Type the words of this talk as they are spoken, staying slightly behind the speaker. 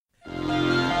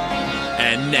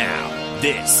And now,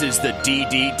 this is the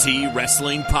DDT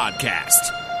Wrestling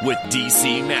Podcast with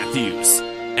DC Matthews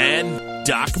and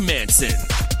Doc Manson.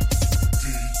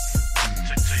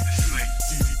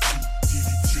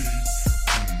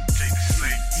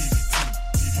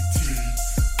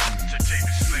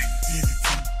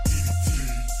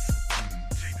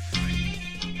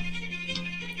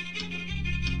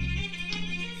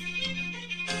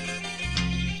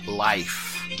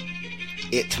 Life.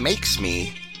 It makes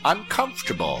me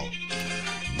uncomfortable.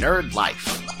 Nerd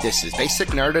life. This is basic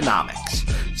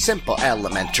nerdonomics. Simple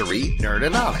elementary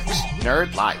nerdonomics.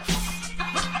 Nerd life.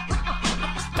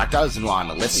 Doc doesn't want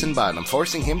to listen, but I'm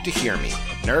forcing him to hear me.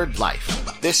 Nerd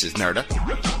life. This is nerdonomics.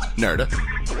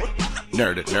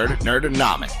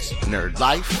 Nerd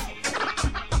life.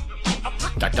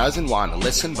 Doc doesn't want to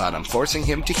listen, but I'm forcing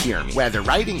him to hear me. Whether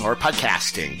writing or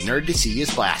podcasting, Nerd-DC is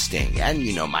blasting, and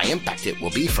you know my impact, it will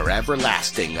be forever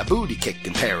lasting. A booty kick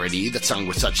and parody that's sung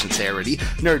with such sincerity.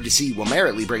 Nerd-DC will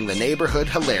merrily bring the neighborhood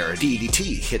hilarity.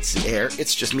 DDT hits the air,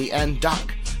 it's just me and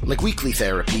Doc. Like weekly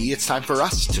therapy, it's time for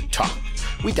us to talk.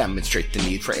 We demonstrate the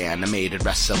need for animated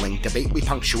wrestling debate. We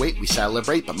punctuate, we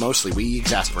celebrate, but mostly we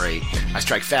exasperate. I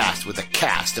strike fast with a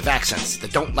cast of accents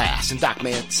that don't last, and Doc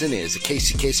Manson is a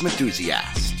Casey Kasem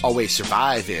enthusiast. Always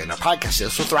surviving, our podcast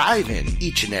is so thriving.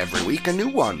 Each and every week a new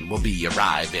one will be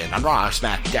arriving. On Raw or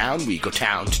SmackDown, we go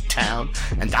town to town,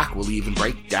 and Doc will even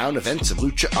break down events of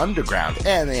Lucha Underground.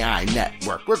 NAI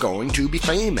Network, we're going to be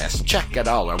famous. Check out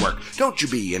all our work, don't you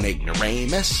be an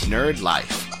ignoramus. Nerd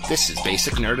life. This is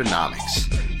basic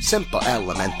nerdonomics. Simple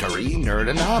elementary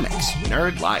nerdonomics.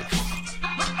 Nerd life.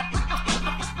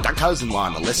 Doc doesn't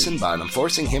want to listen, but I'm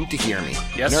forcing him to hear me.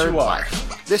 Yes, Nerd you are.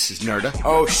 life. This is Nerda.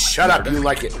 Oh, shut up. You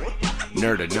like it.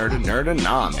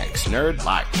 Nerdonomics. Nerd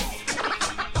life.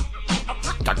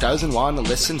 Doc doesn't want to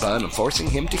listen, but I'm forcing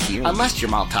him to hear me. Unless you're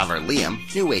Maltav or Liam,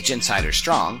 New Age Insider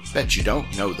Strong, bet you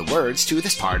don't know the words to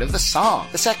this part of the song.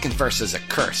 The second verse is a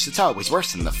curse, it's always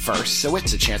worse than the first, so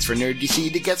it's a chance for Nerd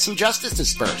DC to get some justice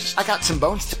dispersed. I got some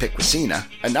bones to pick with Cena,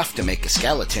 enough to make a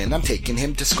skeleton. I'm taking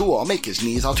him to school, I'll make his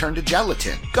knees all turn to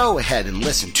gelatin. Go ahead and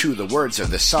listen to the words of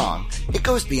this song. It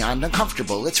goes beyond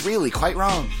uncomfortable, it's really quite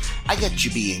wrong. I get you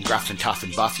being gruff and tough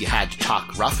and buff, you had to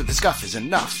talk rough, but the scuff is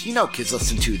enough. You know kids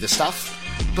listen to the stuff.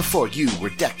 Before you were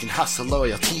decked in hustle,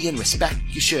 loyalty, and respect,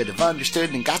 you should have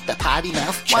understood and got the potty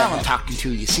mouth checked. While I'm talking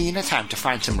to you, Cena, time to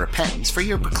find some repentance for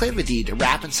your proclivity to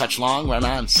rap in such long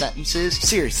run-on sentences.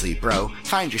 Seriously, bro,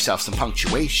 find yourself some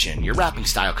punctuation. Your rapping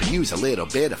style could use a little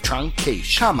bit of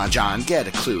truncation. Come on, John, get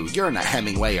a clue. You're not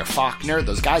Hemingway or Faulkner.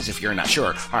 Those guys, if you're not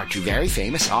sure, are two very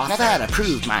famous authors. Now that I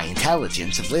proved my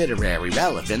intelligence of literary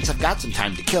relevance, I've got some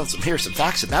time to kill some. Here's some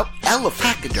facts about elephants.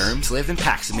 Pachyderms live in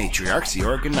packs of matriarchs, the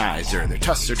organizer. Their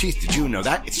tusks or teeth, did you know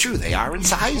that? It's true, they are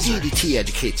incisor. DDT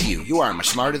educates you. You are much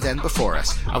smarter than before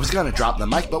us. I was gonna drop the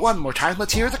mic, but one more time,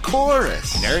 let's hear the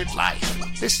chorus. Nerd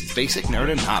life. This is basic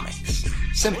nerdonomics.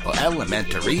 Simple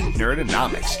elementary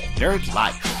nerdonomics. Nerd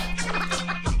life.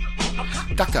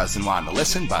 Doc doesn't want to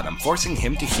listen, but I'm forcing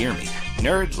him to hear me.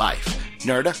 Nerd life.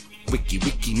 Nerda. Wiki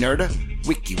wiki nerda.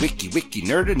 Wiki wiki wiki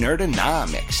nerda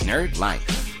nerdonomics. Nerd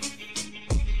life.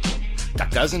 Doc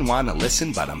doesn't want to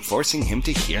listen, but I'm forcing him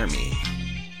to hear me.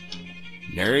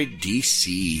 Nerd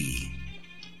DC.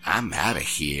 I'm out of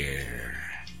here.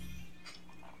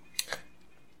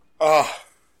 Oh,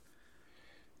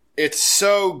 it's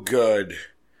so good.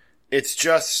 It's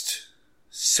just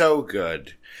so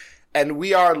good. And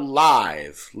we are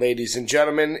live, ladies and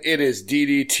gentlemen. It is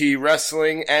DDT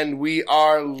Wrestling, and we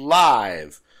are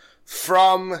live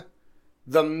from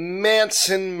the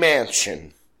Manson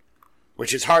Mansion,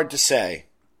 which is hard to say.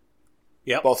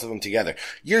 Yep. Both of them together.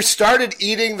 You started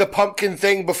eating the pumpkin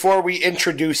thing before we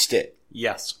introduced it.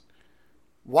 Yes.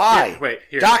 Why?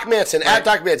 Here. Doc Manson, at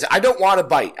Doc Manson. I don't want a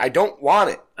bite. I don't want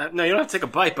it. No, you don't have to take a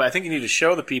bite, but I think you need to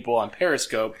show the people on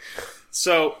Periscope.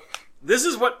 So, this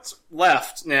is what's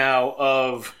left now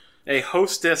of a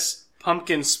Hostess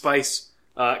pumpkin spice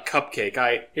cupcake.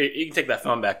 Here, you can take that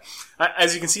phone back.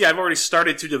 As you can see, I've already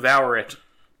started to devour it.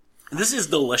 This is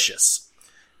delicious.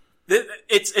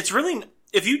 It's really...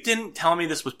 If you didn't tell me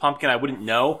this was pumpkin, I wouldn't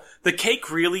know. The cake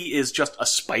really is just a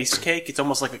spice cake. It's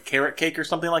almost like a carrot cake or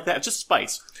something like that. It's just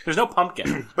spice. There's no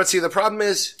pumpkin. But see, the problem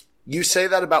is, you say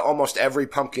that about almost every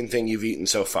pumpkin thing you've eaten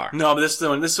so far. No, but this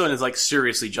one is like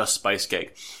seriously just spice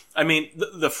cake. I mean,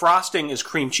 the frosting is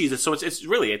cream cheese. It's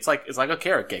like a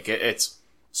carrot cake. It's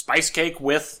spice cake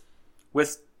with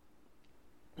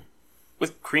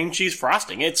cream cheese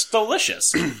frosting. It's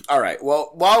delicious. All right.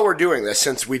 Well, while we're doing this,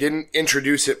 since we didn't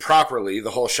introduce it properly, the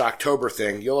whole Shocktober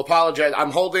thing, you'll apologize. I'm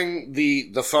holding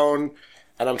the phone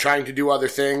and I'm trying to do other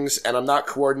things, and I'm not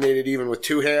coordinated even with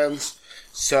two hands.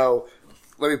 So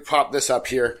let me pop this up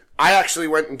here. I actually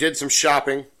went and did some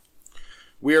shopping.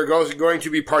 We are going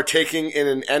to be partaking in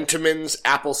an Entenmann's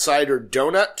apple cider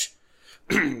donut.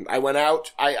 I went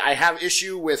out. I have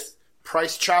issue with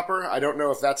Price Chopper. I don't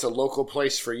know if that's a local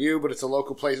place for you, but it's a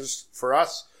local place for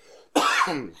us.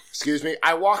 Excuse me.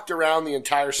 I walked around the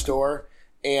entire store,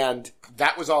 and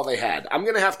that was all they had. I'm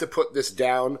going to have to put this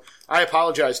down. I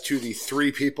apologize to the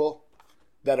 3 people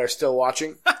that are still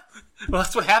watching. Well,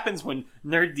 that's what happens when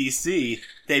Nerd DC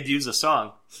debuts a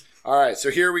song. All right,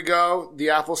 so here we go. The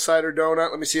apple cider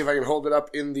donut. Let me see if I can hold it up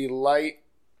in the light.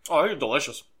 Oh, they're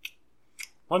delicious.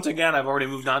 Once again, I've already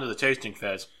moved on to the tasting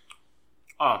phase.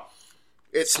 Oh.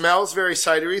 It smells very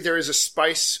cidery. There is a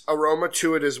spice aroma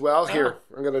to it as well. Here,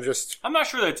 I'm going to just... I'm not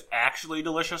sure that it's actually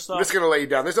delicious, though. I'm just going to lay you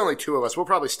down. There's only 2 of us. We'll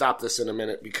probably stop this in a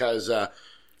minute because,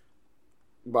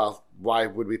 well, why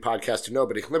would we podcast to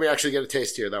nobody? Let me actually get a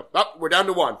taste here, though. Oh, we're down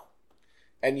to 1.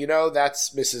 And you know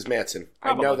that's Mrs. Manson.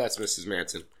 Probably. I know that's Mrs.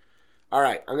 Manson. All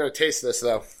right, I'm going to taste this,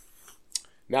 though.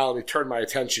 Now let me turn my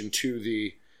attention to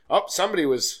the... Oh, somebody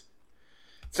was...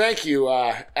 Thank you,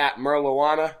 at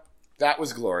Merlowana. That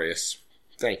was glorious.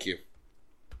 Thank you.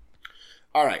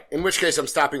 All right, in which case I'm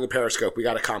stopping the Periscope. We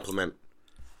got a compliment.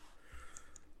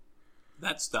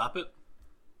 That stop it?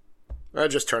 I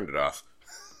just turned it off.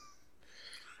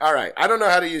 All right, I don't know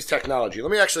how to use technology.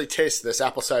 Let me actually taste this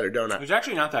apple cider donut. It's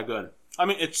actually not that good. I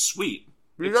mean, it's sweet.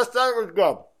 You just thought it was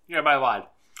good. Yeah, but I lied.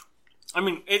 I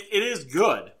mean, it is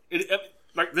good.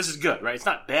 Like, this is good, right? It's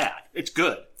not bad. It's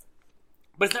good.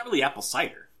 But it's not really apple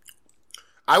cider.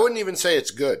 I wouldn't even say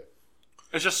it's good.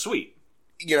 It's just sweet.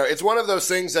 You know, it's one of those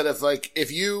things that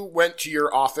if you went to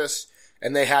your office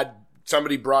and they had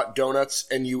somebody brought donuts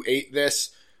and you ate this,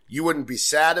 you wouldn't be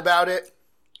sad about it.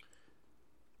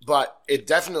 But it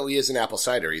definitely is an apple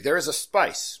cidery. There is a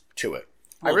spice to it.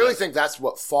 I really think that's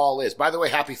what fall is. By the way,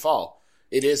 happy fall.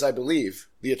 It is, I believe,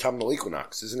 the autumnal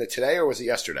equinox. Isn't it today or was it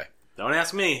yesterday? Don't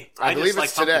ask me. I believe just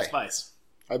it's like pumpkin today. Spice.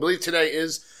 I believe today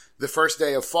is the first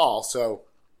day of fall, so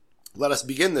let us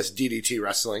begin this DDT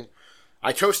wrestling.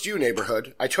 I toast you,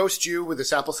 neighborhood. I toast you with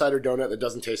this apple cider donut that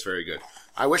doesn't taste very good.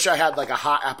 I wish I had like a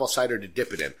hot apple cider to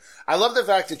dip it in. I love the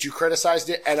fact that you criticized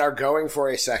it and are going for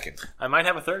a second. I might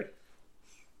have a third.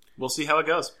 We'll see how it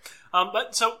goes.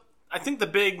 But so I think the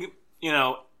big,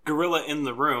 gorilla in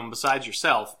the room, besides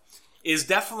yourself, is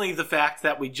definitely the fact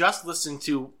that we just listened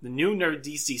to the new Nerd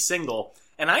DC single,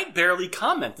 and I barely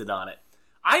commented on it.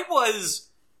 I was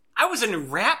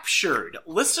enraptured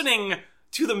listening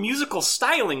to the musical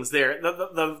stylings there,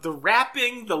 the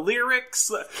rapping, the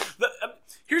lyrics.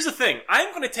 Here's the thing. I'm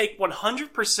going to take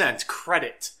 100%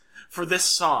 credit for this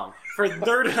song, for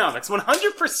Nerdonomics.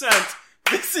 100%.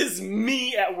 This is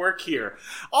me at work here.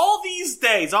 All these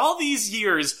days, all these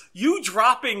years, you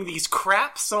dropping these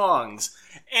crap songs,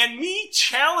 and me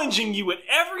challenging you at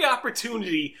every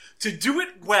opportunity to do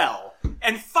it well.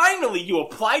 And finally, you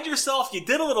applied yourself, you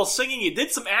did a little singing, you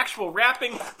did some actual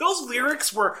rapping. Those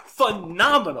lyrics were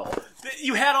phenomenal.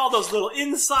 You had all those little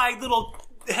little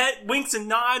head winks and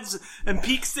nods and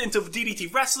peeks into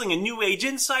DDT Wrestling and New Age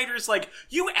Insiders. Like,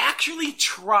 you actually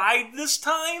tried this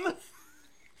time?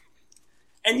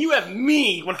 And you have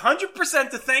me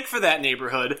 100% to thank for that,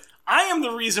 neighborhood. I am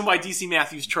the reason why DC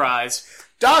Matthews tries.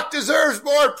 Doc deserves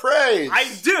more praise. I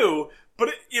do, but,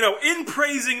 in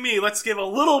praising me, let's give a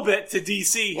little bit to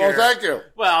DC here. Well, thank you.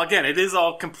 Well, again, it is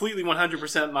all completely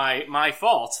 100% my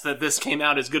fault that this came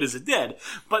out as good as it did.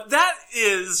 But that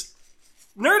is...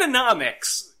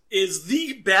 Nerdonomics is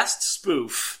the best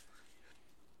spoof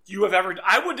you have ever...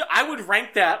 I would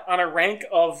rank that on a rank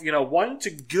of, 1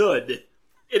 to good.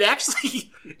 It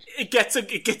actually... It gets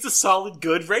a solid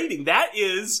good rating. That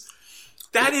was...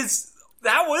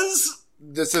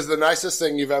 This is the nicest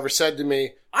thing you've ever said to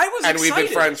me. I was and excited. We've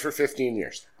been friends for 15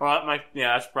 years. Well,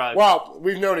 that's probably... Well,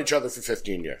 we've known each other for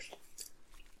 15 years.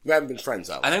 We haven't been friends,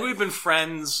 though. I think we've been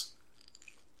friends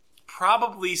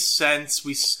probably since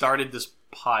we started this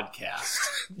podcast.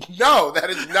 No, that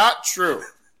is not true.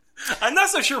 I'm not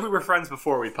so sure we were friends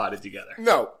before we potted together.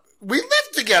 No. We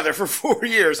lived together for 4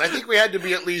 years. I think we had to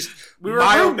be at least... We were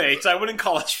roommates. I wouldn't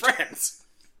call us friends.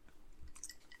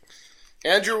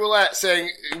 Andrew Willett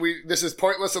saying, this is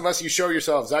pointless unless you show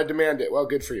yourselves. I demand it. Well,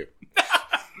 good for you.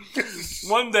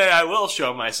 One day I will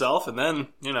show myself, and then,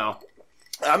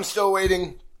 I'm still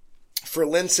waiting for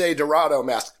Lindsay Dorado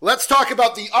mask. Let's talk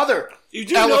about the other You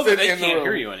do know that elephant they in the can't room.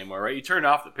 hear you anymore, right? You turned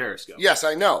off the Periscope. Yes,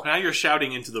 I know. Now you're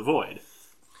shouting into the void.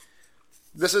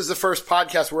 This is the first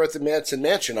podcast we're at the Manson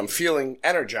Mansion. I'm feeling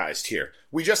energized here.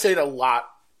 We just ate a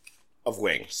lot of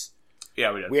wings.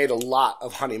 Yeah, we did. We ate a lot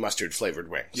of honey mustard flavored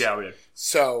wings. Yeah, we did.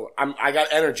 So I got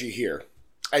energy here.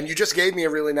 And you just gave me a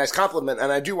really nice compliment, and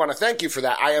I do want to thank you for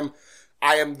that. I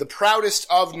am the proudest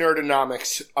of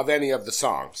Nerdonomics of any of the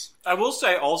songs. I will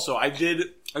say also, I did,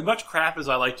 as much crap as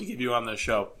I like to give you on this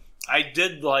show, I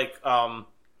did like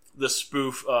the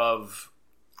spoof of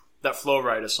that Flo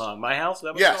Rida song, My House?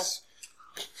 That was Yes.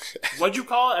 What'd you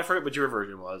call it? I forget what your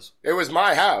version was. It was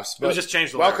my house. It was just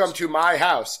changed the Welcome lyrics. to my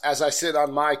house as I sit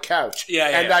on my couch.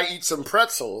 And I eat some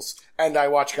pretzels and I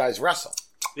watch guys wrestle.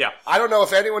 Yeah. I don't know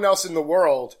if anyone else in the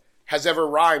world has ever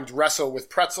rhymed wrestle with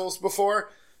pretzels before,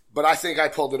 but I think I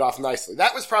pulled it off nicely.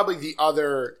 That was probably the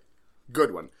other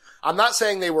good one. I'm not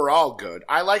saying they were all good.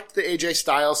 I liked the AJ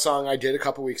Styles song I did a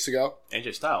couple weeks ago.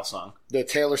 AJ Styles song. The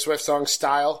Taylor Swift song,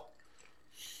 Style.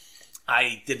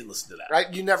 I didn't listen to that.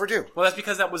 Right? You never do. Well, that's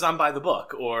because that was on By the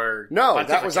Book, or... No,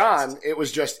 that was on. It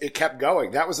was just, it kept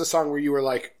going. That was the song where you were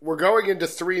like, we're going into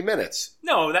 3 minutes.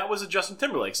 No, that was a Justin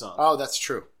Timberlake song. Oh, that's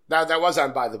true. That was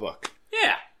on By the Book.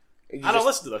 Yeah. I don't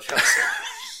listen to those shows.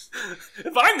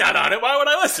 If I'm not on it, why would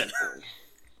I listen?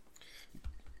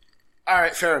 All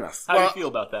right, fair enough. How do you feel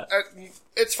about that?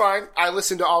 It's fine. I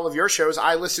listen to all of your shows.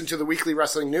 I listen to the Weekly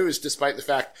Wrestling News, despite the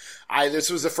fact this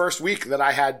was the first week that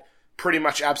I had pretty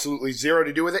much absolutely zero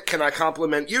to do with it. Can I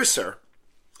compliment you, sir?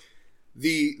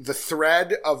 The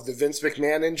thread of the Vince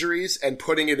McMahon injuries and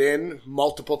putting it in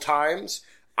multiple times,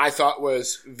 I thought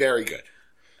was very good.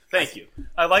 Thank you.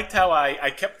 I liked how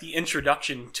I kept the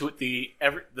introduction to it the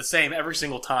same every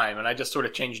single time, and I just sort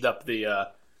of changed up the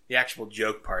actual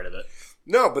joke part of it.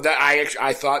 No, but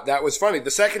I thought that was funny.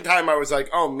 The second time I was like,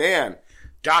 oh man,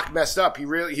 Doc messed up.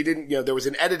 He didn't, there was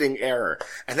an editing error.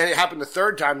 And then it happened the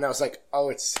third time and I was like, oh,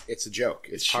 it's a joke.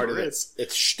 It's part of it.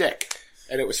 It's shtick.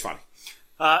 And it was funny.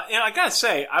 I gotta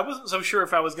say, I wasn't so sure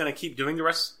if I was going to keep doing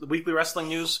the Weekly Wrestling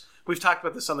News. We've talked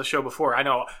about this on the show before. I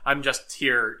know I'm just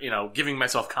here, giving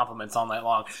myself compliments all night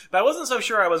long. But I wasn't so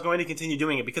sure I was going to continue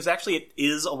doing it because actually it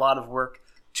is a lot of work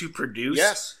to produce.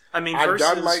 Yes. I mean, I've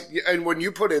done and when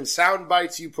you put in sound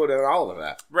bites, you put in all of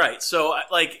that. Right. So,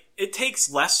 it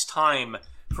takes less time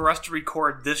for us to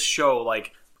record this show.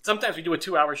 Sometimes we do a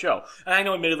 2-hour show. And I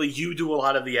know, admittedly, you do a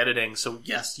lot of the editing. So,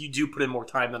 yes, you do put in more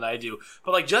time than I do.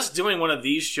 But, just doing one of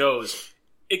these shows,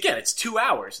 again, it's 2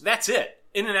 hours. That's it.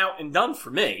 In and out and done for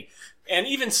me. And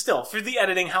even still, for the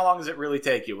editing, how long does it really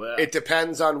take you? It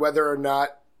depends on whether or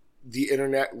not the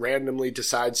internet randomly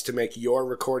decides to make your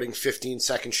recording 15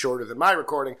 seconds shorter than my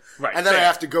recording. Right. And then fair. I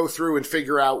have to go through and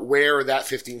figure out where that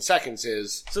 15 seconds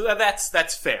is. So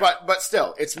that's fair. But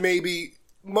still, it's maybe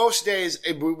most days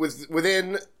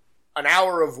within an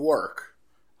hour of work,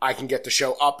 I can get the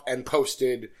show up and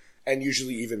posted and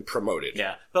usually even promoted.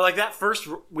 Yeah. But that first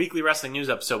Weekly Wrestling News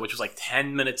episode, which was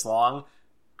 10 minutes long,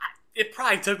 it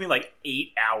probably took me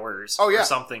 8 hours or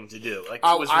something to do. It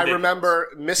was ridiculous. I remember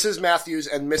Mrs. Matthews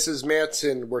and Mrs.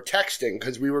 Manson were texting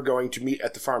because we were going to meet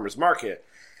at the farmer's market.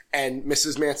 And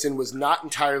Mrs. Manson was not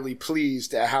entirely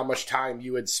pleased at how much time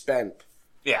you had spent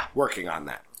working on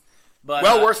that. But,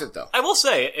 worth it, though. I will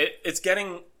say, it's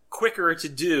getting quicker to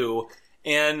do.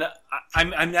 And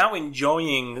I'm now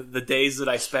enjoying the days that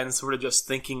I spend sort of just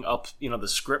thinking up, the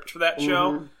script for that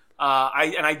show. Mm-hmm.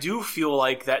 I do feel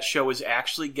like that show is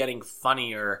actually getting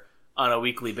funnier on a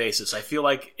weekly basis. I feel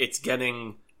like it's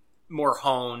getting more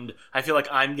honed. I feel like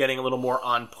I'm getting a little more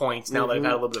on point now that I've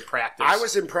had a little bit of practice. I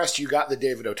was impressed you got the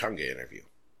David Otunga interview.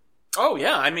 Oh,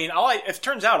 yeah. I mean, it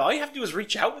turns out all you have to do is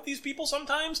reach out with these people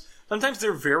sometimes. Sometimes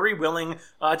they're very willing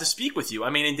to speak with you. I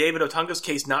mean, in David Otunga's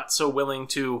case, not so willing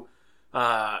to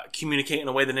communicate in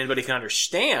a way that anybody can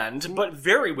understand, but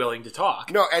very willing to talk.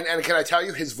 No, and can I tell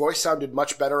you, his voice sounded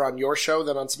much better on your show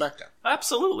than on SmackDown.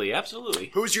 Absolutely,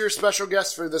 absolutely. Who's your special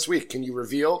guest for this week? Can you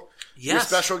reveal your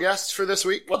special guests for this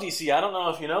week? Well, DC, I don't know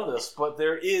if you know this, but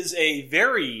there is a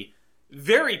very,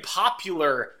 very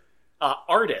popular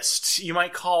artist. You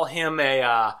might call him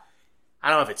I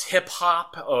don't know if it's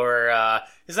hip-hop or...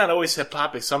 it's not always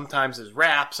hip-hop. Sometimes it's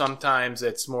rap. Sometimes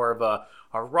it's more of a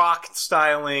rock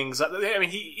stylings. I mean,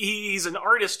 he's an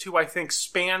artist who I think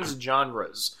spans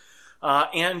genres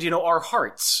and, our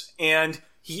hearts. And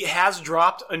he has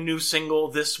dropped a new single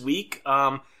this week.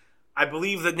 I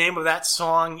believe the name of that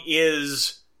song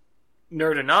is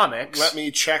Nerdonomics. Let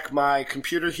me check my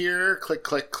computer here. Click,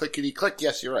 click, clickety, click.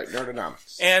 Yes, you're right.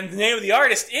 Nerdonomics. And the name of the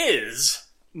artist is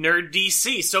Nerd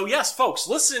DC. So yes, folks,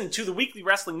 listen to the Weekly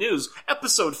Wrestling News,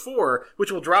 episode 4, which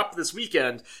will drop this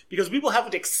weekend, because we will have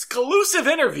an exclusive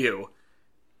interview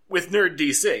with Nerd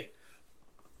DC.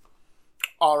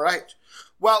 All right.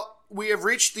 Well, we have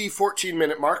reached the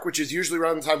 14-minute mark, which is usually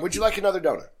around the time. Would you like another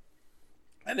donut?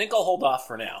 I think I'll hold off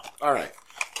for now. All right.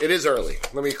 It is early.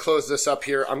 Let me close this up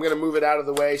here. I'm going to move it out of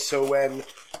the way so when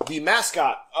the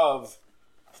mascot of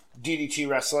DDT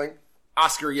Wrestling,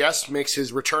 Oscar Yes, makes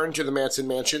his return to the Manson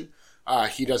Mansion,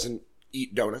 he doesn't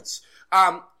eat donuts.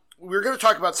 We're going to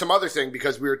talk about some other thing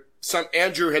because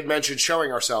Andrew had mentioned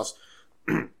showing ourselves.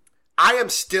 I am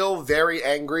still very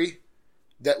angry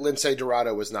that Lince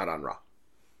Dorado was not on Raw.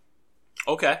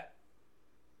 Okay.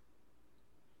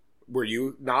 Were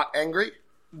you not angry?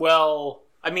 Well,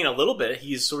 I mean, a little bit.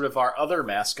 He's sort of our other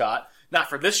mascot. Not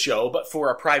for this show, but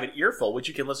for a private earful, which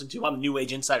you can listen to on the New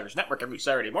Age Insiders Network every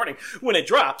Saturday morning when it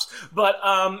drops. But,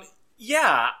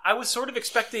 yeah, I was sort of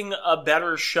expecting a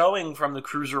better showing from the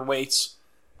Cruiserweights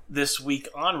this week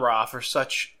on Raw for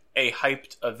such a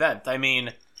hyped event. I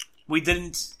mean, we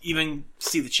didn't even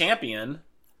see the champion,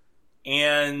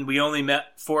 and we only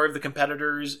met 4 of the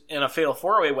competitors in a Fatal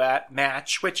 4-Way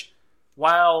match, which,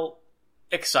 while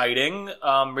exciting,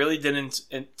 really didn't,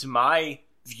 to my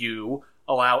view,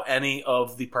 allow any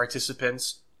of the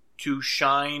participants to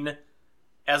shine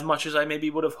as much as I maybe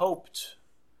would have hoped.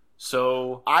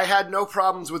 So I had no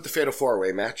problems with the Fatal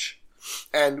 4-Way match,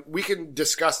 and we can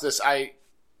discuss this. I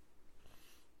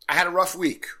had a rough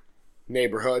week,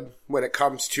 neighborhood, when it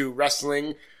comes to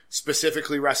wrestling,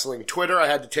 specifically wrestling Twitter. I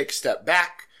had to take a step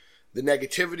back. The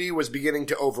negativity was beginning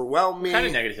to overwhelm me. What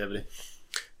kind of negativity?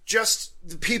 Just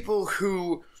the people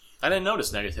who... I didn't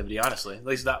notice negativity, honestly. At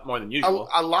least not more than usual.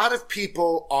 A lot of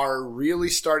people are really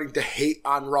starting to hate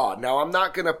on Raw. Now, I'm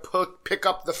not going to pick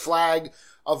up the flag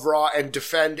of Raw and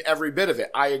defend every bit of it.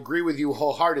 I agree with you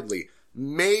wholeheartedly.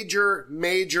 Major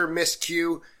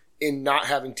miscue in not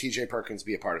having TJ Perkins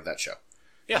be a part of that show.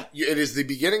 Yeah. It is the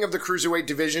beginning of the Cruiserweight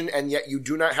division, and yet you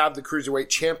do not have the Cruiserweight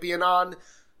champion on.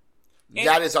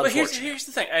 That is unfortunate. But here's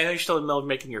the thing. I know you're still in the middle of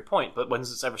making your point, but when has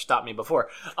this ever stopped me before?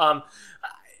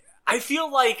 I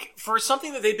feel like for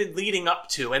something that they've been leading up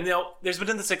to, and there's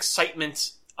been this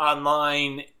excitement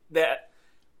online that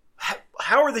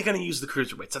how are they going to use the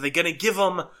Cruiserweights? Are they going to give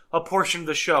them a portion of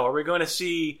the show? Are we going to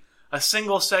see a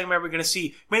single segment? Are we going to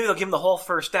see, maybe they'll give them the whole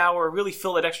first hour, really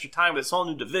fill that extra time with this whole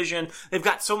new division. They've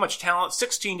got so much talent,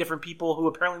 16 different people who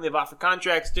apparently they've offered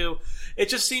contracts to. It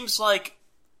just seems like,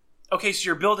 okay, so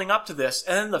you're building up to this,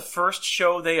 and then the first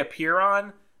show they appear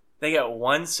on, they get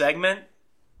one segment,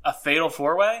 a Fatal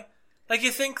 4-Way? Like,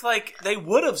 you think, like, they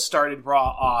would have started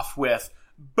Raw off with,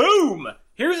 boom!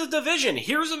 Here's a division,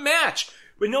 here's a match.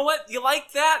 But you know what? You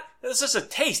like that? This is a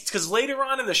taste, because later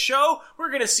on in the show, we're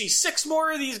going to see 6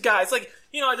 more of these guys. Like,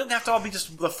 you know, it doesn't have to all be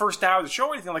just the first hour of the show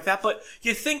or anything like that, but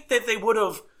you think that they would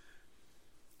have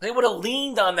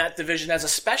leaned on that division as a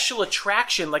special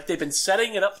attraction, like they've been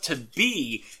setting it up to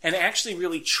be, and actually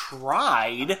really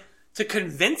tried to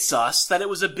convince us that it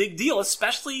was a big deal,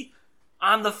 especially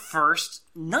on the first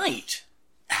night.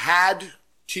 Had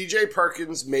TJ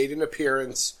Perkins made an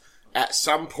appearance at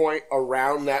some point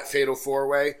around that Fatal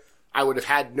 4-Way, I would have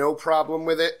had no problem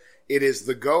with it. It is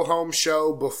the go-home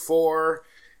show before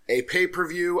a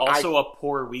pay-per-view. Also a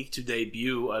poor week to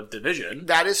debut a division.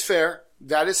 That is fair.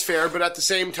 That is fair, but at the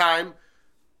same time,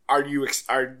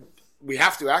 we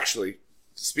have to actually,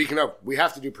 speaking of, we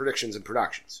have to do predictions and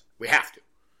productions. We have to.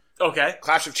 Okay.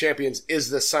 Clash of Champions is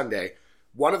this Sunday.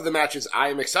 One of the matches I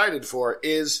am excited for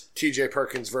is TJ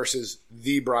Perkins versus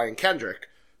the Brian Kendrick.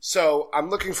 So I'm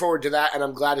looking forward to that, and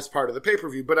I'm glad it's part of the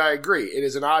pay-per-view, but I agree. It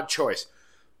is an odd choice.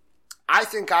 I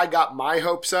think I got my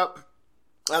hopes up,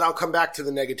 and I'll come back to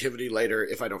the negativity later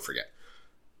if I don't forget.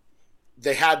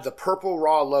 They had the purple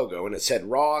Raw logo, and it said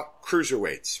Raw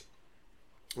Cruiserweights.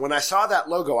 When I saw that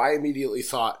logo, I immediately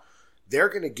thought, they're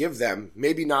going to give them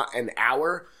maybe not an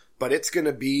hour, but it's going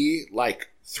to be like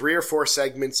 3 or 4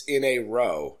 segments in a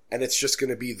row, and it's just going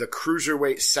to be the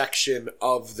Cruiserweight section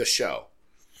of the show.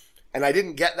 And I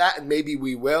didn't get that, and maybe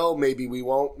we will, maybe we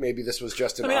won't, maybe this was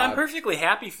just an I'm perfectly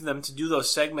happy for them to do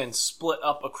those segments split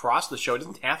up across the show. It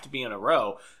doesn't have to be in a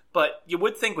row. But you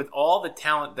would think with all the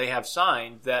talent they have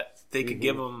signed that they could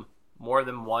give them more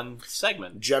than one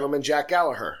segment. Gentleman Jack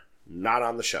Gallagher, not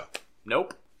on the show.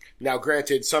 Nope. Now,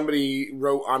 granted, somebody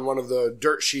wrote on one of the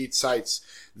dirt sheet sites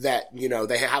that, you know,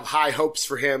 they have high hopes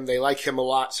for him, they like him a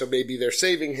lot, so maybe they're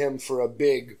saving him for a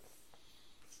big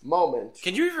moment.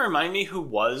 Can you even remind me who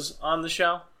was on the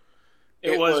show?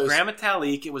 It was Gran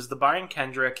Metalik, it was the Brian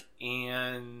Kendrick,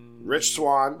 and Rich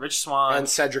Swann, and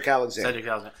Cedric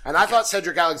Alexander. And I thought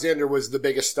Cedric Alexander was the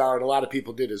biggest star, and a lot of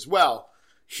people did as well.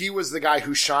 He was the guy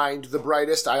who shined the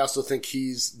brightest. I also think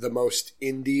he's the most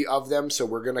indie of them, so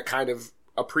we're going to kind of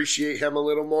appreciate him a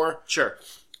little more. Sure.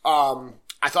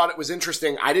 I thought it was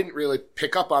interesting. I didn't really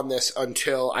pick up on this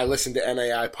until I listened to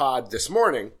NAI Pod this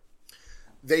morning.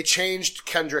 They changed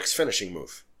Kendrick's finishing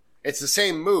move. It's the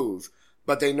same move,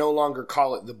 but they no longer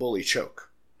call it the bully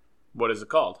choke. What is it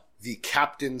called? The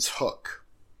captain's hook.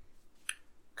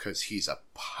 Because he's a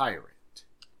pirate.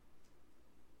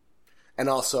 And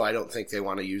also, I don't think they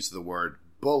want to use the word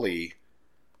bully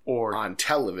Or on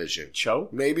television.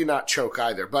 choke? Maybe not choke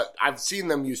either, but I've seen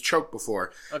them use choke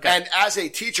before. Okay. And as a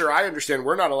teacher, I understand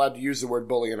we're not allowed to use the word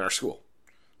bully in our school.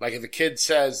 Like, if a kid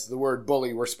says the word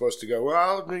bully, we're supposed to go,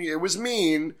 well, it was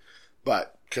mean,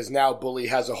 but because now bully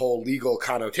has a whole legal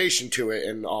connotation to it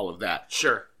and all of that.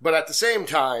 Sure. But at the same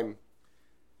time,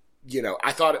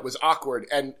 I thought it was awkward,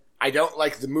 and I don't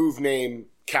like the move name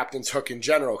Captain's Hook in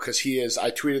general, because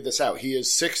I tweeted this out, he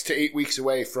is 6 to 8 weeks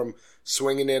away from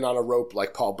swinging in on a rope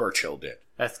like Paul Burchill did.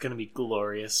 That's going to be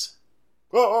glorious.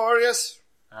 Glorious!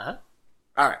 Uh-huh.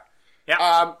 All right.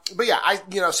 Yeah. But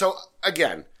yeah, so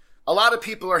again, a lot of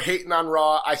people are hating on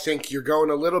Raw. I think you're going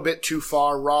a little bit too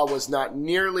far. Raw was not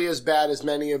nearly as bad as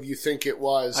many of you think it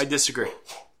was. I disagree.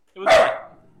 It was bad.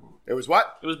 It was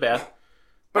what? It was bad.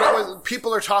 But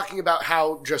people are talking about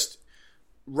how just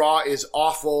Raw is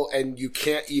awful and you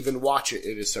can't even watch it.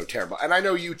 It is so terrible. And I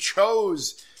know you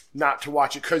chose not to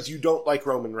watch it because you don't like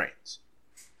Roman Reigns.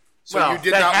 So well, you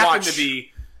did that not happened watch. to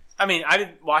be. I mean, I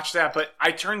didn't watch that, but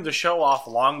I turned the show off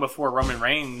long before Roman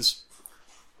Reigns.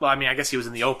 Well, I mean, I guess he was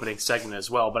in the opening segment as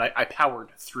well, but I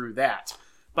powered through that.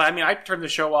 But I mean, I turned the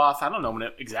show off. I don't know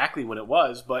exactly when it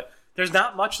was, but there's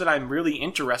not much that I'm really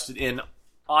interested in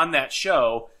on that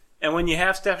show. And when you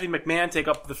have Stephanie McMahon take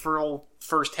up the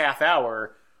first half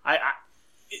hour,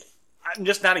 I'm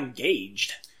just not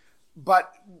engaged.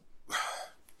 But,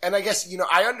 and I guess,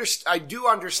 I do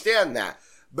understand that.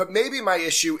 But maybe my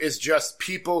issue is just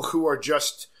people who are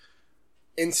just,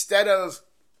 instead of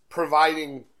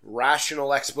providing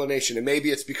rational explanation, and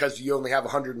maybe it's because you only have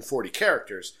 140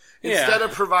 characters, instead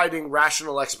of providing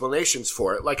rational explanations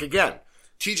for it, like again,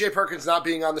 TJ Perkins not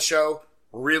being on the show,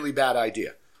 really bad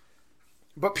idea.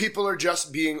 But people are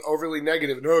just being overly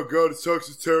negative. Oh, God, it sucks.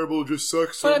 It's terrible. It just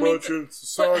sucks so much. It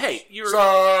sucks. But hey,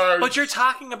 But you're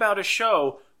talking about a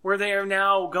show where they are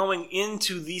now going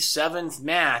into the 7th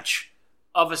match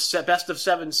of a best of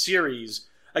 7 series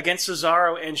against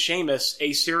Cesaro and Sheamus,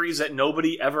 a series that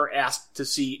nobody ever asked to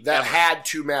see. That ever. had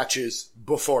 2 matches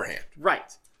beforehand. Right.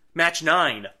 Match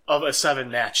 9 of a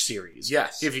 7-match series.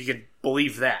 Yes. If you could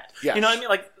believe that. Yes. You know what I mean?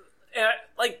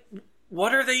 Like,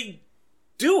 what are they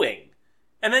doing?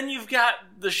 And then you've got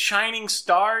the Shining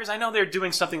Stars. I know they're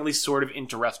doing something at least sort of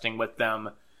interesting with them,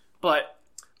 but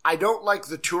I don't like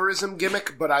the tourism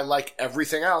gimmick, but I like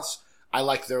everything else. I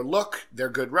like their look. They're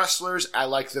good wrestlers. I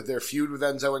like that their feud with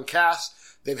Enzo and Cass.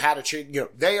 They've had a change.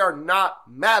 They are not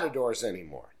matadors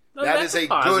anymore. No, that that's is a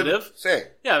positive good thing.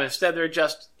 Yeah, instead they're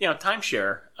just,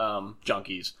 timeshare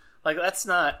junkies. Like, that's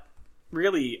not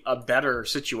really a better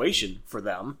situation for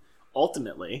them,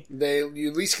 ultimately. You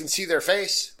at least can see their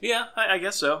face. Yeah, I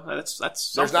guess so. That's There's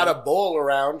something. not a bull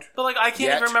around. But, I can't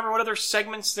yet. even remember what other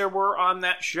segments there were on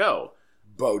that show.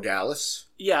 Bo Dallas.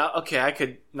 Yeah, okay, I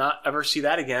could not ever see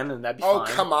that again, and that'd be fine.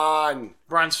 Oh, come on.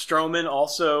 Braun Strowman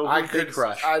also, big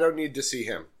crush. I don't need to see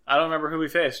him. I don't remember who we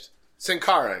faced. Sin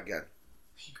Cara again.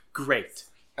 Great.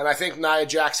 And I think Nia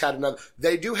Jax had another.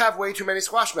 They do have way too many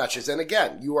squash matches. And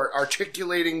again, you are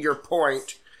articulating your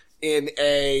point in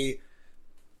a...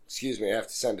 Excuse me, I have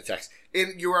to send a text.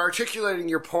 You are articulating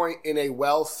your point in a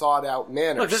well thought out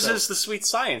manner. Look, this is the sweet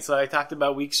science that I talked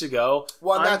about weeks ago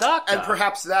on and Doctor.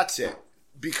 perhaps that's it.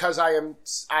 Because I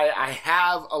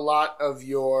have a lot of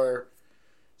your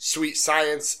sweet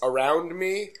science around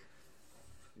me,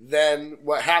 then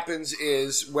what happens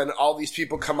is when all these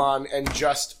people come on and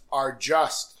are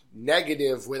just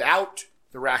negative without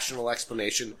the rational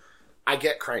explanation, I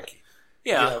get cranky.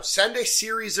 Yeah. Send a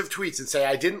series of tweets and say,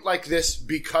 I didn't like this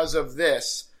because of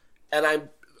this, and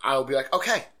I'll be like,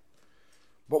 okay.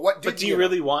 But do you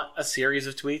really want a series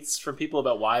of tweets from people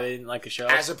about why they didn't like a show?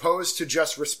 As opposed to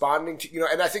just responding to,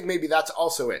 and I think maybe that's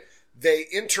also it. They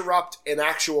interrupt an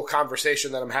actual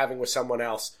conversation that I'm having with someone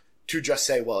else to just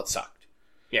say, well, it sucked.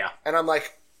 Yeah. And I'm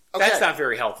like, okay. That's not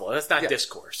very helpful. That's not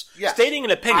discourse. Yeah. Stating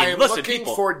an opinion. I am Listen, looking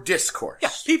people, for discourse. Yeah,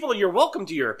 people, you're welcome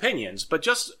to your opinions, but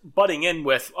just butting in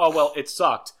with, oh, well, it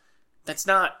sucked, that's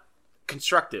not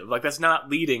constructive. Like, that's not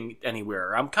leading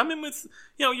anywhere. I'm coming with,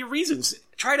 your reasons.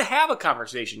 Try to have a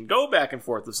conversation. Go back and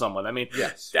forth with someone. I mean,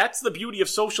 yes. That's the beauty of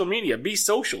social media. Be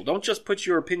social. Don't just put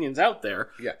your opinions out there.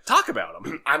 Yeah. Talk about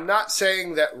them. I'm not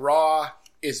saying that Raw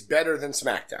is better than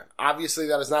SmackDown. Obviously,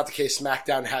 that is not the case.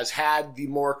 SmackDown has had the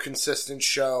more consistent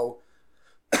show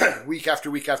week after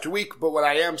week after week. But what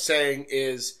I am saying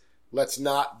is let's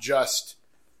not just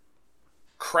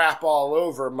crap all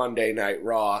over Monday Night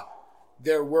Raw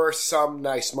there were some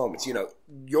nice moments. You know,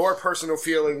 your personal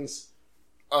feelings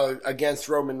against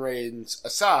Roman Reigns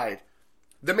aside,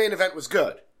 the main event was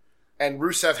good. And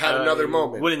Rusev had another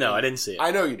moment. Wouldn't know. I didn't see it.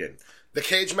 I know you didn't. The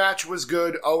cage match was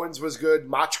good. Owens was good.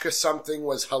 Machka something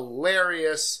was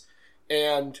hilarious.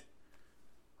 And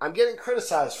I'm getting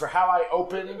criticized for how I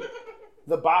opened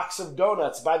the box of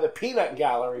donuts by the peanut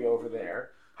gallery over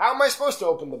there. How am I supposed to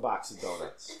open the box of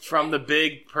donuts? From the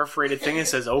big perforated thing that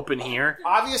says open here?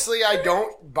 Obviously, I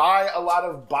don't buy a lot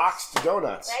of boxed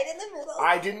donuts. Right in the middle.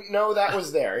 I didn't know that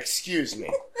was there. Excuse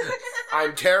me.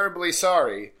 I'm terribly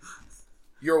sorry.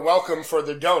 You're welcome for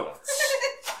the donuts.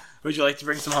 Would you like to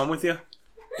bring some home with you?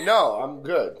 No, I'm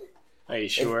good. Are you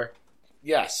sure?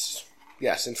 Yes.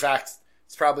 Yes. In fact,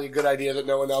 it's probably a good idea that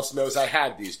no one else knows I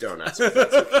had these donuts. But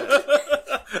that's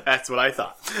okay. That's what I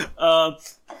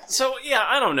thought. So, yeah,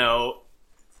 I don't know.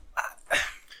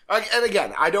 And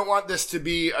again, I don't want this to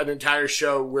be an entire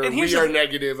show where we are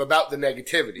negative about the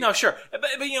negativity. No, sure.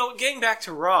 But you know, getting back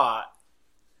to Raw,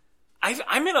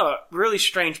 I'm in a really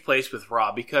strange place with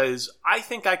Raw because I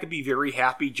think I could be very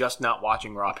happy just not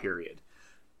watching Raw, period.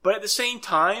 But at the same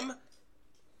time,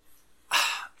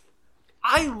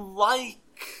 I like...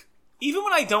 Even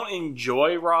when I don't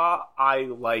enjoy Raw, I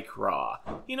like Raw.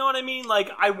 You know what I mean?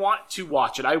 Like, I want to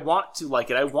watch it. I want to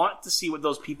like it. I want to see what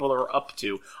those people are up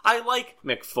to. I like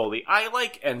Mick Foley. I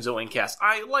like Enzo and Cass.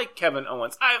 I like Kevin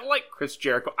Owens. I like Chris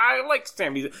Jericho. I like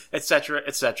Sami, etc.,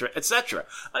 etc., etc.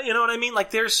 You know what I mean? Like,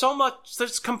 there's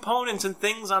components and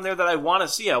things on there that I want to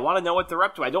see. I want to know what they're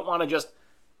up to. I don't want to just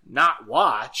not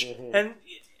watch. Mm-hmm. And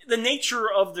the nature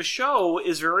of the show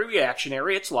is very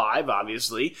reactionary. It's live,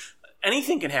 obviously.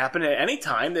 Anything can happen at any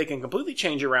time. They can completely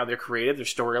change around their creative, their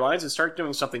storylines, and start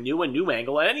doing something new, a new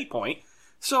angle at any point.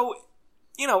 So,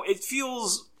 you know, it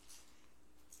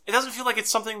doesn't feel like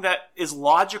it's something that is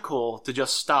logical to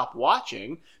just stop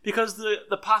watching, because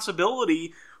the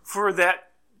possibility for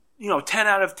that, you know, 10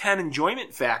 out of 10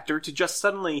 enjoyment factor to just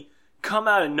suddenly come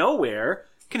out of nowhere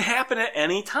can happen at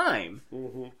any time.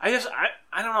 Mm-hmm.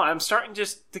 I don't know. I'm starting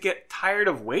just to get tired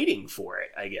of waiting for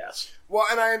it, I guess. Well,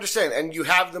 and I understand. And you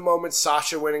have the moments,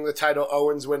 Sasha winning the title,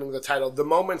 Owens winning the title. The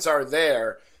moments are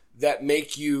there that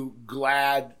make you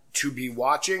glad to be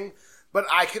watching. But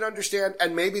I can understand,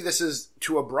 and maybe this is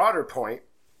to a broader point,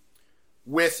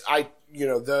 with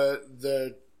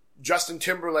the Justin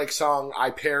Timberlake song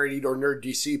I parodied, or Nerd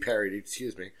DC parodied,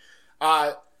 excuse me,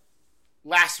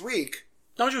 last week.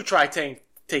 Don't you try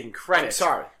taking credit.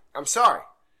 I'm sorry.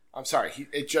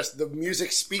 The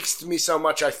music speaks to me so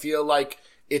much. I feel like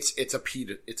it's a piece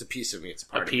of me. It's a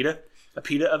part of me. A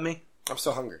pita of me? I'm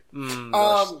so hungry.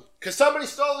 Because somebody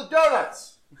stole the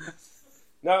donuts.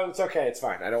 No, it's okay. It's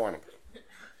fine. I don't want them.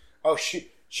 Oh, she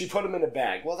put them in a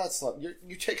bag. Well, that's love.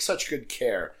 You take such good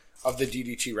care of the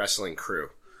DDT wrestling crew.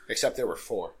 Except there were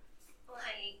 4. Well, I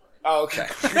ate one. Oh, okay.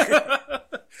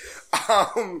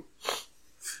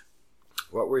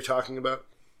 What were we talking about?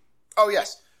 Oh,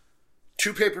 yes.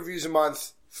 2 pay-per-views a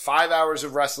month, 5 hours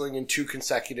of wrestling in 2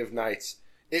 consecutive nights.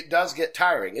 It does get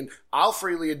tiring. And I'll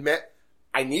freely admit,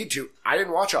 I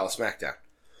didn't watch all of SmackDown.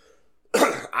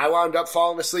 I wound up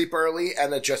falling asleep early,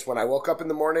 and it just, when I woke up in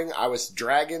the morning, I was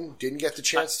dragging, didn't get the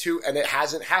chance to, and it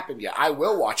hasn't happened yet. I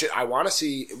will watch it. I want to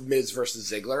see Miz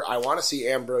versus Ziggler. I want to see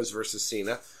Ambrose versus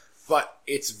Cena. But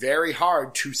it's very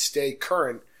hard to stay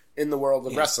current in the world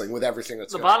of wrestling with everything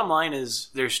that's going on. The bottom line is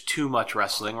there's too much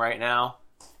wrestling right now.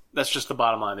 That's just the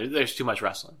bottom line. There's too much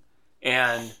wrestling.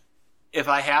 And if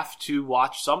I have to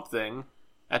watch something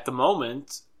at the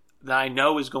moment that I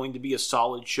know is going to be a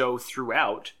solid show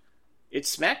throughout,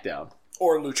 it's SmackDown.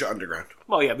 Or Lucha Underground.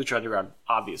 Well, yeah, Lucha Underground,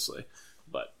 obviously.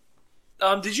 But,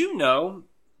 did you know...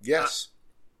 Yes.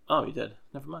 Oh, you did?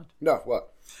 Never mind. No,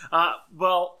 what?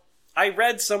 Well, I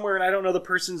read somewhere, and I don't know the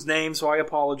person's name, so I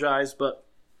apologize, but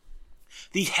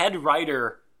the head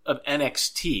writer of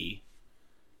NXT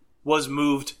was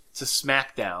moved to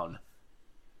SmackDown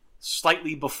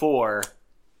slightly before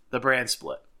the brand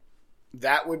split.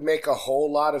 That would make a whole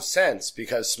lot of sense,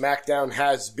 because SmackDown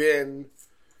has been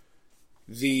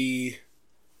the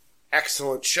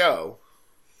excellent show.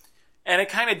 And it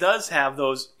kind of does have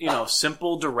those,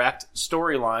 simple, direct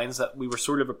storylines that we were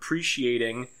sort of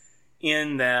appreciating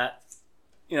in that,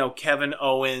 Kevin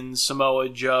Owens, Samoa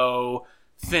Joe,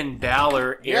 Finn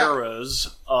Balor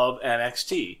eras of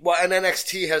NXT. Well, and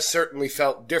NXT has certainly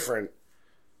felt different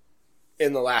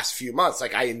in the last few months.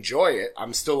 Like, I enjoy it.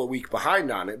 I'm still a week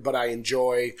behind on it, but I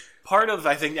enjoy... Part of,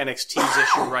 I think, NXT's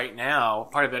issue right now,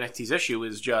 part of NXT's issue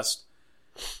is just,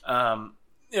 so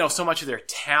much of their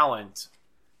talent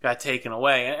got taken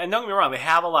away. And don't get me wrong, they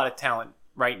have a lot of talent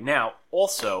right now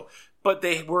also, but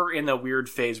they were in a weird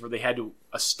phase where they had to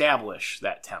establish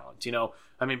that talent. You know,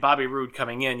 I mean, Bobby Roode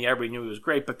coming in, yeah, everybody knew he was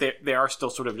great, but they are still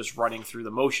sort of just running through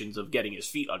the motions of getting his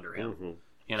feet under him. Mm-hmm.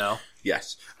 You know?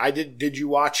 Yes. I did. Did you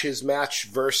watch his match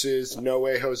versus No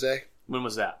Way Jose When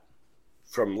was that?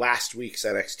 from last week's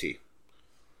NXT?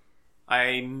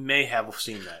 I may have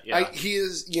seen that, yeah. He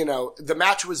is, you know, the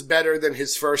match was better than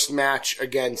his first match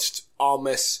against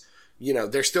Almas. You know,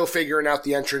 they're still figuring out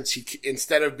the entrance. He,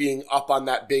 instead of being up on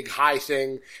that big high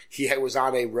thing, he was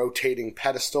on a rotating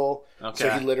pedestal. Okay. So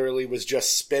he literally was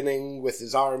just spinning with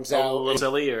his arms out. A little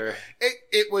silly, or...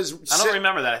 It was... I don't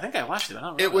remember that. I think I watched it. I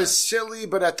don't remember It was that. silly,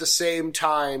 but at the same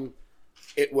time,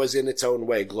 it was in its own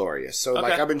way glorious. So,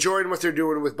 like, Okay. I'm enjoying what they're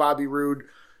doing with Bobby Roode.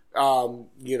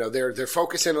 You know, they're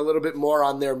focusing a little bit more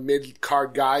on their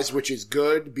mid-card guys, which is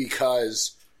good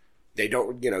because they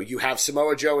don't, you know, you have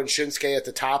Samoa Joe and Shinsuke at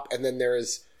the top, and then there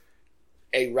is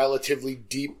a relatively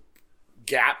deep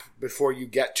gap before you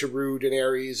get to Roode and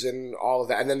Aries and all of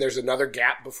that. And then there's another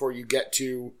gap before you get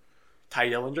to, Ty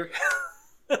Dillinger?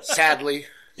 sadly.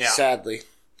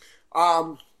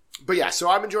 But yeah, so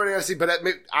I'm enjoying NXT, but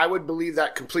I would believe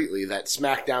that completely, that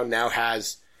SmackDown now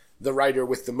has the writer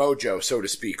with the mojo, so to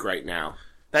speak, right now.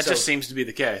 That So, just seems to be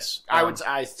the case.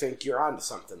 I think you're onto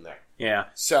something there. Yeah.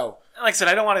 So Like I said,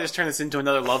 I don't want to just turn this into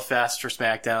another love fest for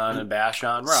SmackDown and bash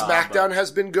on Raw. SmackDown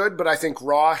has been good, but I think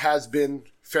Raw has been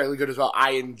fairly good as well.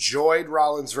 I enjoyed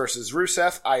Rollins versus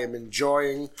Rusev. I am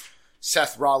enjoying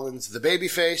Seth Rollins, the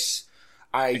babyface.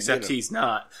 Except he's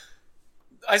not.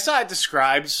 I saw it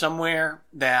described somewhere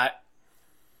that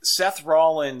Seth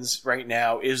Rollins right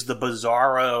now is the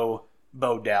Bizarro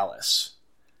Bo Dallas.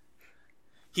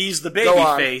 He's the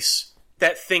babyface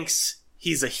that thinks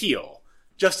he's a heel,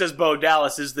 just as Bo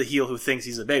Dallas is the heel who thinks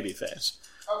he's a babyface.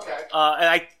 Okay. And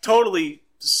I totally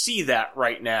see that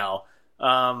right now.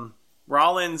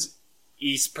 Rollins,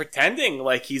 he's pretending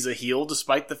like he's a heel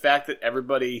despite the fact that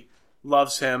everybody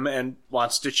loves him and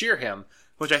wants to cheer him,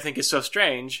 which I think is so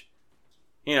strange,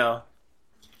 you know,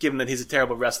 given that he's a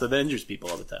terrible wrestler that injures people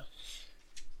all the time.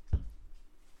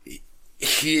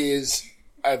 He is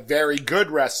a very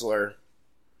good wrestler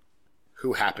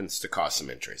who happens to cause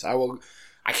some injuries.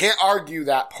 I can't argue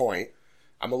that point.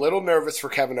 I'm a little nervous for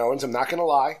Kevin Owens. I'm not going to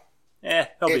lie.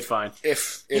 He'll be fine.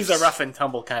 If He's a rough and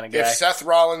tumble kind of guy. If Seth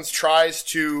Rollins tries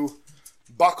to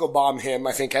buckle bomb him,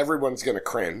 I think everyone's going to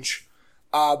cringe.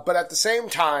 But at the same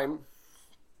time,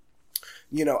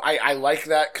 you know, I like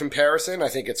that comparison. I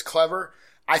think it's clever.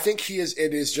 I think it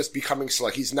is just becoming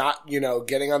slick. He's not, you know,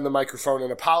 getting on the microphone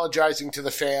and apologizing to the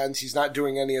fans. He's not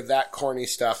doing any of that corny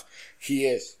stuff. He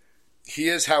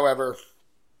is, however,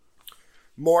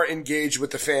 more engaged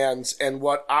with the fans. And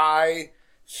what I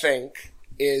think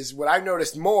is, what I've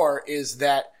noticed more is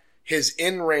that his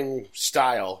in-ring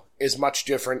style is much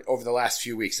different over the last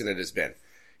few weeks than it has been.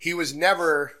 He was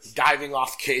never diving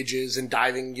off cages and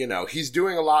diving, you know, he's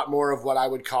doing a lot more of what I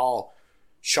would call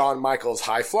Shawn Michaels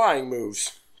high-flying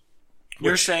moves.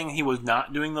 You're saying he was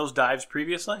not doing those dives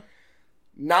previously?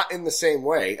 Not in the same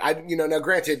way. Now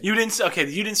granted... You didn't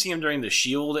see him during the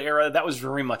Shield era? That was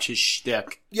very much his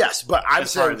shtick. Yes, but I'm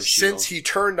As part saying of the Shield. since he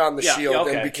turned on the Shield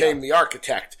okay, and became the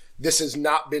Architect, this has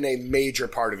not been a major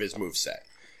part of his moveset.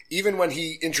 Even when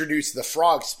he introduced the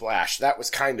Frog Splash, that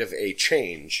was kind of a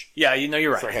change. Yeah, you know,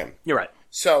 you're right. For him. You're right.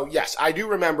 So, yes, I do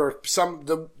remember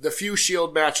the few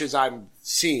Shield matches I've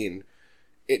seen,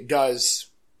 it does...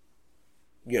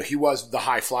 You know, he was the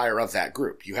high flyer of that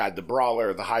group. You had the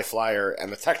brawler, the high flyer,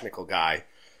 and the technical guy.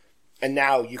 And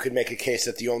now you could make a case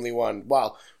that the only one...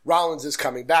 Well, Rollins is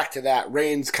coming back to that.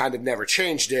 Reigns kind of never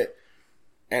changed it.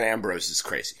 And Ambrose is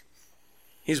crazy.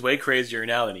 He's way crazier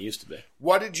now than he used to be.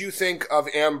 What did you think of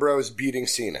Ambrose beating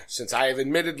Cena? Since I have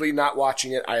admittedly not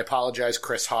watching it, I apologize,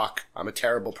 Chris Hawk. I'm a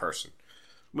terrible person.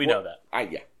 We know that.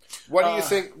 Yeah. What do you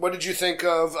think? What did you think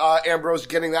of Ambrose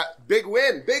getting that big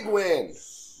win? Big win.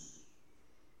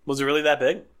 Was it really that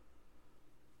big?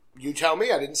 You tell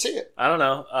me. I didn't see it. I don't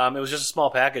know. It was just a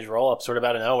small package roll-up sort of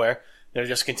out of nowhere. They're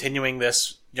just continuing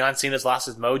this. John Cena's lost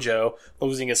his mojo,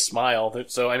 losing his smile.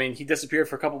 So, I mean, he disappeared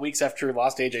for a couple weeks after he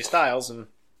lost AJ Styles. And,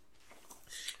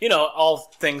 you know, all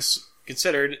things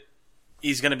considered,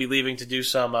 he's going to be leaving to do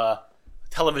some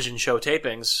television show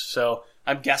tapings. So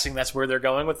I'm guessing that's where they're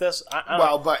going with this. I don't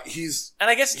know. But And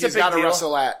I guess it's a big got to deal.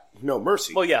 wrestle at No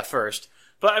Mercy. Well, yeah, first.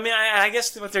 But, I mean, I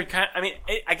guess what they're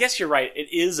I guess you're right.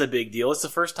 It is a big deal. It's the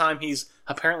first time he's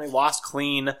apparently lost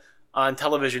clean on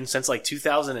television since, like,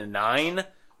 2009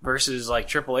 versus, like,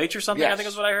 Triple H or something, Yes. I think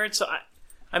is what I heard. So,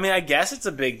 I mean, I guess it's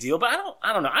a big deal, but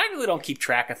I don't know. I really don't keep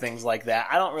track of things like that.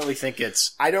 I don't really think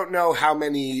it's... I don't know how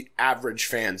many average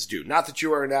fans do. Not that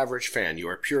you are an average fan. You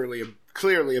are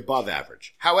clearly above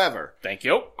average. However, Thank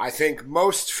you. I think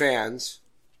most fans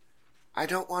I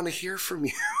don't want to hear from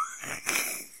you.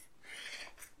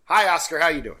 Hi, Oscar. How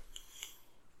you doing?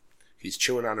 He's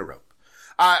chewing on a rope.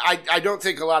 I don't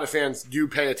think a lot of fans do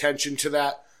pay attention to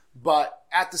that, but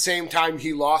at the same time,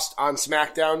 he lost on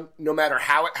SmackDown. No matter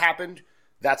how it happened,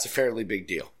 that's a fairly big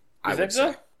deal. You think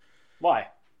so? Why?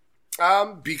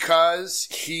 Because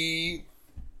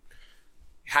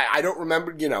I don't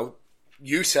remember,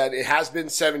 you said it has been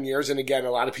 7 years, and again,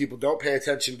 a lot of people don't pay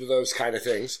attention to those kind of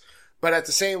things. But at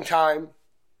the same time,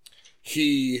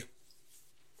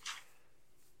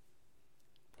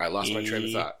 I lost my train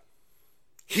of thought.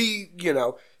 He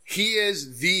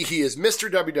is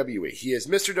Mr. WWE. He is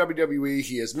Mr. WWE.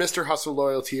 He is Mr. Hustle,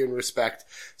 Loyalty, and Respect.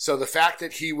 So the fact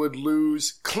that he would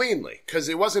lose cleanly, because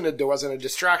there wasn't a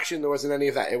distraction, there wasn't any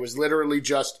of that. It was literally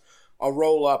just a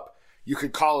roll up. You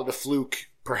could call it a fluke,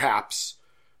 perhaps,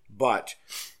 but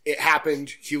it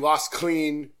happened. He lost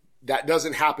clean. That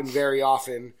doesn't happen very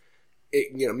often.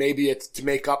 Maybe it's to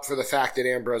make up for the fact that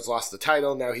Ambrose lost the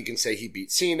title. Now he can say he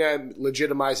beat Cena,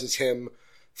 legitimizes him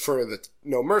for the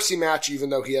No Mercy match, even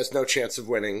though he has no chance of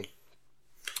winning,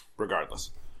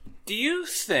 regardless. Do you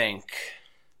think,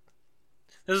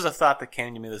 this is a thought that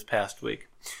came to me this past week,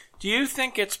 do you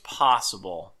think it's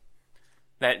possible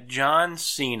that John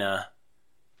Cena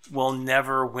will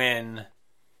never win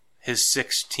his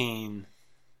 16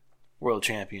 World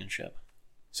Championship?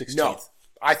 16th. No,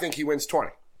 I think he wins 20.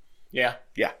 Yeah.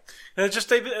 Yeah. And it's just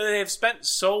they've spent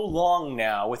so long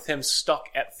now with him stuck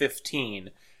at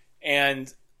 15.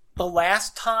 And the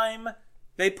last time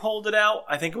they pulled it out,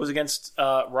 I think it was against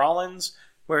Rollins,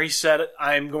 where he said,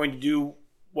 I'm going to do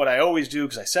what I always do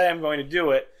because I say I'm going to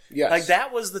do it. Yes. Like,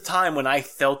 that was the time when I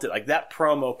felt it. Like, that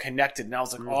promo connected, and I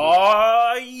was like,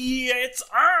 oh, yeah, it's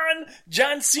on!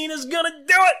 John Cena's gonna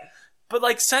do it! But,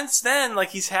 like, since then, like,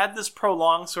 he's had this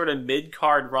prolonged sort of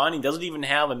mid-card run. He doesn't even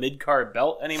have a mid-card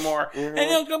belt anymore. And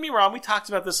don't get me wrong, we talked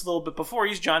about this a little bit before.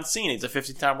 He's John Cena. He's a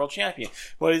 50-time world champion.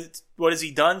 What has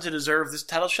he done to deserve this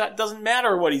title shot? It doesn't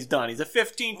matter what he's done. He's a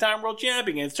 15-time world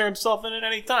champion. He can turn himself in at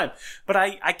any time. But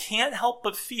I can't help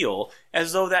but feel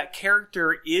as though that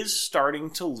character is starting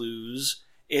to lose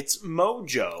its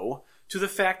mojo to the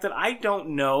fact that I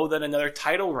don't know that another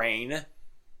title reign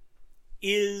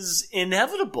is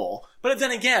inevitable. But then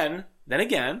again,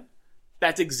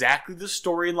 that's exactly the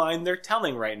storyline they're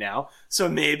telling right now. So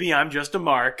maybe I'm just a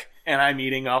mark and I'm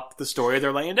eating up the story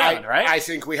they're laying down, right? I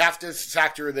think we have to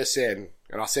factor this in,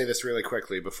 and I'll say this really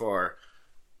quickly before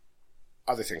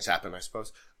other things happen, I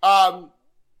suppose.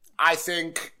 I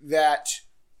think that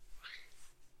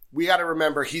we got to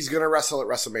remember he's going to wrestle at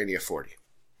WrestleMania 40.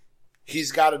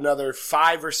 He's got another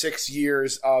 5 or 6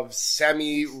 years of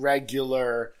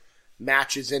semi-regular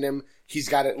matches in him. He's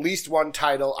got at least one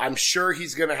title. I'm sure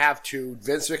he's going to have two.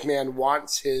 Vince McMahon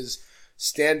wants his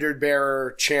standard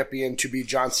bearer champion to be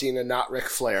John Cena, not Ric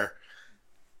Flair.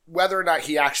 Whether or not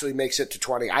he actually makes it to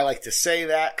 20, I like to say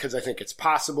that because I think it's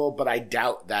possible, but I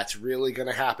doubt that's really going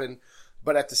to happen.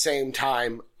 But at the same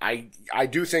time, I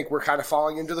do think we're kind of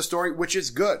falling into the story, which is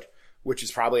good. Which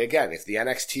is probably, again, if the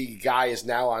NXT guy is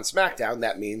now on SmackDown,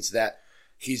 that means that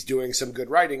he's doing some good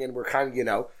writing, and we're kind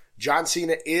of, John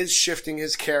Cena is shifting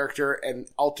his character, and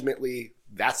ultimately,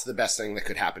 that's the best thing that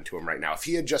could happen to him right now. If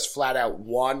he had just flat out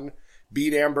won,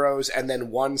 beat Ambrose, and then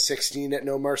won 16 at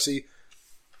No Mercy,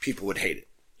 people would hate it.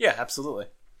 Yeah, absolutely.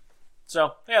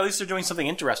 So, yeah, at least they're doing something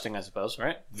interesting, I suppose,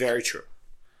 right? Very true.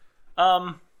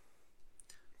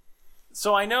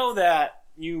 So I know that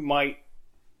you might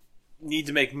need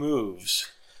to make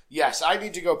moves. Yes, I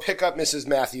need to go pick up Mrs.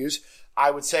 Matthews. I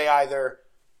would say either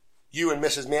you and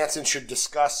Mrs. Manson should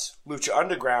discuss Lucha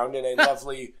Underground in a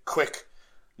lovely, quick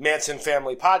Manson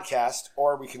family podcast,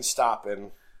 or we can stop and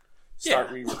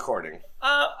start re-recording.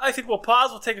 I think we'll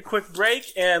pause, we'll take a quick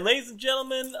break, and ladies and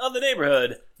gentlemen of the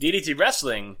neighborhood, DDT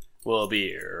Wrestling will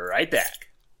be right back.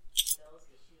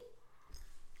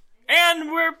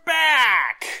 And we're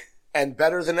back! And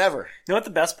better than ever. You know what the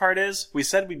best part is? We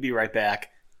said we'd be right back,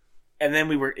 and then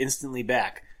we were instantly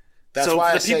back. That's so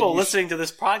why for the people listening to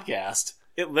this podcast,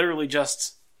 it literally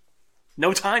just...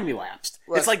 no time elapsed.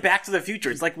 Well, it's like Back to the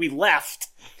Future. It's like we left,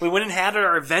 we went and had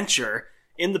our adventure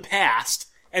in the past,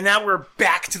 and now we're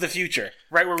back to the future,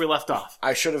 right where we left off.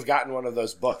 I should have gotten one of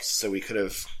those books so we could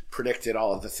have predicted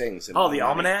all of the things. The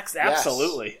almanacs?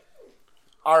 Absolutely. Yes.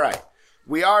 All right.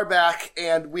 We are back,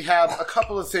 and we have a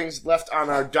couple of things left on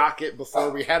our docket before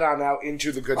we head on out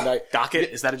into the good night. Docket?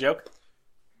 Is that a joke?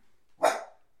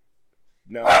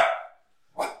 No.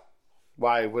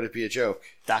 Why would it be a joke?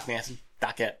 Doc Manson?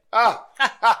 Docket. Ah!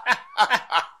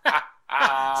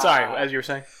 Sorry, as you were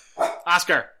saying.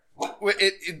 Oscar.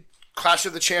 Clash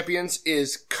of the Champions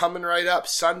is coming right up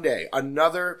Sunday.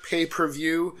 Another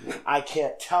pay-per-view. I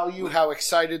can't tell you how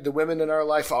excited the women in our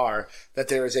life are that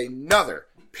there is another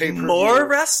pay-per-view. More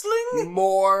wrestling?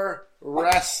 More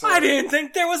wrestling. I didn't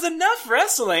think there was enough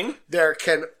wrestling. There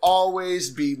can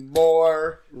always be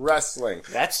more wrestling.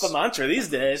 That's the mantra these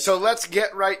days. So let's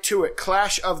get right to it.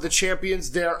 Clash of the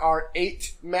Champions. There are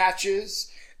 8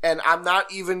 matches, and I'm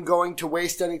not even going to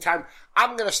waste any time.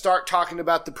 I'm going to start talking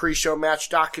about the pre-show match.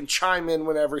 Doc can chime in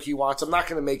whenever he wants. I'm not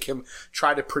going to make him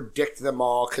try to predict them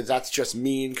all because that's just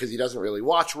mean because he doesn't really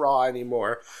watch Raw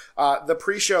anymore. The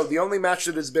pre-show, the only match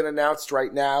that has been announced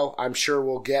right now, I'm sure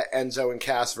we'll get Enzo and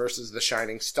Cass versus the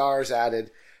Shining Stars added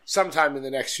sometime in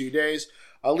the next few days.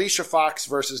 Alicia Fox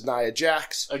versus Nia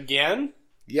Jax. Again?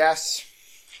 Yes.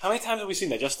 How many times have we seen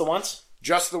that? Just the once?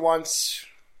 Just the once.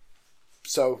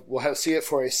 So we'll see it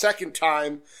for a second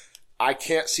time. I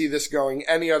can't see this going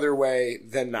any other way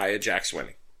than Nia Jax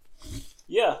winning.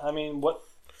 Yeah, I mean, what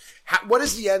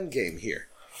is the end game here?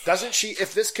 Doesn't she,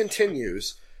 if this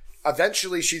continues,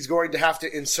 eventually she's going to have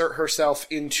to insert herself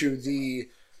into the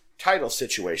title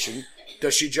situation.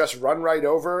 Does she just run right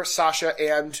over Sasha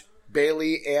and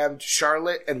Bayley and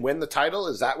Charlotte and win the title?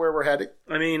 Is that where we're heading?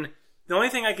 I mean, the only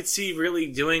thing I could see really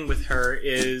doing with her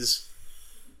is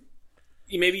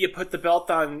maybe you put the belt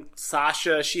on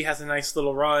Sasha, she has a nice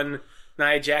little run,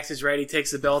 Nia Jax is ready,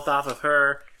 takes the belt off of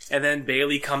her, and then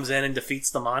Bayley comes in and defeats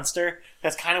the monster.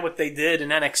 That's kind of what they did in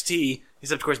NXT,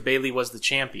 except of course Bayley was the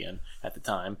champion at the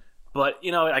time. But,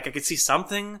 I could see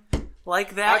something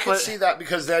like that. I could see that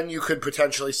because then you could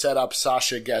potentially set up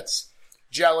Sasha gets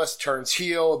jealous, turns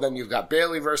heel, then you've got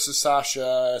Bayley versus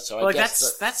Sasha. So I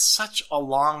guess that's such a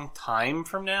long time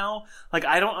from now. Like,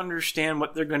 I don't understand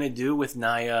what they're going to do with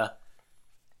Nia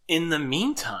in the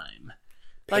meantime.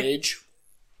 Paige,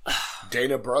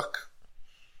 Dana Brooke,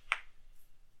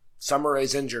 Summer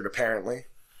Rae's injured apparently.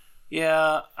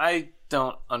 Yeah, I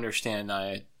don't understand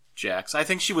Nia Jax. I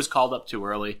think she was called up too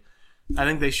early. I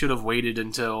think they should have waited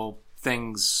until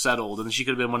things settled, and she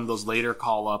could have been one of those later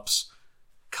call-ups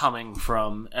coming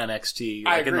from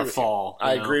NXT in the fall.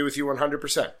 I agree with you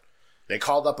 100%. They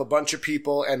called up a bunch of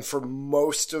people, and for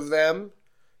most of them,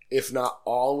 if not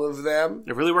all of them,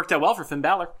 it really worked out well for Finn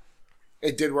Balor.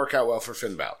 It did work out well for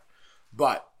Finn Balor.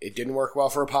 But it didn't work well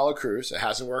for Apollo Crews. It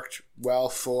hasn't worked well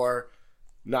for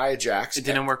Nia Jax. It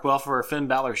didn't work well for Finn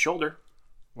Balor's shoulder.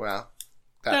 Well,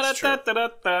 that's true.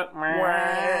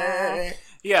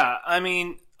 Yeah, I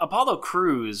mean, Apollo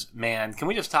Crews, man, can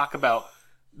we just talk about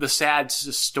the sad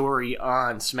story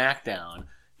on SmackDown?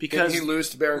 Because didn't he lose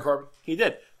to Baron Corbin? He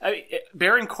did.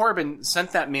 Baron Corbin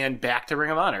sent that man back to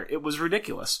Ring of Honor. It was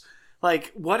ridiculous.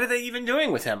 Like, what are they even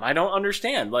doing with him? I don't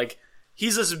understand. Like,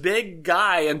 he's this big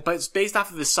guy, but it's based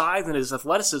off of his size and his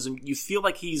athleticism. You feel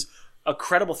like he's a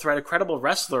credible threat, a credible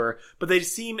wrestler, but they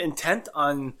seem intent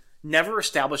on never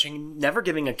establishing, never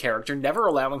giving a character, never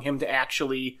allowing him to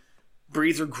actually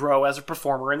breathe or grow as a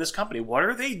performer in this company. What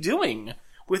are they doing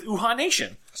with Uhaa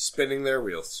Nation? Spinning their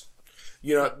wheels.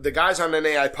 The guys on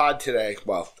NAI Pod today,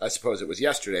 well, I suppose it was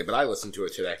yesterday, but I listened to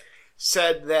it today,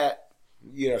 said that,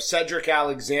 Cedric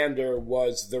Alexander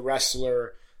was the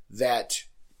wrestler that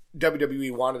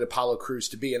WWE wanted Apollo Crews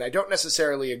to be. And I don't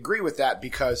necessarily agree with that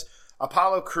because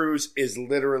Apollo Crews is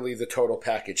literally the total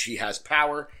package. He has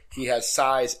power, he has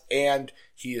size, and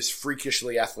he is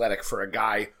freakishly athletic for a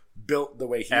guy built the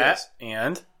way he is.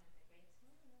 And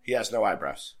he has no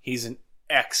eyebrows. He's an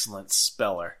excellent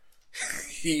speller.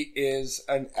 He is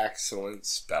an excellent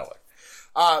speller.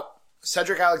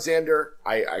 Cedric Alexander,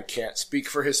 I can't speak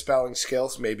for his spelling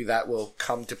skills. Maybe that will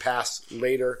come to pass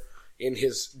later in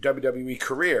his WWE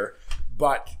career,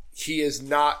 but he is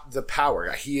not the power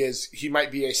guy. He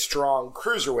might be a strong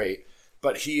cruiserweight,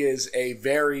 but he is a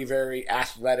very, very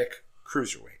athletic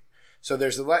cruiserweight. So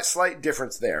there's a slight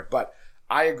difference there, but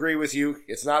I agree with you.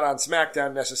 It's not on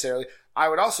SmackDown necessarily. I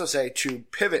would also say, to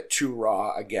pivot to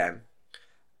Raw again,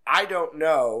 I don't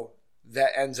know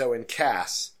that Enzo and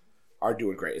Cass are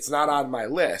doing great. It's not on my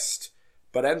list,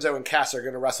 but Enzo and Cass are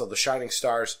going to wrestle the Shining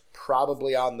Stars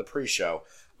probably on the pre-show.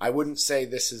 I wouldn't say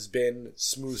this has been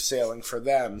smooth sailing for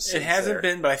them. It hasn't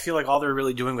been, but I feel like all they're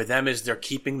really doing with them is they're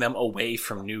keeping them away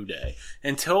from New Day.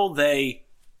 Until they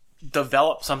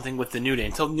develop something with the New Day,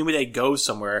 until New Day goes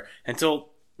somewhere, until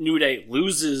New Day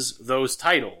loses those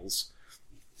titles,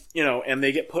 and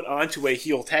they get put onto a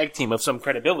heel tag team of some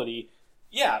credibility,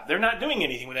 yeah, they're not doing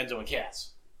anything with Enzo and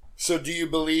Cass. So do you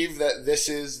believe that this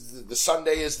is the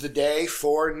Sunday is the day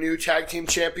for new tag team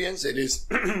champions? It is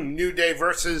New Day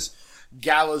versus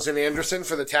Gallows and Anderson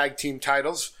for the tag team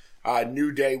titles.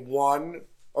 New Day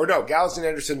Gallows and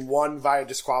Anderson won via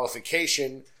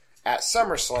disqualification at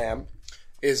SummerSlam.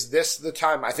 is this the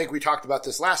time? I think we talked about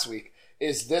this last week.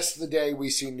 Is this the day we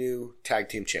see new tag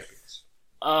team champions?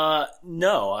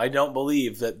 No, I don't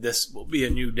believe that this will be a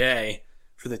new day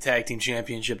for the tag team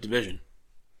championship division.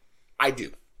 I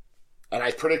do. And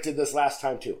I predicted this last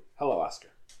time too. Hello, Oscar.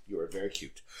 You are very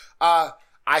cute.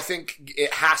 I think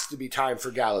it has to be time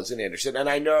for Gallows and Anderson. And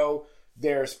I know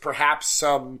there's perhaps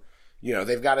some,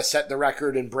 they've got to set the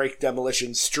record and break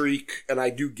Demolition's streak. And I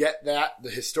do get that, the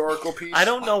historical piece. I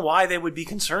don't know why they would be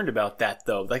concerned about that,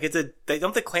 though. Like,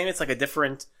 don't they claim it's like a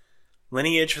different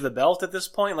lineage for the belt at this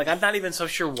point? Like, I'm not even so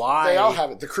sure why. They all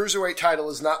have it. The Cruiserweight title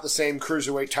is not the same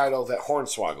Cruiserweight title that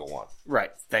Hornswoggle won.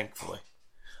 Right, thankfully.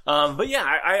 But yeah,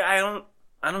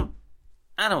 I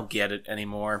don't get it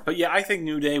anymore. But yeah, I think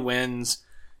New Day wins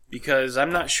because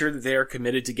I'm not sure that they are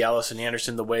committed to Gallows and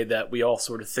Anderson the way that we all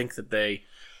sort of think that they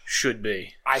should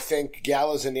be. I think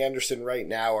Gallows and Anderson right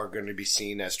now are going to be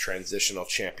seen as transitional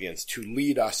champions to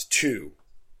lead us to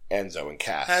Enzo and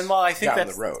Cass. And while I think down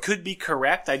that the road. Could be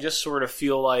correct, I just sort of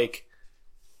feel like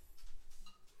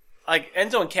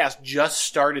Enzo and Cass just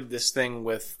started this thing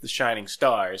with the Shining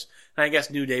Stars, and I guess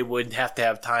New Day would have to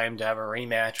have time to have a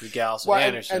rematch with Gallows and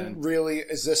Anderson. And really,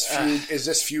 is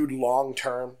this feud long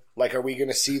term? Like, are we going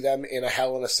to see them in a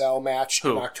Hell in a Cell match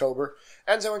in October?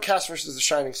 Enzo and Cass versus the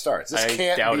Shining Stars. This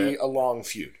can't be a long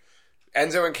feud.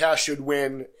 Enzo and Cass should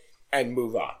win and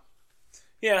move on.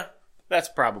 Yeah, that's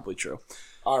probably true.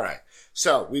 All right.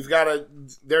 So,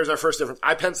 there's our first difference.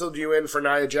 I penciled you in for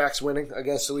Nia Jax winning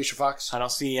against Alicia Fox. I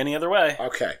don't see any other way.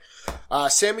 Okay.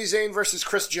 Sami Zayn versus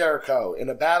Chris Jericho in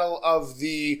a battle of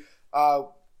the,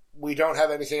 we don't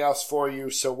have anything else for you,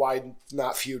 so why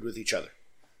not feud with each other?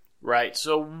 Right.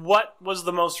 So what was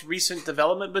the most recent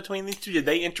development between these two? Did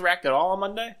they interact at all on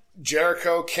Monday?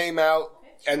 Jericho came out.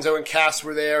 Enzo and Cass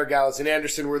were there. Gallows and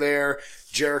Anderson were there.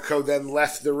 Jericho then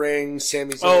left the ring.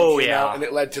 Sami Zayn came out, and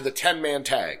it led to the 10-man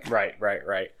tag. Right.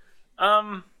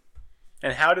 And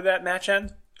how did that match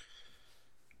end?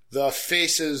 The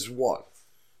faces won.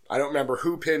 I don't remember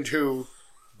who pinned who,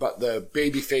 but the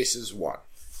baby faces won.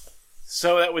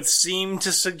 So that would seem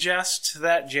to suggest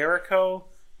that Jericho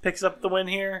picks up the win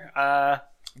here.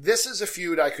 This is a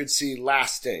feud I could see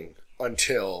lasting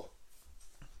until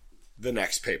the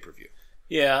next pay-per-view.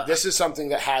 Yeah. This is something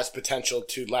that has potential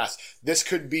to last. This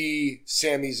could be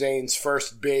Sami Zayn's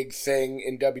first big thing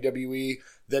in WWE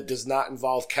that does not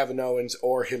involve Kevin Owens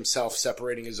or himself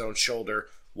separating his own shoulder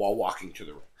while walking to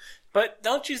the ring. But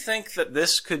don't you think that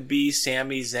this could be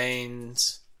Sami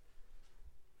Zayn's...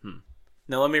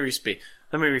 No, let me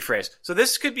rephrase. So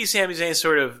this could be Sami Zayn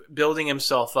sort of building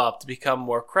himself up to become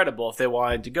more credible if they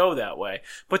wanted to go that way.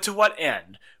 But to what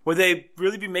end? Would they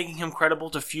really be making him credible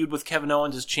to feud with Kevin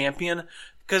Owens as champion?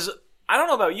 Because I don't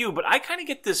know about you, but I kind of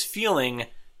get this feeling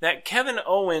that Kevin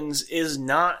Owens is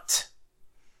not...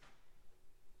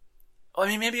 I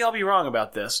mean, maybe I'll be wrong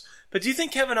about this. But do you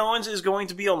think Kevin Owens is going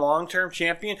to be a long-term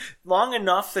champion? Long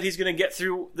enough that he's going to get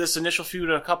through this initial feud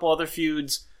and a couple other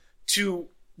feuds to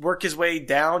work his way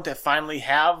down to finally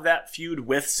have that feud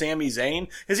with Sami Zayn?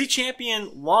 Is he champion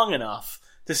long enough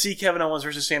to see Kevin Owens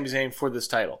versus Sami Zayn for this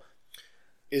title?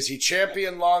 Is he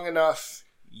champion long enough?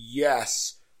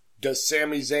 Yes. Does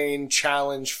Sami Zayn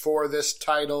challenge for this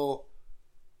title?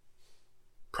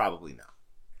 Probably not.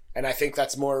 And I think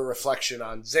that's more a reflection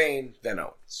on Zayn than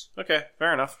Owens. Okay,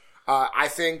 fair enough. I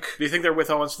think... Do you think they're with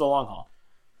Owens for the long haul?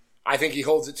 I think he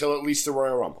holds it till at least the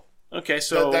Royal Rumble. Okay,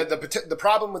 so... The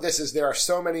problem with this is there are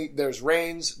so many... There's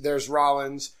Reigns, there's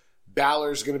Rollins,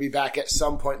 Balor's going to be back at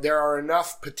some point. There are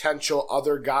enough potential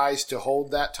other guys to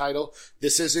hold that title.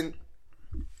 This isn't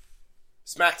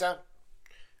SmackDown.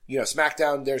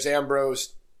 SmackDown, there's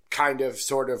Ambrose, kind of,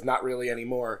 sort of, not really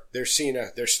anymore. There's Cena,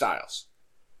 there's Styles.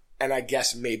 And I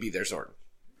guess maybe there's Orton.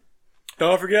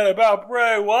 Don't forget about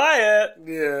Bray Wyatt.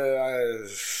 Yeah,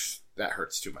 that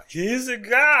hurts too much. He's a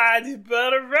god. You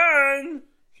better run.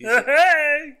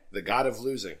 Hey! The god of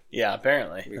losing. Yeah,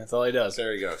 apparently. That's all he does.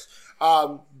 There he goes.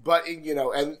 But,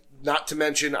 and not to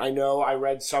mention, I know I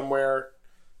read somewhere,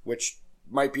 which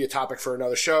might be a topic for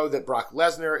another show, that Brock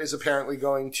Lesnar is apparently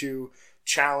going to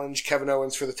challenge Kevin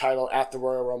Owens for the title at the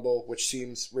Royal Rumble, which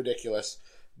seems ridiculous.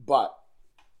 But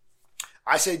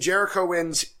I say Jericho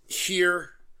wins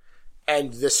here,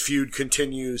 and this feud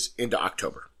continues into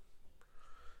October.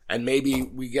 And maybe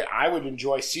I would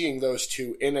enjoy seeing those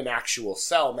two in an actual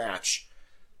cell match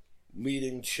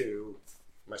leading to...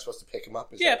 Am I supposed to pick him up?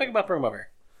 Yeah, pick him up, bring him over.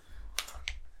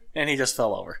 And he just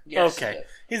fell over. Yes, okay.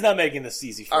 He's not making this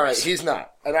easy for us. All right, he's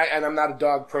not. And I'm not a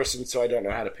dog person, so I don't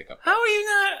know how to pick up. How are you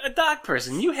not a dog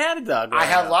person? You had a dog. I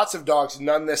have lots of dogs,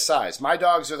 none this size. My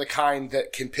dogs are the kind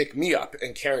that can pick me up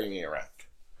and carry me around.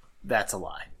 That's a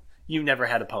lie. You never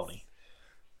had a pony.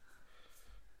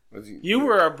 You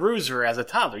were a bruiser as a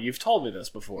toddler. You've told me this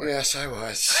before. Yes, I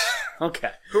was.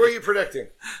 Okay. Who are you predicting?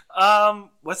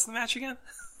 What's the match again?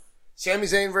 Sami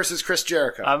Zayn versus Chris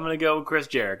Jericho. I'm going to go with Chris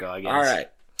Jericho, I guess.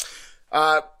 All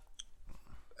right.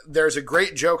 There's a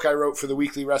great joke I wrote for the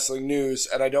Weekly Wrestling News,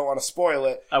 and I don't want to spoil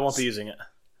it. I won't be using it.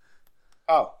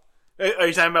 Oh. Are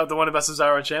you talking about the one about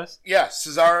Cesaro and Sheamus? Yeah,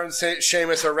 Cesaro and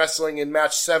Sheamus are wrestling in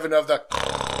match 7 of the...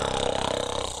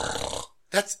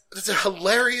 That's a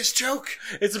hilarious joke.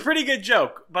 It's a pretty good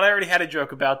joke, but I already had a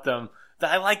joke about them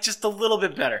that I like just a little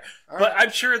bit better. But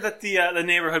I'm sure that the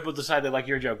neighborhood will decide they like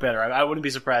your joke better. I wouldn't be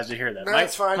surprised to hear that. No,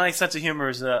 that's fine. My sense of humor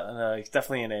is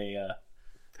definitely in a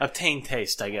obtained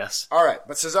taste, I guess. All right,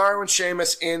 but Cesaro and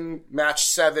Sheamus in match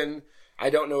 7. I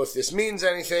don't know if this means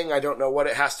anything. I don't know what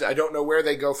it has to... I don't know where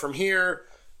they go from here,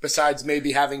 besides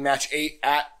maybe having match 8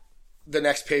 at the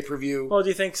next pay-per-view. Well, do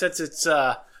you think since it's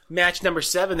match number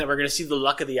 7 that we're going to see the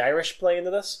Luck of the Irish play into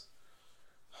this?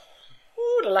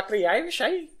 Ooh, the Luck of the Irish,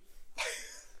 eh?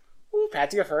 Ooh,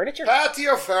 patio furniture.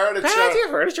 Patio furniture. Patio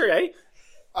furniture, eh?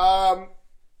 I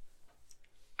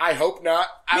hope not.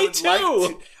 Me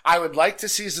too. I would like to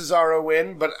see Cesaro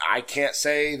win, but I can't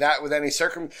say that with any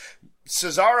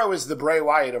Cesaro is the Bray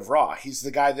Wyatt of Raw. He's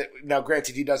the guy that, now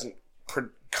granted, he doesn't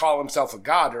call himself a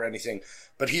god or anything,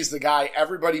 but he's the guy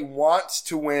everybody wants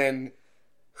to win,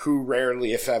 who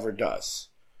rarely, if ever, does.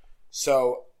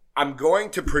 So I'm going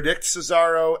to predict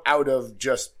Cesaro out of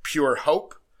just pure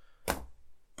hope,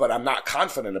 but I'm not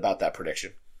confident about that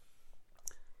prediction.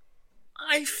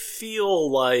 I feel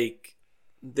like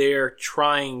they're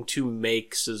trying to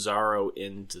make Cesaro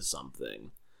into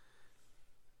something.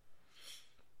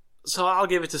 So I'll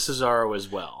give it to Cesaro as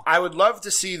well. I would love to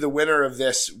see the winner of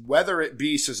this, whether it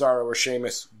be Cesaro or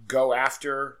Sheamus, go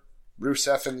after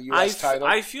Rusev in the U.S. title,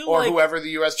 I feel or like, whoever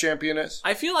the U.S. champion is.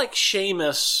 I feel like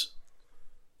Sheamus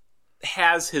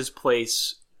has his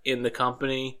place in the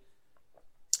company.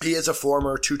 He is a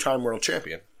former 2-time world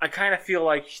champion. I kind of feel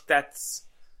like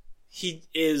he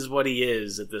is what he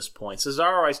is at this point.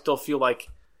 Cesaro, I still feel like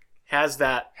has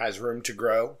room to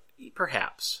grow.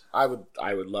 Perhaps. I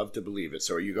would love to believe it.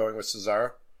 So are you going with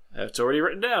Cesaro? It's already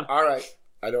written down. All right.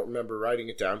 I don't remember writing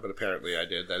it down, but apparently I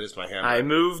did. That is my handwriting. I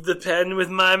moved the pen with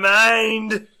my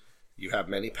mind. You have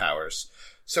many powers.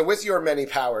 So with your many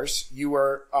powers, you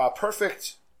were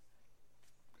perfect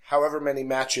however many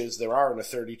matches there are in a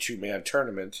 32-man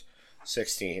tournament.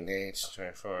 16, 8,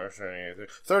 24, 28,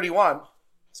 31. I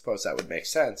suppose that would make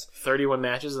sense. 31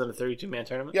 matches in a 32-man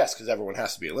tournament? Yes, because everyone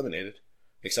has to be eliminated,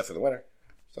 except for the winner.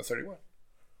 So 31.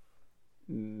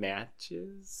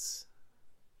 Matches?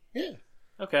 Yeah.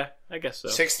 Okay, I guess so.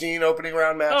 16 opening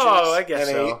round matches. Oh, I guess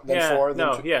then so. 8, then 4,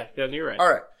 then 2. Yeah, you're right. All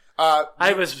right.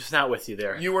 I was not with you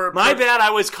there. You were my bad. I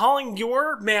was calling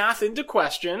your math into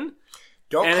question.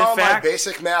 Don't and call in fact, my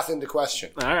basic math into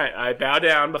question. All right, I bow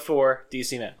down before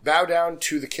DC Net. Bow down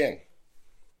to the king.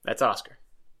 That's Oscar.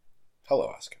 Hello,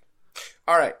 Oscar.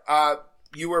 All right.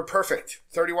 You were perfect.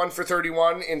 31 for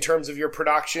 31 in terms of your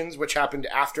productions, which happened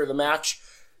after the match.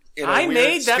 I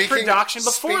made that production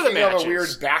before the matches. Speaking of a weird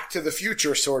Back to the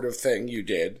Future sort of thing you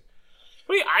did.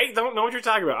 Wait, I don't know what you're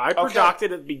talking about. I produced at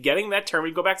the beginning of that term.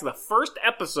 We go back to the first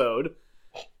episode,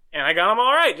 and I got them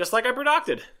all right, just like I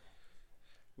produced.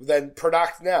 Then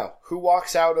product now. Who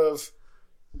walks out of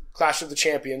Clash of the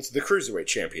Champions, the Cruiserweight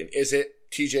champion? Is it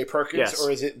TJ Perkins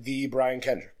or is it the Brian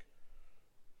Kendrick?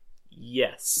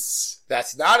 Yes.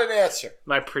 That's not an answer.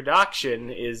 My production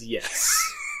is yes.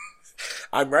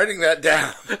 I'm writing that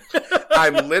down.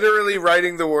 I'm literally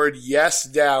writing the word yes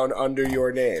down under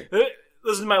your name.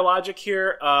 Listen to my logic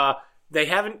here. They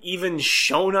haven't even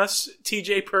shown us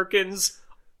TJ Perkins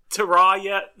to Raw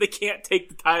yet. They can't take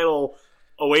the title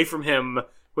away from him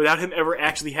without him ever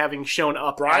actually having shown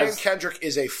up. Brian Kendrick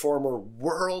is a former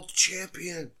world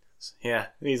champion. Yeah,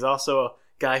 he's also a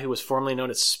guy who was formerly known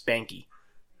as Spanky.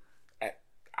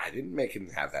 I didn't make him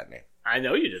have that name. I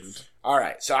know you didn't. All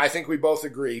right, so I think we both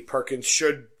agree Perkins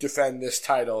should defend this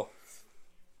title.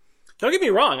 Don't get me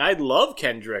wrong, I'd love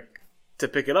Kendrick to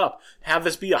pick it up. Have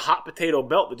this be a hot potato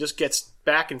belt that just gets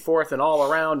back and forth and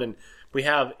all around, and we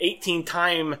have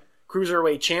 18-time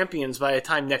Cruiserweight champions by the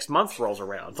time next month rolls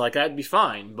around. Like, that'd be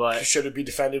fine, but... Should it be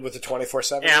defended with a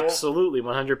 24/7 rule? Absolutely,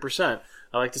 100%.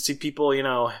 I like to see people,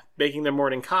 making their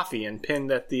morning coffee and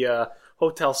pinned at the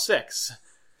Hotel 6.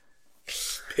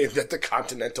 Pinned at the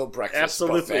Continental Breakfast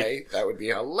Absolutely. Buffet. That would be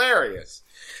hilarious.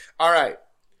 All right.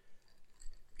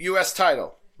 U.S.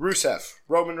 title. Rusev.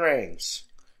 Roman Reigns.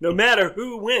 No matter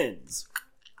who wins,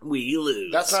 we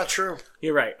lose. That's not true.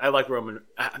 You're right. I like Roman...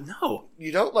 no.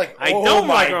 You don't like... I don't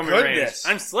like Roman Reigns.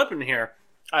 I'm slipping here.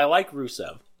 I like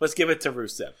Rusev. Let's give it to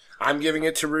Rusev. I'm giving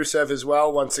it to Rusev as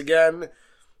well, once again.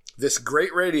 this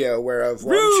great radio whereof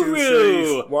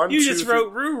Ruru! You just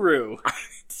wrote Ruru.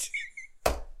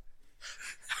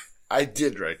 I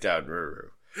did write down Ruru.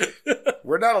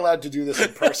 We're not allowed to do this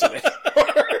in person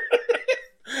anymore.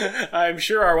 I'm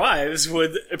sure our wives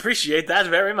would appreciate that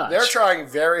very much. They're trying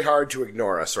very hard to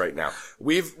ignore us right now.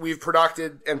 We've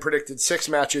predicted 6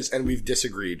 matches, and we've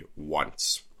disagreed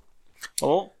once.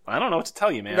 Well, I don't know what to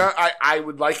tell you, man. No, I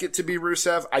would like it to be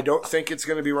Rusev. I don't think it's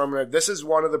going to be Roman Reigns. This is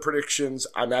one of the predictions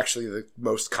I'm actually the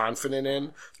most confident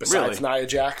in, besides Nia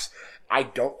Jax. I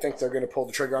don't think they're going to pull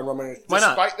the trigger on Roman Reigns. Why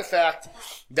not? Despite the fact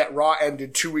that Raw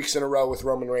ended 2 weeks in a row with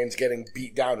Roman Reigns getting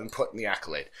beat down and put in the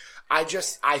accolade. I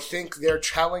think they're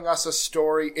telling us a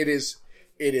story. It is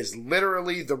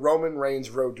literally the Roman Reigns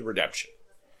road to redemption.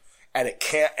 And it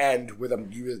can't end with a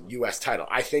U.S. title.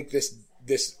 I think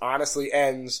this honestly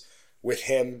ends with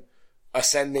him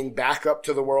ascending back up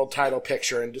to the world title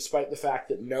picture. And despite the fact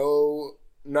that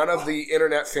none of the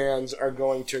internet fans are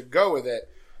going to go with it,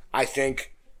 I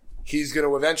think he's going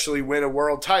to eventually win a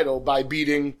world title by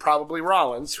beating probably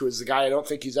Rollins, who is the guy I don't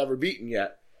think he's ever beaten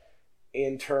yet,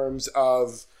 in terms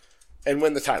of, and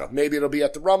win the title. Maybe it'll be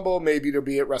at the Rumble, maybe it'll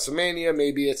be at WrestleMania,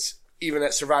 maybe it's even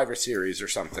at Survivor Series or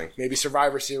something. Maybe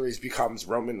Survivor Series becomes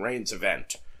Roman Reigns'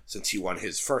 event, since he won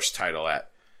his first title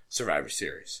at Survivor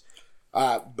Series.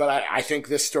 But I think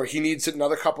this story, he needs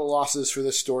another couple losses for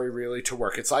this story really to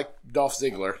work. It's like Dolph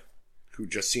Ziggler, who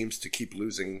just seems to keep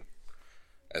losing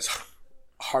as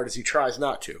hard as he tries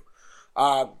not to.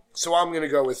 So I'm going to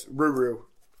go with Ruru,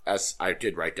 as I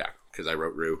did write down, because I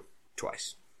wrote Rue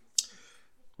twice.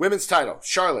 Women's title,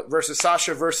 Charlotte versus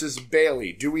Sasha versus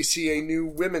Bayley. Do we see a new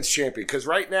women's champion? Because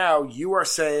right now, you are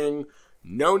saying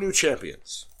no new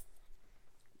champions.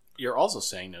 You're also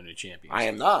saying no new champions. I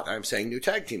am not. I'm saying new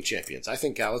tag team champions. I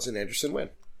think Gallows and Anderson win.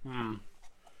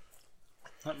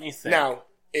 Let me think. Now,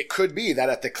 it could be that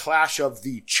at the clash of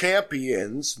the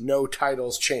champions, no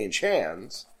titles change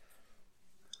hands.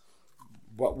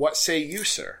 What say you,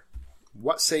 sir?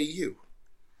 What say you?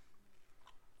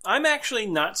 I'm actually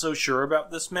not so sure about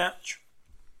this match.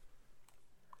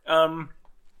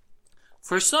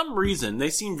 For some reason,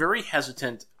 they seem very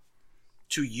hesitant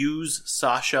to use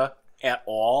Sasha at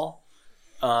all.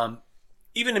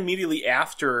 Even immediately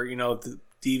after, the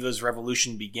Divas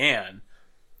Revolution began,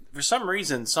 for some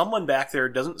reason, someone back there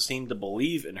doesn't seem to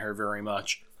believe in her very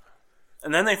much.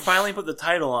 And then they finally put the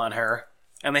title on her,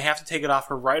 and they have to take it off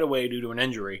her right away due to an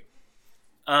injury.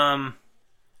 So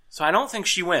I don't think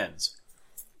she wins.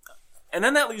 And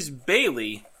then that leaves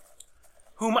Bayley,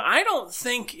 whom I don't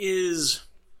think is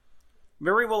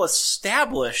very well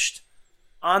established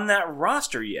on that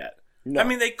roster yet. No. I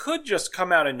mean, they could just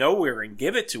come out of nowhere and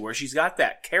give it to her. She's got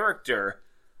that character.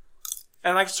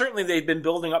 And certainly they've been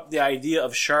building up the idea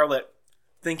of Charlotte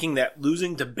thinking that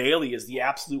losing to Bayley is the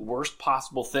absolute worst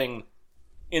possible thing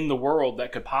in the world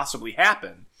that could possibly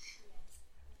happen.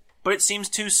 But it seems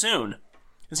too soon.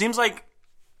 It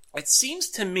seems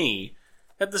to me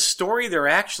that the story they're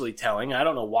actually telling, I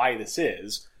don't know why this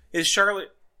is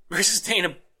Charlotte versus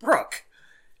Dana Brooke.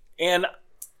 And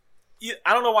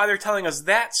I don't know why they're telling us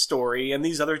that story, and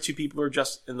these other two people are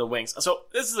just in the wings. So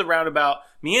this is a roundabout,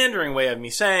 meandering way of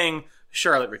me saying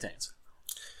Charlotte retains.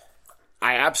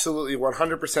 I absolutely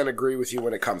 100% agree with you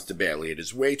when it comes to Bayley. It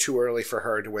is way too early for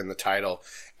her to win the title,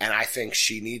 and I think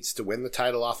she needs to win the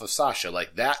title off of Sasha.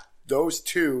 Those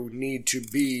two need to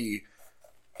be,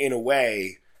 in a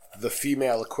way, the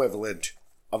female equivalent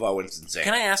of Owens and Zayn.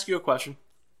 Can I ask you a question?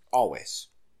 Always.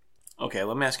 Okay,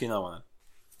 let me ask you another one then.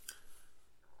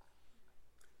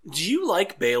 Do you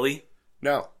like Bayley?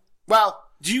 No. Well,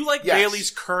 do you like Bayley's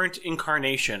current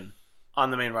incarnation on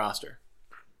the main roster?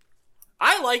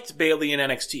 I liked Bayley in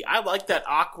NXT. I liked that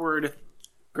awkward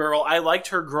girl. I liked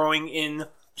her growing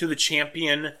into the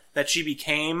champion that she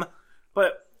became.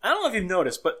 But I don't know if you've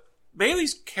noticed, but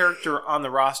Bayley's character on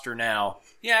the roster now,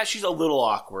 yeah, she's a little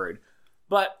awkward.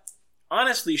 But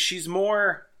honestly, she's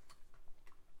more...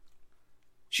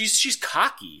 She's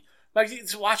cocky.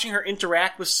 It's watching her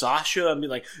interact with Sasha and be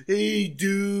like, hey,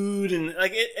 dude, and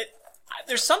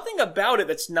there's something about it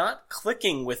that's not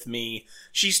clicking with me.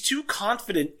 She's too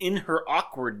confident in her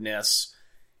awkwardness.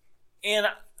 And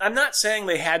I'm not saying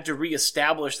they had to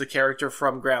reestablish the character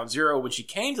from Ground Zero when she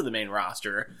came to the main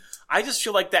roster. I just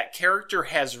feel like that character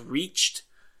has reached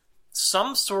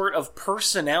some sort of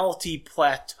personality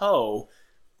plateau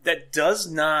that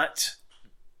doesn't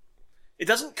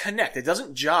connect. It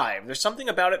doesn't jive. There's something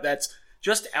about it that's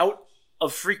just out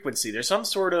of frequency. There's some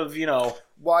sort of,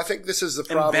 Well, I think this is the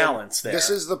problem. Imbalance there. This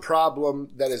is the problem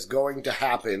that is going to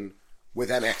happen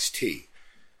with NXT.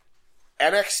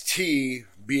 NXT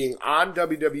being on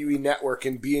WWE Network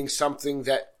and being something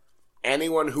that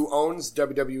anyone who owns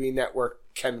WWE Network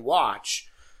can watch.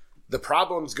 The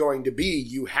problem's going to be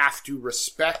you have to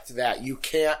respect that. You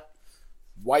can't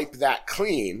wipe that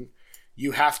clean.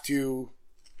 You have to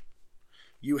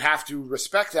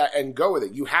respect that and go with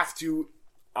it. You have to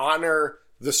honor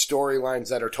the storylines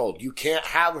that are told. You can't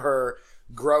have her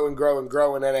grow and grow and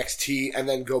grow in NXT and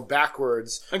then go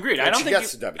backwards. Agreed. When she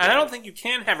gets to WWE. And I don't think you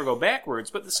can have her go backwards,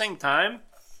 but at the same time,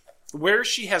 where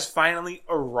she has finally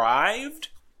arrived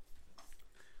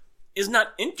is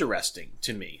not interesting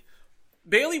to me.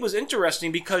 Bayley was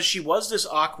interesting because she was this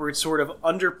awkward sort of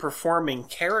underperforming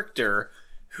character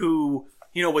who,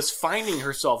 was finding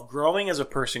herself growing as a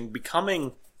person,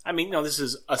 becoming, this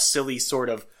is a silly sort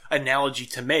of analogy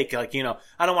to make. Like,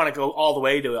 I don't want to go all the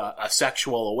way to a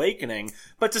sexual awakening,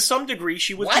 but to some degree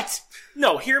she was... What?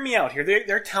 No, hear me out here.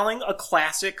 They're telling a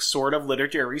classic sort of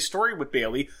literary story with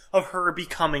Bayley of her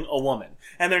becoming a woman.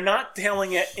 And they're not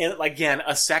telling it in, again,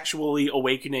 a sexually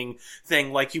awakening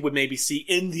thing like you would maybe see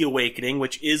in The Awakening,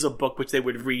 which is a book which they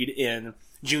would read in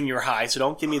junior high, so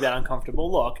don't give me that uncomfortable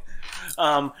look.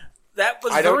 That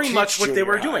was very much what they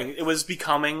were doing. It was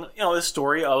becoming, the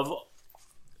story of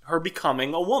her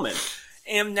becoming a woman.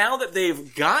 And now that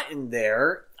they've gotten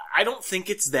there, I don't think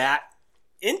it's that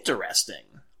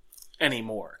interesting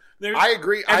anymore. I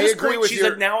agree. At this point, with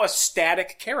she's now a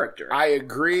static character. I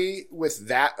agree with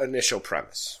that initial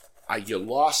premise. You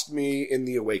lost me in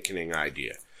the Awakening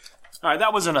idea. All right,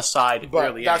 that was an aside. But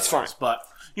really, that's anyways, fine. But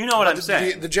you know what I'm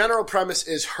saying. The general premise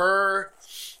is her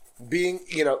being,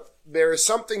 there is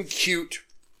something cute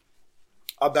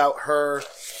about her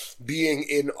being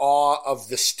in awe of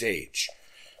the stage.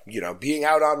 Being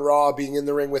out on Raw, being in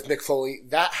the ring with Mick Foley,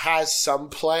 that has some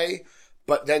play,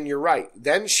 but then you're right.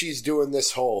 Then she's doing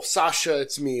this whole, Sasha,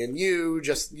 it's me and you,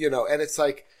 just, and it's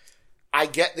like, I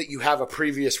get that you have a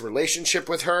previous relationship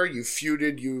with her, you've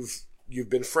feuded, you've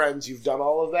been friends, you've done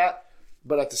all of that,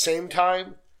 but at the same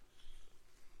time,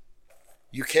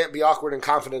 you can't be awkward and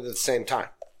confident at the same time.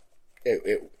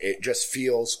 It just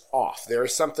feels off. There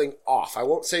is something off. I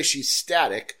won't say she's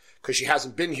static, because she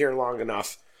hasn't been here long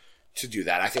enough to do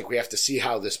that. I think we have to see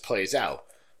how this plays out.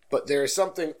 But there is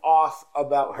something off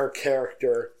about her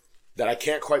character that I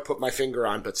can't quite put my finger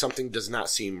on, but something does not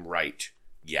seem right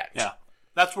yet. Yeah,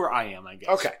 that's where I am, I guess.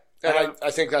 Okay, and I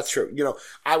think that's true.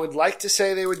 I would like to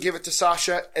say they would give it to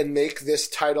Sasha and make this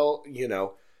title,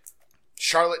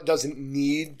 Charlotte doesn't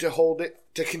need to hold it,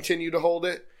 to continue to hold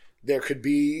it. There could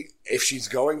be, if she's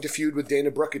going to feud with Dana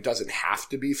Brooke, it doesn't have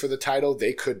to be for the title.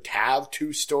 They could have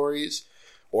 2 stories,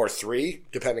 or 3,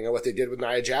 depending on what they did with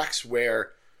Nia Jax,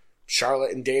 where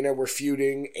Charlotte and Dana were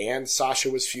feuding, and Sasha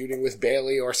was feuding with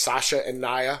Bayley, or Sasha and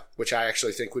Nia, which I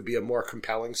actually think would be a more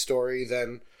compelling story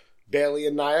than Bayley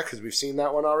and Nia, because we've seen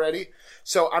that one already.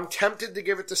 So I'm tempted to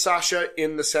give it to Sasha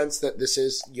in the sense that this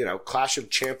is, Clash of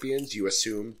Champions. You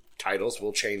assume titles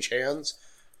will change hands.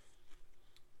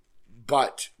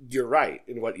 But you're right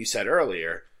in what you said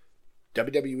earlier.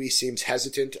 WWE seems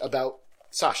hesitant about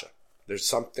Sasha. There's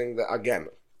something that, again,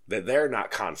 that they're not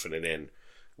confident in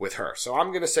with her. So I'm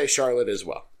going to say Charlotte as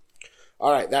well.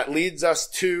 All right, that leads us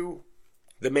to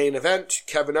the main event.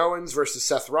 Kevin Owens versus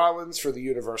Seth Rollins for the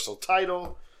Universal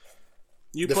title.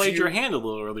 You played your hand a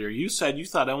little earlier. You said you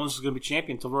thought Owens was going to be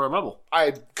champion until Royal Rumble.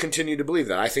 I continue to believe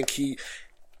that. I think he,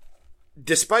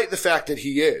 despite the fact that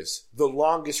he is the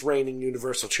longest reigning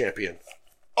Universal Champion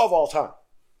of all time,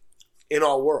 in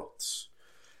all worlds,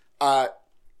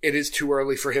 it is too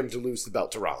early for him to lose the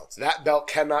belt to Rollins. That belt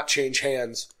cannot change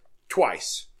hands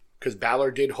twice, because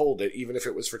Balor did hold it, even if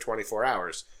it was for 24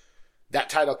 hours. That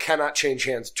title cannot change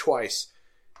hands twice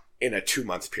in a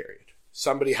 2-month period.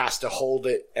 Somebody has to hold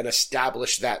it and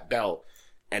establish that belt.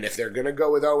 And if they're going to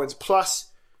go with Owens,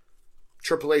 plus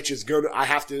Triple H is going to, I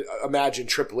have to imagine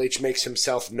Triple H makes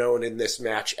himself known in this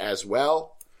match as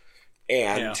well.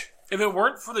 And yeah. If it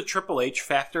weren't for the Triple H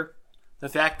factor, the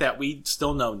fact that we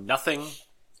still know nothing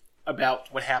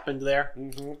about what happened there,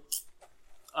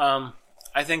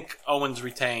 I think Owens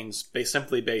retains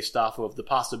simply based off of the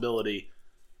possibility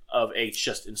of H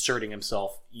just inserting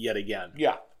himself yet again.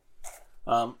 Yeah.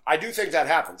 I do think that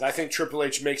happens. I think Triple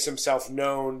H makes himself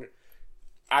known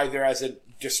either as a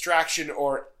distraction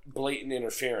or blatant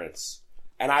interference.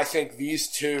 And I think these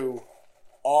two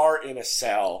are in a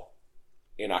cell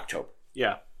in October.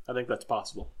 Yeah, I think that's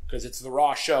possible. Because it's the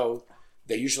Raw show.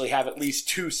 They usually have at least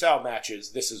 2 cell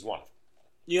matches. This is one.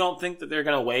 You don't think that they're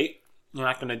going to wait? You're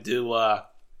not going to do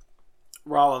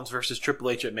Rollins versus Triple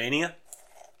H at Mania?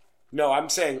 No, I'm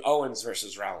saying Owens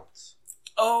versus Rollins.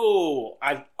 Oh,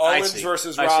 Owens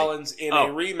versus Rollins in a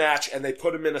rematch, and they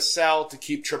put him in a cell to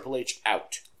keep Triple H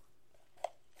out.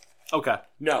 Okay.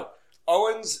 No.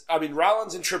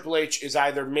 Rollins and Triple H is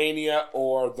either Mania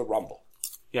or the Rumble.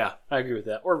 Yeah, I agree with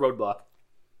that. Or Roadblock.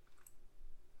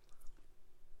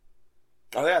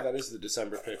 Oh yeah, that is the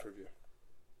December pay-per-view.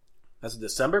 That's a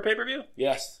December pay-per-view?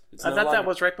 Yes. I thought that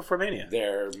was right before Mania.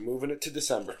 They're moving it to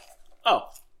December. Oh.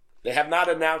 They have not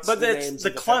announced the names.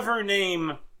 The clever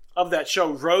name of that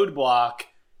show, Roadblock,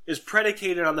 is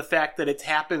predicated on the fact that it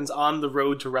happens on the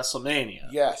road to WrestleMania.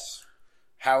 Yes.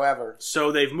 However,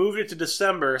 so they've moved it to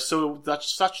December,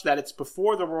 such that it's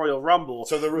before the Royal Rumble.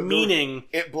 So meaning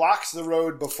it blocks the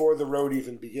road before the road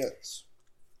even begins.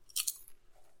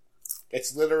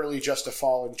 It's literally just a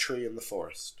fallen tree in the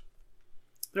forest.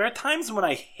 There are times when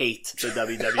I hate the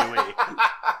WWE,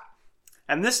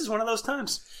 and this is one of those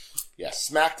times. Yes,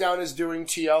 SmackDown is doing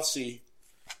TLC,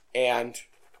 and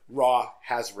Raw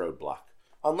has Roadblock.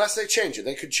 Unless they change it,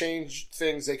 they could change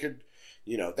things. They could.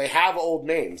 They have old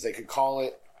names. They could call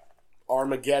it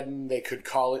Armageddon. They could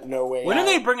call it No Way When Out. are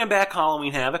they bringing back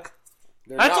Halloween Havoc?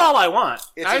 That's all I want.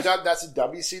 That's a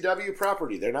WCW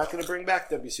property. They're not going to bring back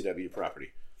WCW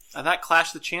property. I thought Clash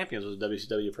of the Champions was a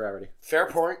WCW property. Fair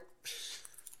point.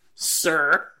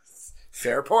 Sir.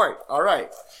 Fair point. All right.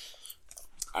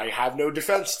 I have no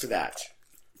defense to that.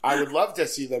 I would love to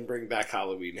see them bring back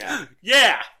Halloween Havoc.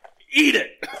 Yeah! Eat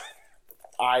it!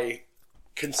 I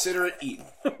consider it eaten.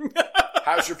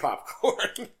 How's your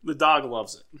popcorn? The dog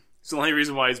loves it. It's the only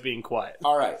reason why he's being quiet.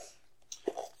 All right.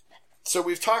 So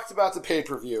we've talked about the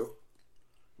pay-per-view.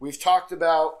 We've talked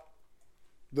about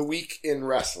the week in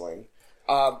wrestling.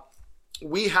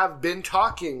 We have been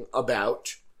talking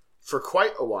about, for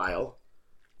quite a while,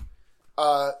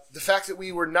 the fact that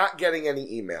we were not getting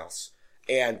any emails.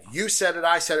 And you said it,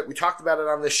 I said it, we talked about it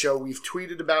on this show, we've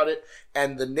tweeted about it,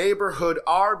 and the neighborhood,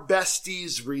 our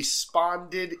besties,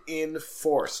 responded in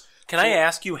force. Can I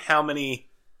ask you how many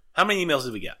emails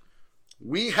did we get?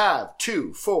 We have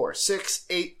 2, 4, 6,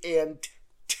 8, and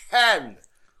 10.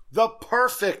 The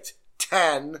perfect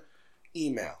 10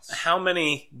 emails. How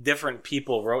many different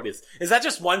people wrote it? Is that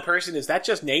just one person? Is that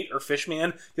just Nate or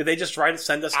Fishman? Did they just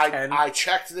send us 10? I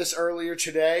checked this earlier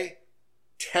today.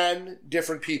 10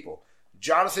 different people.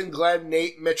 Jonathan, Glenn,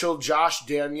 Nate, Mitchell, Josh,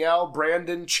 Danielle,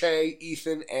 Brandon, Che,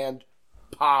 Ethan, and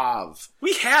Pav.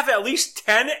 We have at least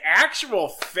 10 actual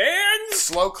fans?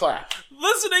 Slow clap.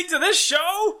 Listening to this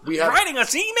show? Writing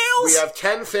us emails? We have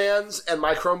 10 fans, and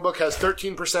my Chromebook has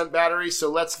 13% battery, so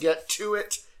let's get to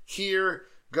it here,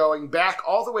 going back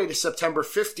all the way to September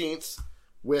 15th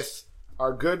with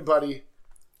our good buddy,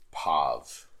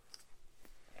 Pav.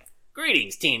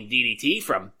 Greetings, Team DDT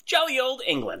from jolly old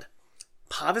England.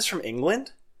 Pav is from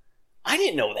England? I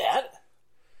didn't know that.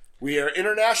 We are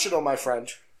international, my friend.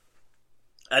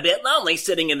 A bit lonely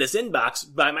sitting in this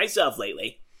inbox by myself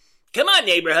lately. Come on,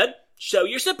 neighborhood. Show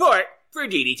your support for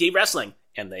DDT Wrestling.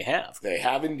 And they have. They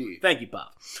have indeed. Thank you,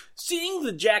 Bob. Seeing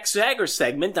the Jack Swagger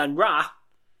segment on Raw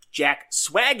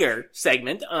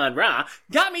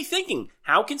got me thinking,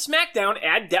 how can SmackDown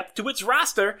add depth to its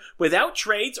roster without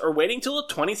trades or waiting till the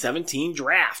 2017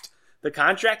 draft? The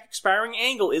contract expiring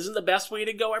angle isn't the best way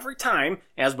to go every time,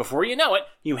 as before you know it,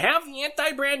 you have the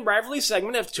anti-brand rivalry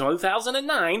segment of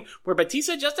 2009, where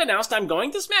Batista just announced I'm going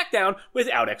to SmackDown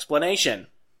without explanation.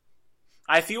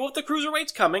 I feel with the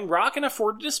cruiserweights coming, Raw can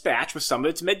afford to dispatch with some of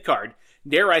its mid-card,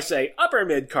 dare I say upper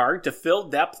mid-card, to fill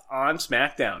depth on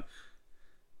SmackDown.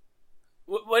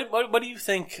 What do you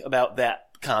think about that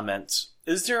comment?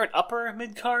 Is there an upper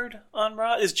mid-card on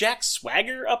Raw? Is Jack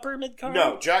Swagger upper mid-card?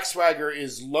 No, Jack Swagger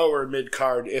is lower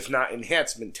mid-card, if not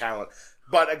enhancement talent.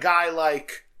 But a guy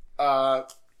like,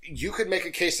 you could make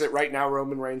a case that right now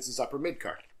Roman Reigns is upper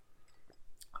mid-card.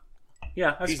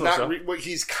 Yeah, I suppose so.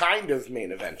 He's kind of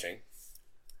main eventing.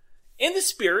 In the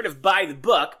spirit of buy the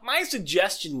book, my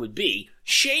suggestion would be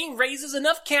Shane raises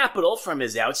enough capital from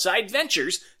his outside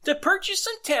ventures to purchase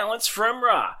some talents from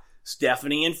Raw.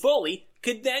 Stephanie and Foley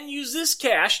could then use this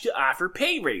cash to offer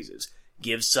pay raises,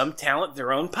 give some talent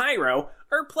their own pyro,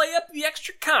 or play up the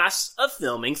extra costs of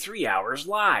filming 3 hours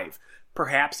live.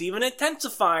 Perhaps even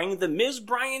intensifying the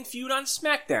Miz-Bryan feud on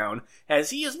SmackDown,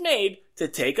 as he is made to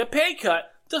take a pay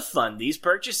cut to fund these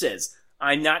purchases.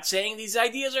 I'm not saying these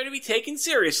ideas are to be taken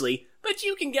seriously, but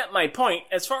you can get my point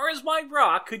as far as why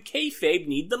Raw could kayfabe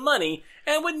need the money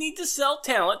and would need to sell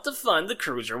talent to fund the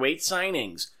cruiserweight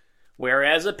signings.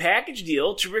 Whereas a package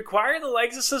deal to require the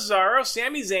legs of Cesaro,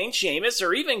 Sami Zayn, Sheamus,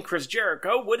 or even Chris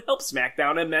Jericho would help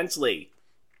SmackDown immensely.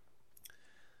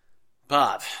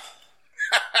 Bob.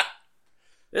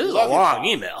 This is a long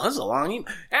email. As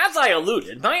I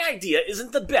alluded, my idea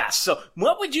isn't the best, so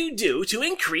what would you do to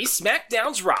increase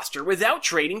SmackDown's roster without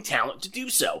trading talent to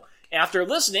do so? After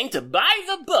listening to Buy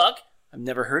the Book... I've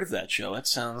never heard of that show. That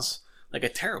sounds like a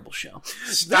terrible show.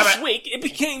 Stop This it. week, it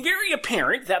became very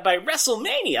apparent that by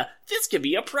WrestleMania, this could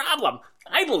be a problem.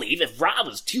 I believe if Raw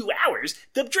was 2 hours,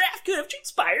 the draft could have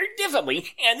transpired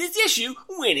differently, and this issue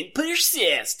wouldn't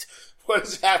persist. What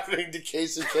is happening to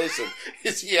Casey Kasem?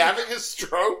 Is he having a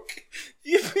stroke?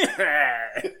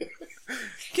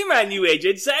 Come on, New Age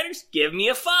Insiders, give me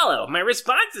a follow. My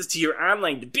responses to your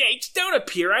online debates don't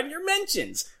appear on your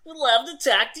mentions. Would love to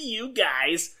talk to you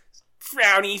guys.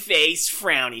 Frowny face,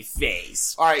 frowny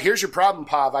face. All right, here's your problem,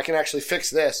 Pav. I can actually fix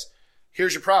this.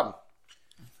 Here's your problem.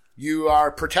 You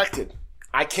are protected.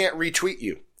 I can't retweet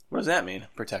you. What does that mean?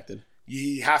 Protected.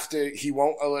 He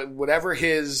won't, whatever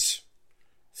his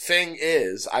thing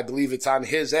is, I believe it's on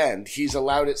his end. He's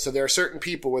allowed it. So there are certain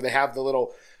people where they have the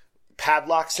little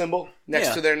padlock symbol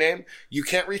next to their name. You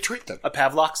can't retweet them. A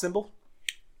Pavlok symbol?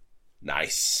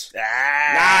 Nice. I'm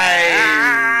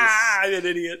an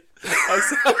idiot. I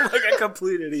sound like a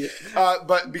complete idiot.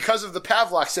 But because of the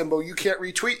Pavlok symbol, you can't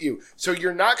retweet you. So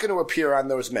you're not going to appear on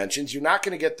those mentions. You're not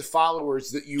going to get the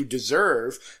followers that you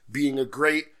deserve being a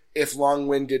great, if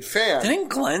long-winded fan. Didn't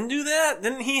Glenn do that?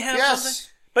 Didn't he have something? Yes.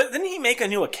 But didn't he make a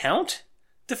new account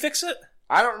to fix it?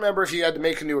 I don't remember if he had to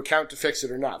make a new account to fix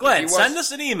it or not. Glenn, send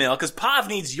us an email because Pav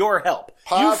needs your help.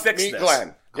 Pav, You fix meet this.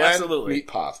 Glenn. Absolutely. Meet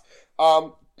Pav.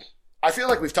 I feel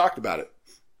like we've talked about it.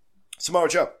 Samoa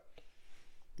Joe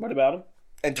What about him?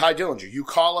 and Ty Dillinger. You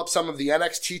call up some of the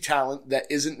NXT talent that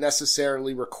isn't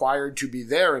necessarily required to be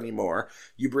there anymore.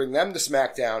 You bring them to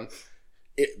SmackDown.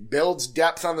 It builds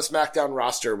depth on the SmackDown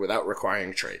roster without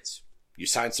requiring trades. You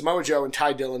sign Samoa Joe and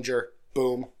Ty Dillinger.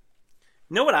 Boom.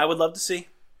 You know what I would love to see?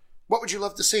 What would you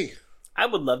love to see? I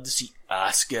would love to see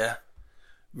Asuka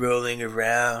rolling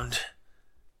around.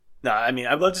 No, I mean,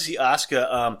 I'd love to see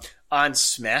Asuka on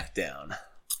SmackDown.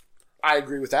 I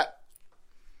agree with that.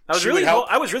 I was She would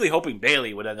help. I was really hoping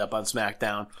Bayley would end up on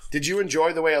SmackDown. Did you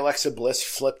enjoy the way Alexa Bliss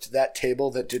flipped that table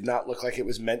that did not look like it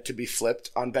was meant to be flipped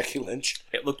on Becky Lynch?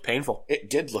 It looked painful. It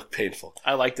did look painful.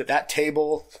 I liked it. That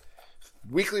table,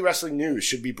 Weekly Wrestling News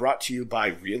should be brought to you by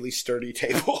Really Sturdy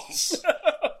Tables.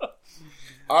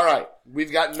 All right,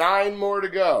 we've got 9 more to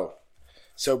go.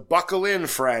 So buckle in,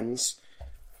 friends.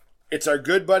 It's our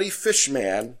good buddy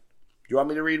Fishman. Do you want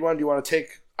me to read one? Do you want to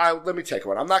take... let me take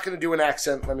one. I'm not going to do an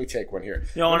accent. Let me take one here.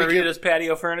 You don't want to read it as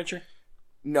patio furniture?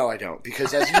 No, I don't.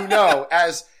 Because as you know,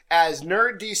 as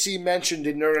Nerd DC mentioned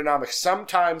in Nerdonomics,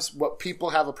 sometimes what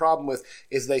people have a problem with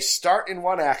is they start in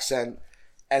one accent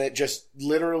and it just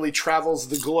literally travels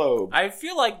the globe. I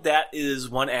feel like that is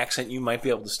one accent you might be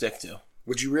able to stick to.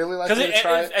 Would you really like Because me to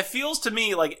try it feels to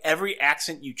me like every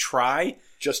accent you try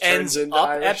Just ends turns into up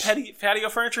Irish? at patio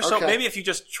furniture. So Okay. maybe if you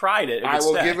just tried it, I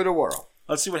will give it a whirl.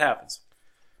 Let's see what happens.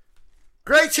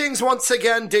 Greetings once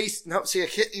again, DC. No, see, I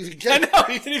hit you I again. know,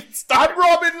 you didn't even start. I'm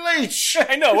Robin Leach.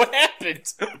 I know, what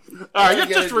happened? All right, get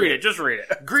just it. read it. Just read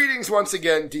it. Greetings once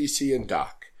again, DC and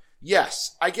Doc.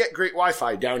 Yes, I get great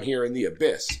Wi-Fi down here in the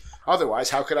abyss.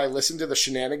 Otherwise, how could I listen to the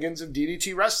shenanigans of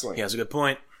DDT Wrestling? He has a good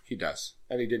point. He does.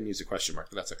 And he didn't use a question mark,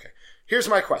 but that's okay. Here's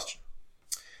my question.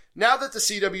 Now that the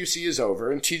CWC is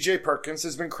over and TJ Perkins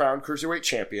has been crowned Cruiserweight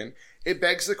Champion, it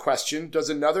begs the question, does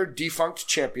another defunct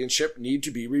championship need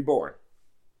to be reborn?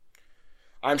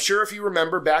 I'm sure if you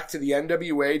remember back to the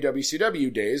NWA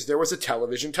WCW days, there was a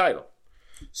television title.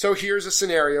 So here's a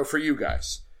scenario for you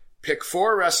guys. Pick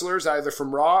 4 wrestlers either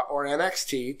from Raw or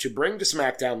NXT to bring to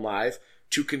SmackDown Live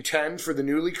to contend for the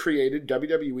newly created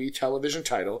WWE television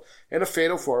title in a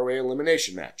Fatal 4-Way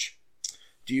elimination match.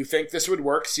 Do you think this would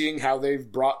work, seeing how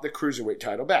they've brought the Cruiserweight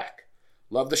title back?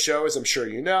 Love the show, as I'm sure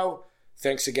you know.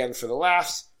 Thanks again for the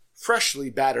laughs. Freshly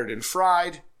battered and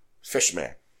fried,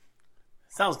 Fishman.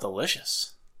 Sounds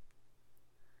delicious.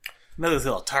 Another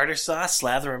little tartar sauce,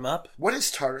 slather them up. What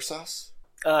is tartar sauce?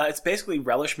 It's basically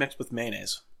relish mixed with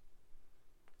mayonnaise.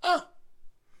 Oh.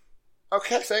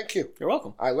 Okay, thank you. You're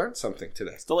welcome. I learned something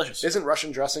today. It's delicious. Isn't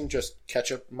Russian dressing just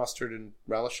ketchup, mustard, and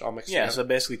relish all mixed Yeah, together? so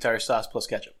basically tartar sauce plus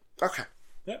ketchup. Okay.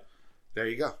 Yeah. There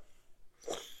you go.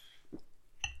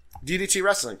 DDT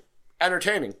Wrestling.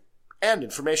 Entertaining and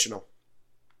informational.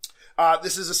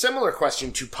 This is a similar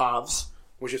question to Pav's,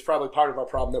 which is probably part of our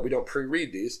problem that we don't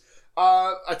pre-read these.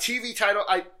 A TV title,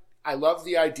 I love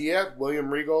the idea. William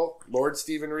Regal, Lord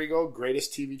Steven Regal,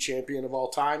 greatest TV champion of all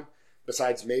time,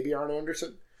 besides maybe Arn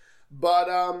Anderson.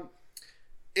 But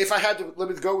if I had to, let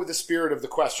me go with the spirit of the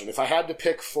question. If I had to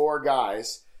pick 4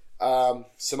 guys,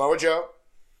 Samoa Joe,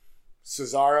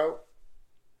 Cesaro,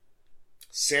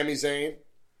 Sami Zayn,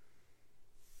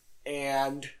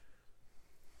 and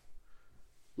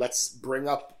let's bring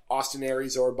up Austin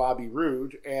Aries or Bobby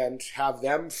Roode and have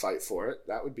them fight for it.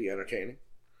 That would be entertaining.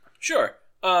 Sure.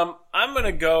 I'm going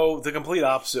to go the complete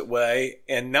opposite way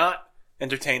and not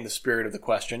entertain the spirit of the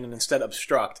question and instead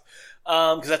obstruct,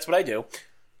 because that's what I do.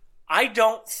 I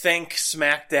don't think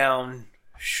SmackDown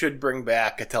should bring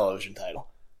back a television title.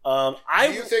 Do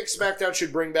you think SmackDown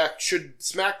should should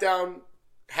SmackDown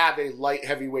have a light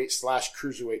heavyweight /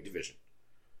 cruiserweight division?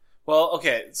 Well,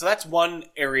 okay, so that's one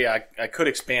area I could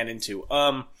expand into.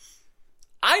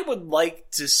 I would like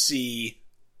to see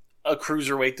a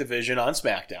cruiserweight division on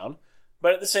SmackDown,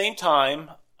 but at the same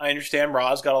time, I understand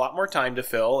Raw's got a lot more time to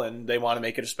fill, and they want to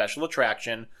make it a special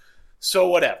attraction. So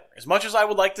whatever. As much as I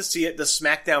would like to see it, does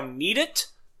SmackDown need it?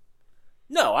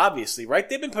 No, obviously, right?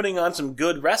 They've been putting on some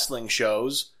good wrestling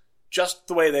shows just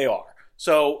the way they are.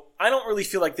 So I don't really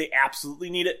feel like they absolutely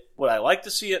need it. Would I like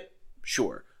to see it?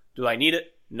 Sure. Do I need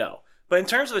it? No. But in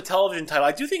terms of a television title,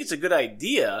 I do think it's a good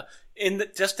idea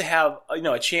just to have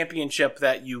a championship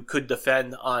that you could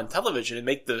defend on television and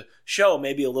make the show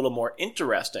maybe a little more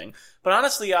interesting. But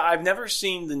honestly, I've never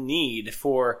seen the need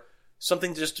for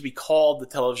something just to be called the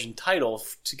television title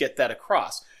to get that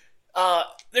across.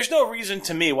 There's no reason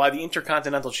to me why the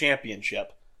Intercontinental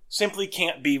Championship simply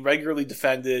can't be regularly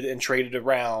defended and traded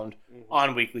around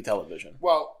on weekly television.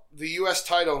 Well, the U.S.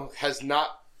 title has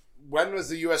not... When was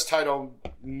the U.S. title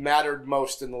mattered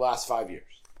most in the last 5 years?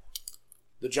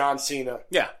 The John Cena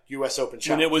U.S. Open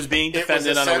Challenge. When it was being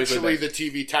defended on a weekly basis. It was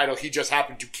essentially the TV title. He just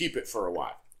happened to keep it for a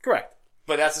while. Correct.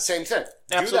 But that's the same thing.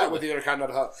 Absolutely. Do that with the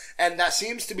Intercontinental title. And that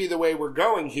seems to be the way we're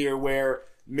going here, where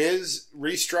Miz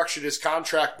restructured his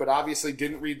contract, but obviously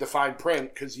didn't read the fine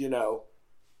print because,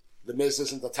 the Miz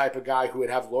isn't the type of guy who would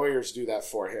have lawyers do that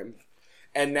for him,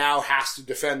 and now has to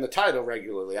defend the title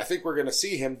regularly. I think we're going to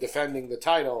see him defending the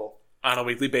title on a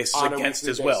weekly basis against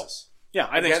his will. Yeah,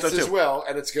 I think so too. Against his will,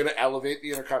 and it's going to elevate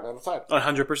the Intercontinental title.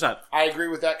 100%. I agree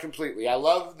with that completely. I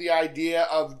love the idea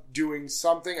of doing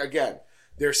something. Again,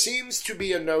 there seems to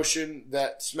be a notion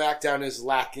that SmackDown is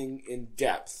lacking in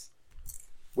depth,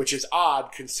 which is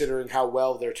odd considering how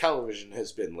well their television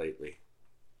has been lately.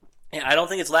 Yeah, I don't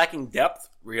think it's lacking depth,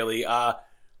 really. I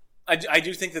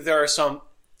do think that there are some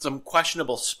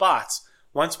questionable spots.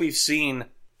 Once we've seen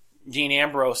Dean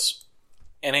Ambrose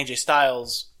and AJ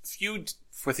Styles feud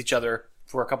with each other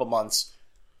for a couple months,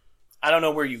 I don't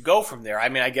know where you go from there. I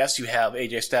mean, I guess you have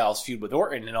AJ Styles feud with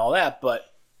Orton and all that,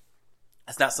 but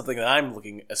that's not something that I'm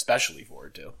looking especially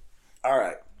forward to. All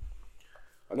right.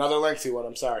 Another lengthy one,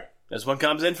 I'm sorry. This one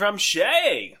comes in from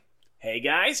Shay. Hey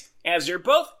guys, as you're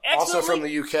both excellently... Also from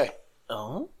the UK.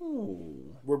 Oh.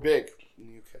 We're big in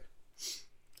the UK.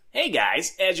 Hey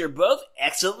guys, as you're both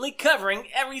excellently covering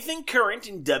everything current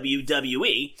in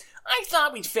WWE, I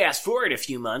thought we'd fast forward a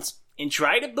few months and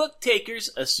try to book Taker's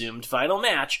assumed final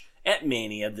match at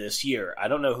Mania this year. I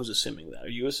don't know who's assuming that. Are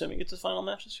you assuming it's the final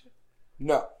match this year?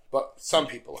 No, but some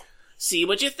people are. See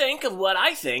what you think of what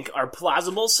I think are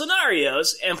plausible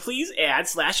scenarios, and please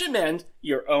add/amend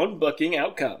your own booking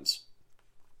outcomes.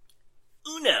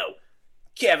 Uno,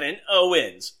 Kevin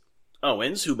Owens.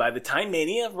 Owens, who by the time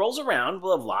Mania rolls around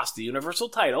will have lost the Universal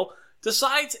title,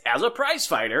 decides as a prize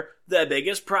fighter the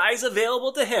biggest prize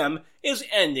available to him is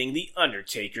ending The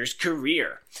Undertaker's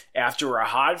career. After a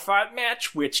hard-fought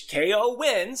match which KO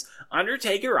wins,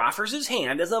 Undertaker offers his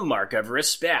hand as a mark of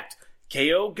respect.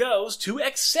 KO goes to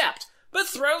accept, but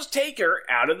throws Taker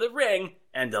out of the ring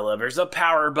and delivers a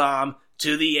powerbomb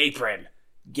to the apron,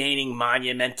 gaining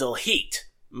monumental heat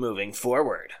moving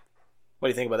forward. What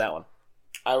do you think about that one?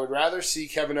 I would rather see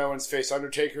Kevin Owens face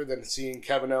Undertaker than seeing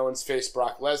Kevin Owens face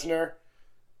Brock Lesnar,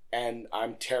 and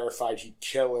I'm terrified he'd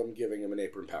kill him giving him an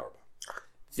apron powerbomb.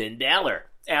 Finn Balor.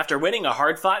 After winning a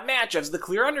hard-fought match as the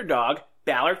clear underdog,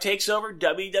 Balor takes over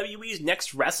WWE's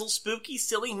next Wrestle Spooky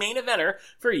Silly main eventer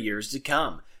for years to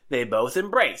come. They both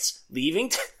embrace,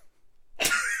 leaving...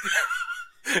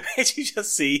 Did you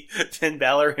just see Finn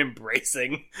Balor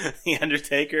embracing The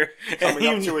Undertaker? Coming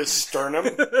up to his sternum?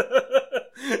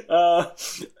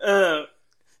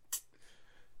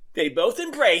 They both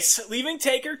embrace, leaving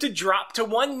Taker to drop to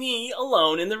one knee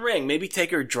alone in the ring. Maybe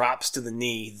Taker drops to the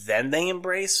knee, then they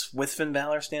embrace with Finn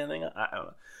Balor standing? I don't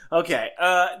know. Okay,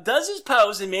 does his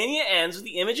pose and Mania ends with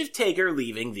the image of Taker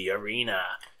leaving the arena.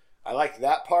 I like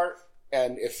that part,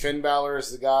 and if Finn Balor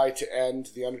is the guy to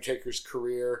end The Undertaker's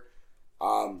career,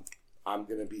 I'm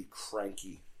going to be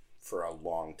cranky for a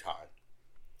long time.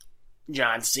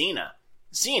 John Cena.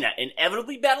 Cena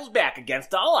inevitably battles back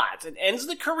against all odds and ends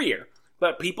the career,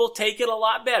 but people take it a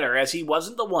lot better as he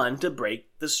wasn't the one to break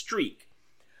the streak.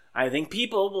 I think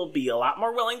people will be a lot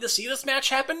more willing to see this match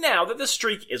happen now that the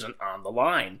streak isn't on the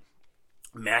line.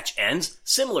 Match ends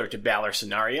similar to Balor's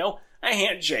scenario, a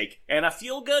handshake, and a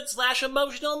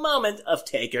feel-good/emotional moment of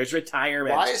Taker's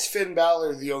retirement. Why is Finn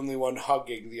Balor the only one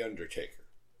hugging The Undertaker?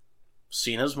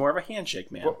 Cena's more of a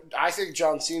handshake man. But I think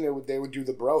John Cena they would do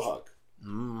the bro hug.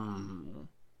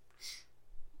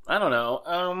 I don't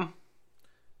know.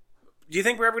 Do you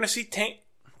think we're ever going to see Tane?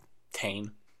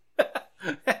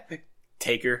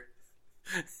 Taker?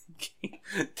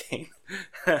 Tane.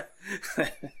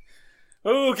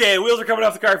 Okay, wheels are coming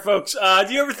off the cart, folks.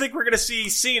 Do you ever think we're going to see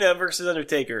Cena versus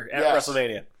Undertaker at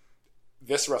WrestleMania?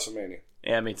 This WrestleMania.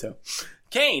 Yeah, me too.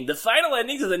 Kane, the final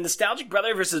ending to the nostalgic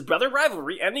brother versus brother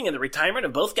rivalry, ending in the retirement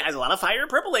of both guys, a lot of fire and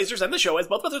purple lasers, and the show as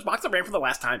both brothers box the brand for the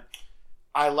last time.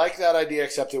 I like that idea,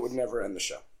 except it would never end the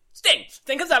show.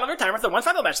 Sting comes out of retirement for the one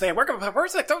final match. They work of a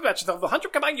first selective match of the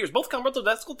 100 combined years. Both come with the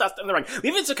dust in the ring.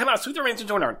 Leaving to come out, sweep the reins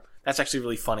into an urn. That's actually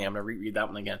really funny. I'm going to reread that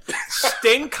one again.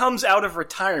 Sting comes out of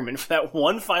retirement for that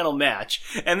one final match,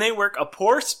 and they work a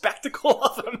poor spectacle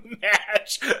of a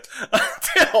match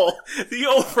until the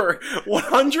over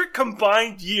 100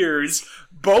 combined years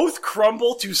both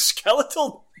crumble to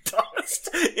skeletal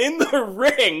dust in the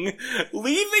ring,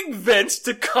 leaving Vince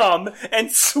to come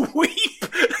and sweep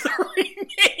the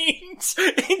remains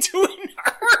into an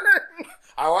urn.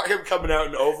 I want him coming out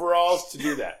in overalls to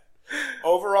do that.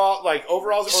 Overalls.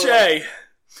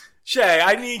 Shay,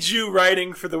 I need you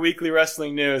writing for the Weekly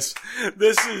Wrestling News.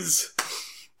 That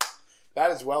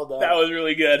is well done. That was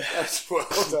really good. That's well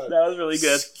done. That was really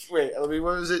good. Wait, what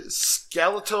was it?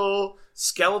 Skeletal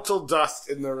dust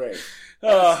in the ring.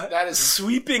 That is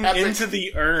sweeping epic. Into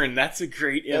the urn. That's a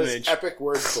great image. Epic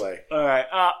wordplay. All right.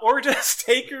 Or just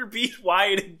Taker beat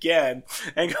Wyatt again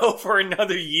and go for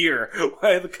another year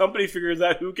while the company figures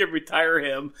out who can retire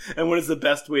him and what is the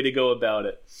best way to go about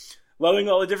it. Loving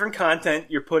all the different content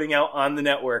you're putting out on the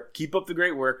network. Keep up the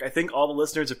great work. I think all the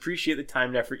listeners appreciate the time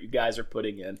and effort you guys are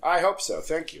putting in. I hope so.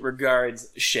 Thank you. Regards,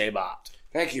 Shaybot.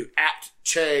 Thank you. At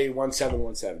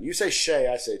Che1717. You say Shay,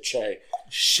 I say Che.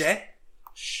 Shay?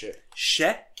 Shay.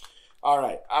 All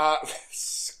right.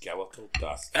 Skeletal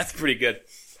dust. That's pretty good.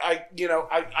 I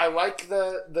like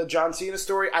the John Cena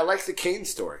story. I like the Kane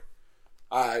story.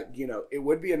 It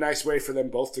would be a nice way for them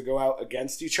both to go out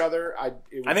against each other. I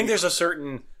think there's a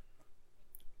certain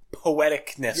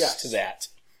poeticness to that.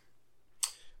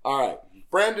 All right.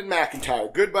 Brandon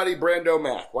McIntyre. Good buddy Brando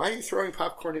Mac. Why are you throwing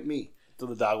popcorn at me? So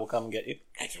the dog will come and get you.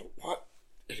 I don't want...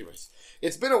 Anyways.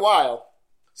 It's been a while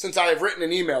since I have written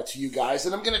an email to you guys,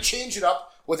 and I'm going to change it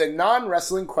up with a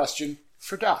non-wrestling question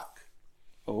for Doc.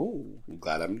 Oh. I'm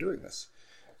glad I'm doing this.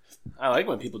 I like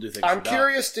when people do things I'm for Doc.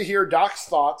 curious to hear Doc's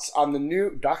thoughts on the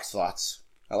new... Doc's thoughts.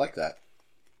 I like that.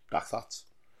 Doc thoughts.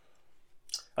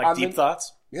 Like Deep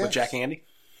Thoughts? Yes. With Jack Handy?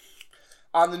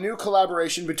 On the new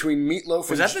collaboration between Meatloaf and...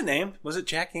 Was that the name? Was it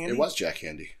Jack Handy? It was Jack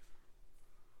Handy.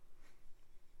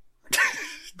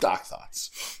 Doc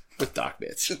thoughts. With Doc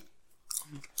bits.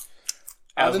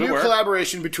 On the new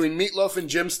collaboration between Meatloaf and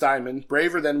Jim Steinman,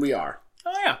 Braver Than We Are.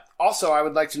 Oh, yeah. Also, I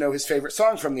would like to know his favorite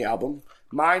song from the album.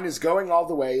 Mine is Going All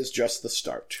the Way is Just the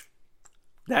Start.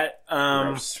 That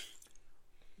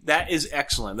is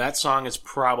excellent. That song is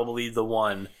probably the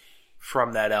one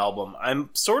from that album. I'm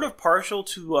sort of partial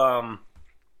to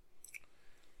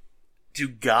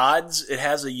Gods. It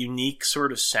has a unique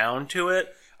sort of sound to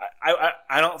it.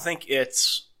 I don't think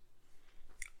it's...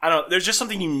 there's just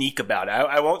something unique about it.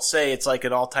 I won't say it's like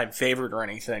an all-time favorite or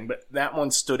anything, but that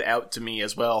one stood out to me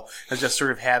as well as just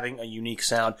sort of having a unique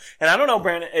sound. And I don't know,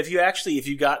 Brandon, if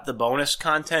you got the bonus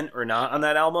content or not on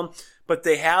that album, but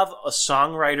they have a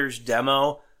songwriter's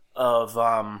demo of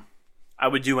I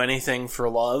Would Do Anything for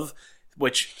Love,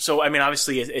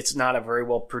 obviously it's not a very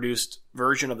well-produced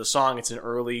version of the song. It's an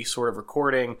early sort of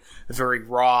recording, very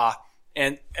raw.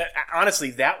 And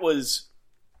honestly, that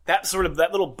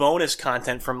little bonus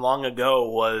content from long ago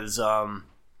was,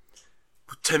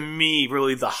 to me,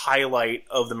 really the highlight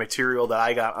of the material that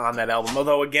I got on that album.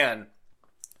 Although, again,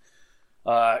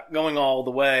 Going All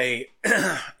the Way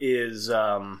is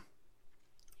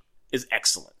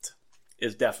excellent.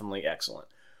 Is definitely excellent.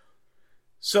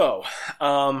 So,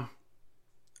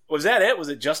 was that it? Was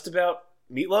it just about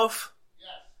Meatloaf? Yes.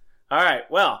 All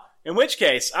right. Well, in which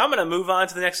case, I'm going to move on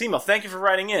to the next email. Thank you for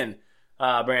writing in,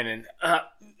 Brandon.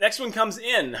 Next one comes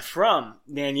in from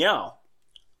Danielle.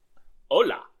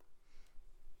 Hola.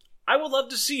 I would love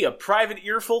to see a private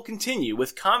earful continue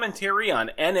with commentary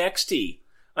on NXT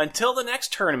until the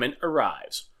next tournament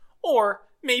arrives. Or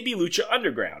maybe Lucha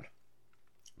Underground.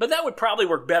 But that would probably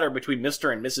work better between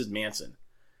Mr. and Mrs. Manson.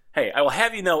 Hey, I will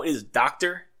have you know it is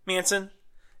Dr. Manson.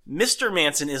 Mr.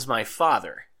 Manson is my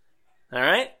father.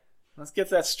 Alright? Let's get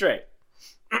that straight.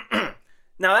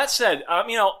 Now, that said,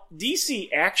 DC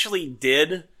actually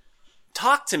did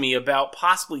talk to me about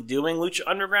possibly doing Lucha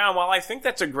Underground. While I think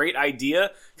that's a great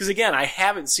idea, because again, I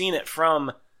haven't seen it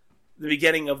from the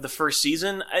beginning of the first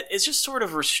season, it's just sort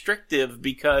of restrictive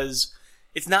because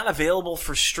it's not available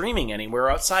for streaming anywhere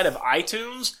outside of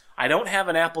iTunes. I don't have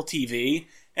an Apple TV,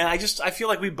 and I feel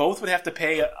like we both would have to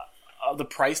pay the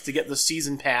price to get the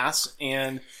season pass,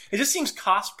 and it just seems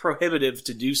cost prohibitive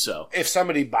to do so. If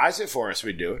somebody buys it for us,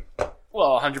 we'd do it.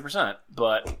 Well, 100%,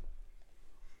 but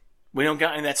we don't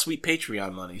got any of that sweet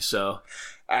Patreon money, so...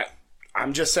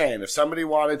 I'm just saying, if somebody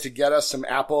wanted to get us some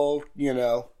Apple,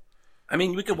 I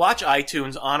mean, we could watch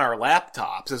iTunes on our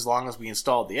laptops as long as we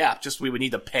installed the app, just we would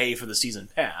need to pay for the season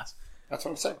pass. That's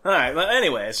what I'm saying. Alright, but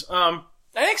anyways,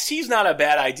 NXT's not a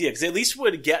bad idea, because at least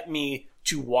would get me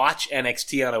to watch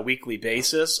NXT on a weekly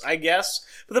basis, I guess.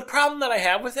 But the problem that I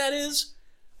have with that is,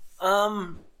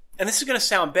 and this is going to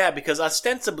sound bad, because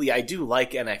ostensibly I do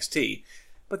like NXT,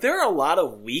 but there are a lot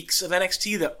of weeks of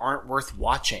NXT that aren't worth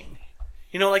watching.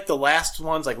 Like the last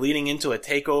ones, like leading into a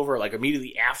takeover, like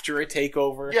immediately after a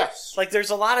takeover. Yes. Like there's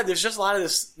just a lot of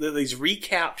these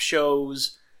recap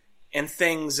shows and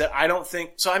things that I don't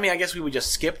think. So I mean, I guess we would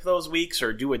just skip those weeks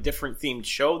or do a different themed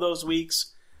show those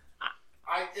weeks.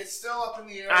 It's still up in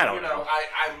the air. I don't know.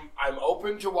 I'm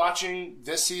open to watching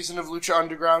this season of Lucha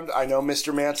Underground. I know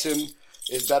Mr. Manson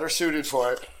is better suited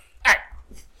for it.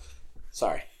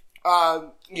 Sorry.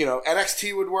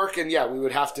 NXT would work, and yeah, we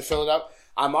would have to fill it up.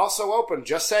 I'm also open,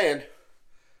 just saying,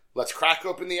 let's crack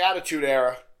open the Attitude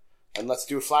Era, and let's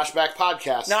do a flashback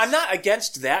podcast. Now, I'm not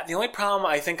against that. The only problem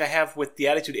I think I have with the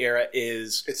Attitude Era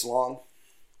is... It's long.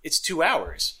 It's 2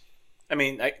 hours. I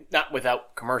mean, not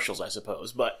without commercials, I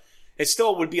suppose, but it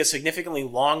still would be a significantly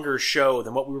longer show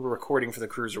than what we were recording for the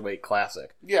Cruiserweight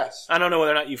Classic. Yes. I don't know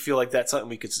whether or not you feel like that's something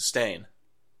we could sustain.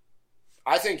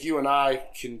 I think you and I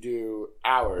can do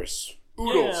hours.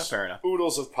 Oodles. Yeah, fair enough.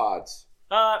 Oodles of pods.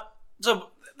 So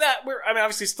that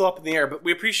obviously still up in the air, but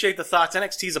we appreciate the thoughts.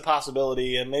 NXT is a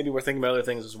possibility, and maybe we're thinking about other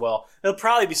things as well. It'll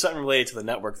probably be something related to the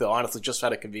network, though, honestly, just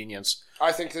out of convenience.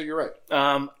 I think that you're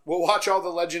right. We'll watch all the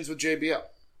Legends with JBL.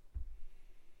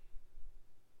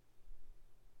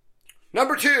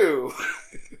 Number 2.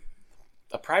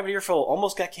 A Private Earful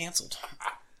almost got canceled.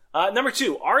 Number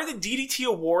 2, are the DDT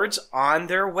Awards on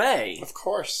their way? Of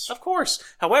course. Of course.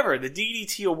 However, the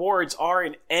DDT Awards are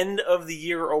an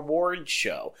end-of-the-year award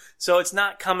show, so it's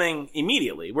not coming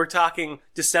immediately. We're talking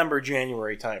December,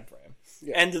 January timeframe.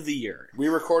 Yeah. End of the year.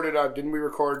 Didn't we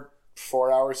record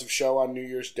 4 hours of show on New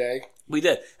Year's Day? We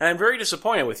did. And I'm very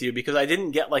disappointed with you because I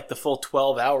didn't get the full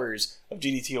 12 hours of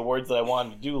DDT Awards that I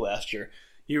wanted to do last year.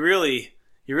 You really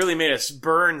made us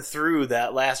burn through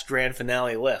that last grand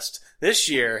finale list. This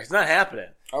year, it's not happening.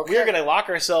 Okay. We're going to lock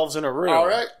ourselves in a room. All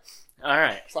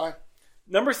right. Fine.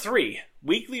 Number 3,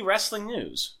 weekly wrestling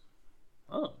news.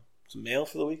 Oh, it's a mail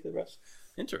for the weekly wrestling.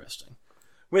 Interesting.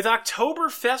 With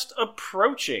Oktoberfest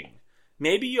approaching,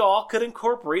 maybe y'all could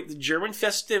incorporate the German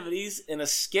festivities in a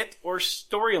skit or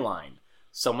storyline.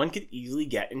 Someone could easily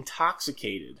get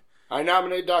intoxicated. I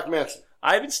nominate Doc Manson.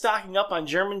 I've been stocking up on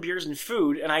German beers and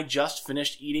food, and I just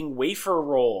finished eating wafer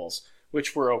rolls,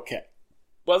 which were okay.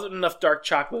 Wasn't enough dark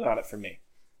chocolate on it for me.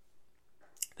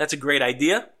 That's a great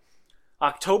idea.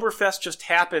 Oktoberfest just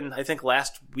happened, I think,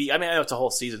 last week. I mean, I know it's a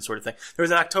whole season sort of thing. There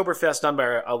was an Oktoberfest done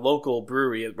by a local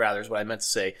brewery, rather, is what I meant to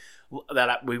say,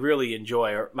 that we really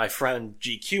enjoy, or my friend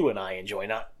GQ and I enjoy,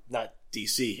 not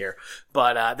DC here.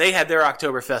 But they had their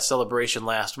Oktoberfest celebration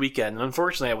last weekend, and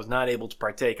unfortunately I was not able to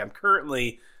partake. I'm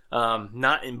currently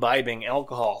not imbibing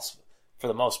alcohol for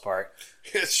the most part.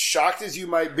 As shocked as you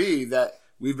might be that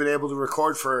we've been able to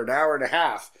record for an hour and a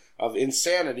half of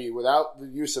insanity without the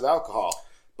use of alcohol,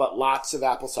 but lots of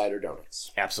apple cider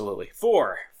donuts. Absolutely.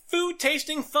 4, food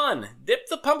tasting fun. Dip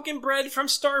the pumpkin bread from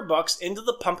Starbucks into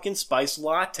the pumpkin spice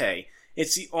latte.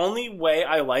 It's the only way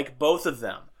I like both of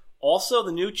them. Also,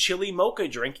 the new chili mocha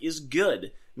drink is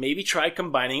good. Maybe try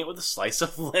combining it with a slice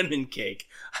of lemon cake.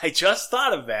 I just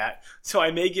thought of that, so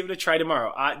I may give it a try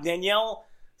tomorrow. Danielle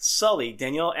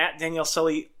at Danielle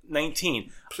Sully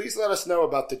 19. Please let us know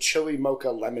about the chili mocha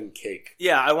lemon cake.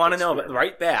 Yeah, I want to know about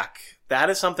right back. That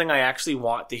is something I actually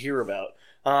want to hear about.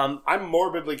 I'm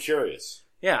morbidly curious.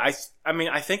 Yeah, I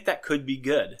think that could be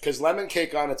good. Because lemon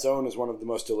cake on its own is one of the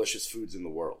most delicious foods in the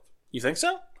world. You think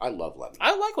so? I love lemon.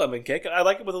 I like lemon cake. I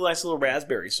like it with a nice little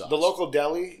raspberry sauce. The local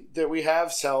deli that we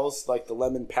have sells the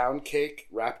lemon pound cake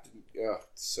wrapped in... Oh,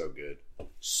 it's so good.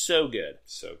 So good.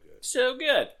 So good. So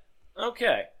good.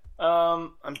 Okay.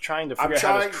 I'm trying to figure out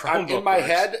how this Chromebook in my works.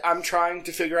 head, I'm trying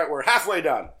to figure out... We're halfway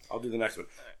done. I'll do the next one.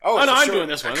 Oh no, I'm doing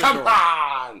this one. Come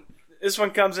on! This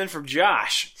one comes in from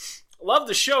Josh. Love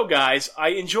the show, guys. I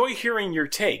enjoy hearing your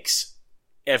takes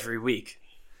every week.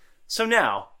 So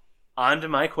now, on to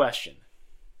my question.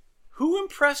 Who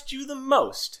impressed you the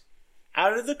most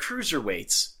out of the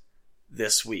cruiserweights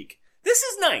this week. This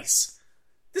is nice.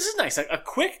 This is nice. A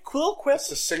quick, little quip.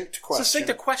 Succinct question. Succinct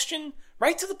a question.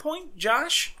 Right to the point,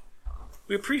 Josh.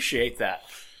 We appreciate that.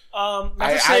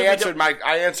 I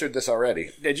answered this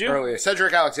already. Did you? Earlier.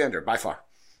 Cedric Alexander, by far.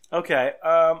 Okay.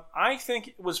 I think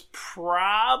it was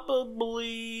probably...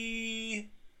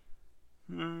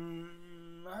 I'm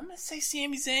going to say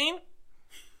Sami Zayn.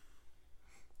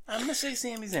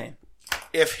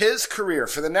 If his career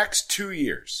for the next 2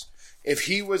 years, if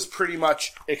he was pretty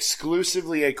much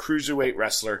exclusively a cruiserweight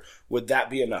wrestler, would that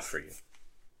be enough for you?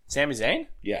 Sami Zayn?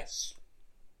 Yes.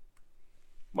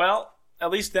 Well,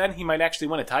 at least then he might actually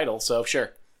win a title, so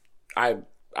sure. I'm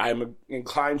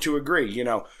inclined to agree. You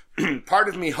know, part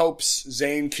of me hopes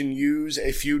Zayn can use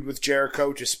a feud with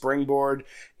Jericho to springboard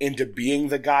into being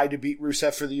the guy to beat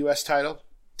Rusev for the U.S. title.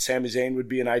 Sami Zayn would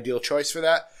be an ideal choice for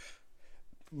that.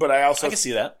 But I can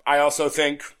see that. I also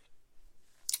think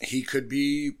he could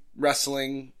be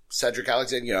wrestling Cedric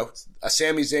Alexander, you know, a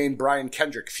Sami Zayn, Brian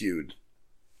Kendrick feud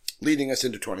leading us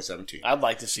into 2017. I'd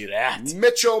like to see that.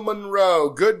 Mitchell Monroe,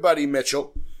 good buddy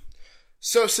Mitchell.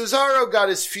 So Cesaro got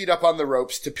his feet up on the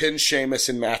ropes to pin Sheamus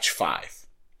in match 5.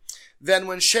 Then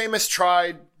when Sheamus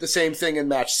tried the same thing in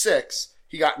match 6,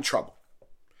 he got in trouble.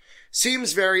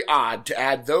 Seems very odd to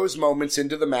add those moments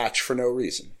into the match for no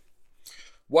reason.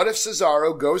 What if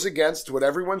Cesaro goes against what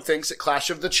everyone thinks at Clash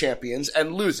of the Champions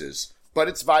and loses, but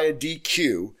it's via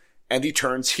DQ, and he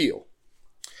turns heel?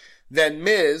 Then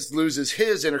Miz loses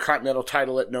his Intercontinental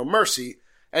title at No Mercy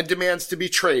and demands to be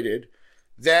traded.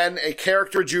 Then a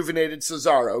character-rejuvenated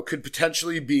Cesaro could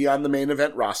potentially be on the main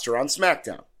event roster on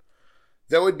SmackDown.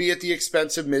 That would be at the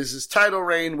expense of Miz's title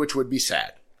reign, which would be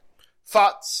sad.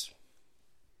 Thoughts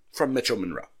from Mitchell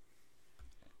Monroe?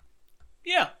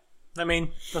 Yeah. I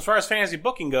mean, as far as fantasy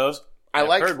booking goes, I've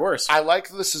heard worse. I like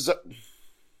the Cesaro.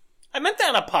 I meant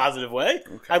that in a positive way.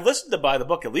 Okay. I've listened to Buy the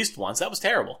Book at least once. That was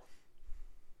terrible.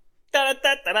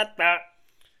 Da-da-da-da-da-da.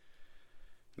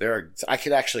 I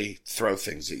could actually throw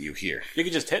things at you here. You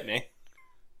could just hit me.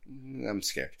 I'm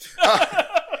scared.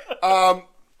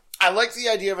 I like the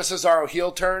idea of a Cesaro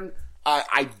heel turn.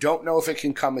 I don't know if it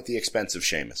can come at the expense of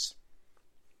Sheamus.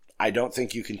 I don't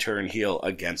think you can turn heel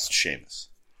against Sheamus.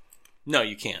 No,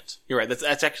 you can't. You're right.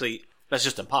 That's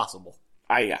just impossible.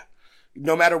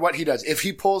 No matter what he does, if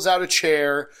he pulls out a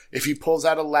chair, if he pulls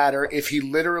out a ladder, if he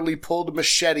literally pulled a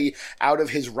machete out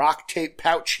of his rock tape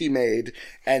pouch he made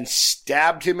and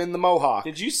stabbed him in the mohawk.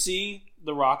 Did you see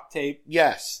the rock tape?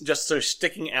 Yes. Just sort of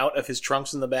sticking out of his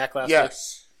trunks in the back last week?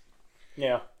 Yes.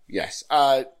 Yeah. Yes.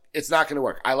 It's not going to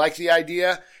work. I like the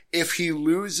idea. If he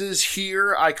loses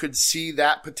here, I could see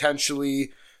that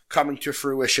potentially coming to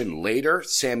fruition later.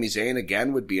 Sami Zayn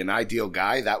again would be an ideal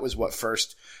guy. That was what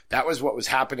was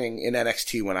happening in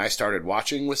NXT when I started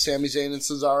watching with Sami Zayn and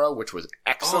Cesaro, which was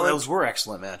excellent. Oh, those were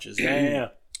excellent matches. Yeah.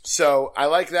 So I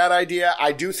like that idea.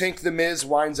 I do think The Miz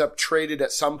winds up traded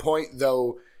at some point,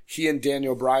 though he and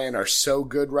Daniel Bryan are so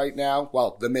good right now.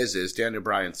 Well, The Miz is. Daniel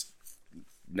Bryan's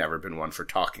never been one for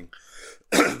talking.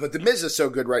 But The Miz is so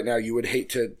good right now, you would hate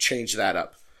to change that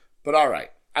up. But all right.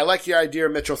 I like your idea,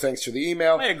 Mitchell. Thanks for the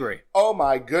email. I agree. Oh,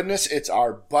 my goodness. It's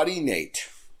our buddy Nate.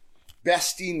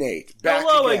 Bestie Nate. Back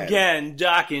Hello again,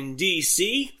 Doc and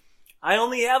DC. I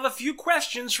only have a few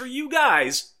questions for you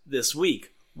guys this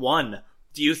week. 1.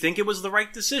 Do you think it was the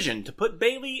right decision to put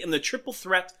Bayley in the triple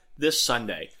threat this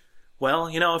Sunday? Well,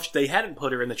 if they hadn't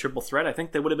put her in the triple threat, I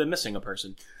think they would have been missing a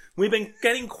person. We've been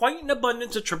getting quite an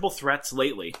abundance of triple threats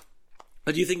lately.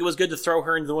 But do you think it was good to throw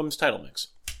her into the women's title mix?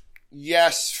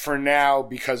 Yes, for now,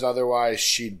 because otherwise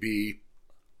she'd be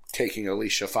taking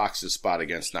Alicia Fox's spot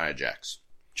against Nia Jax.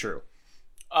 True.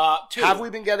 2. Have we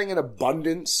been getting an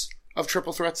abundance of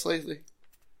triple threats lately?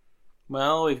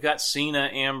 Well, we've got Cena,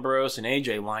 Ambrose, and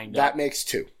AJ lined up. That makes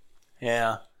 2.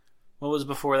 Yeah. What was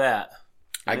before that?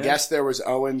 I guess there was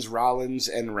Owens, Rollins,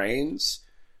 and Reigns.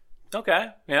 Okay.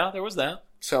 Yeah, there was that.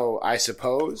 So I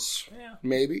suppose,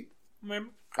 maybe.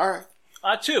 All right.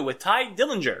 2, with Ty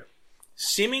Dillinger.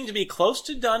 Seeming to be close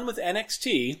to done with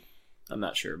NXT. I'm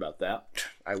not sure about that.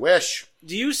 I wish.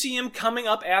 Do you see him coming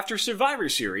up after Survivor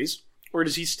Series, or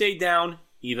does he stay down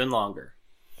even longer?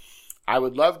 I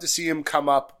would love to see him come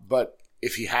up, but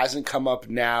if he hasn't come up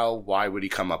now, why would he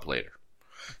come up later?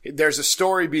 There's a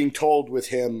story being told with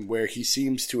him where he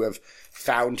seems to have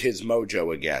found his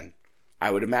mojo again. I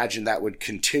would imagine that would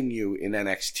continue in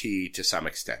NXT to some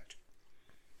extent.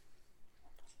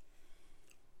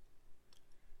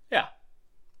 Yeah.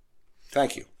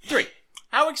 Thank you. 3.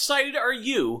 How excited are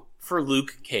you for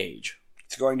Luke Cage?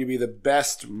 It's going to be the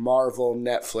best Marvel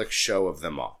Netflix show of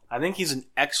them all. I think he's an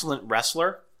excellent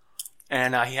wrestler,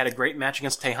 And he had a great match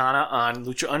against Tejana on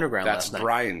Lucha Underground That's last night.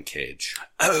 Brian Cage.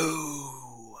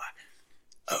 Oh.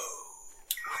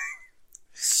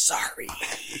 Sorry.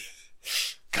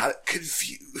 Got it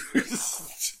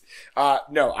confused.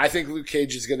 No, I think Luke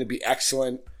Cage is going to be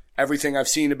excellent. Everything I've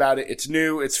seen about it, it's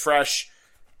new, it's fresh.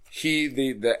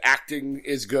 The acting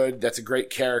is good. That's a great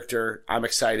character. I'm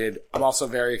excited. I'm also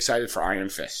very excited for Iron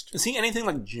Fist. Is he anything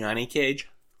like Johnny Cage?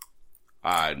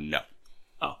 No.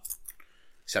 Oh.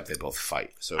 Except they both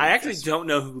fight. So I actually don't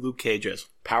know who Luke Cage is.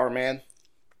 Power Man.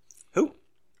 Who?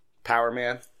 Power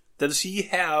Man. Does he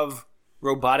have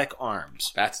robotic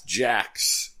arms? That's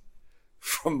Jax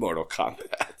from Mortal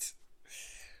Kombat.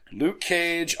 Luke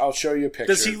Cage, I'll show you a picture.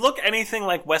 Does he look anything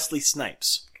like Wesley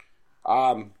Snipes?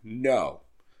 No.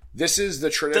 This is the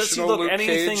traditional Does he look Luke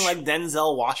anything Cage. like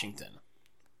Denzel Washington?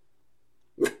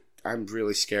 I'm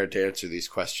really scared to answer these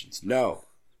questions. No.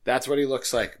 That's what he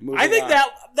looks like. I think on.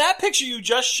 that picture you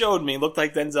just showed me looked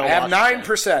like Denzel I have Washington.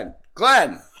 9%.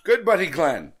 Glenn. Good buddy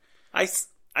Glenn. I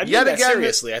mean Yet that again,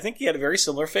 seriously. I think he had a very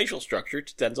similar facial structure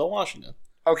to Denzel Washington.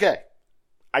 Okay.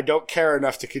 I don't care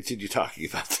enough to continue talking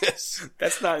about this.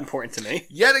 That's not important to me.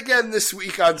 Yet again this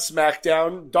week on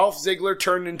SmackDown, Dolph Ziggler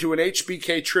turned into an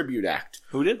HBK tribute act.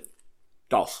 Who did?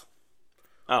 Dolph.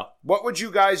 Oh. What would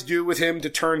you guys do with him to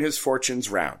turn his fortunes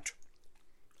round?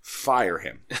 Fire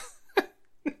him.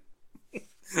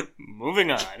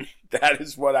 Moving on. That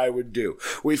is what I would do.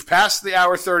 We've passed the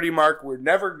hour 30 mark. We're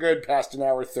never good past an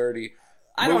hour 30.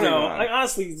 I don't Moving know. on.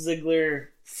 Honestly, Ziggler,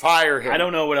 Fire him. I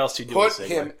don't know what else you do Put with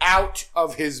Ziggler. him out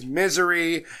of his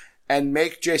misery and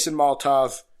make Jason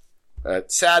Maltov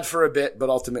sad for a bit, but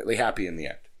ultimately happy in the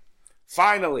end.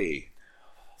 Finally.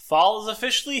 Fall is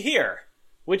officially here,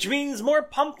 which means more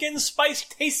pumpkin spice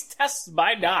taste tests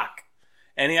by Doc.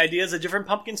 Any ideas of different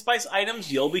pumpkin spice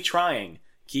items you'll be trying?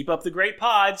 Keep up the great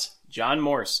pods, John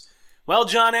Morse. Well,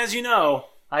 John, as you know,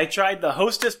 I tried the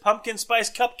Hostess pumpkin spice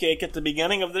cupcake at the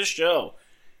beginning of this show.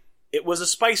 It was a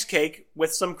spice cake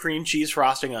with some cream cheese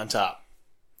frosting on top.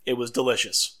 It was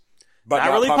delicious. But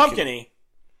not really pumpkin-y,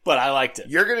 but I liked it.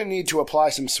 You're going to need to apply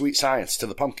some sweet science to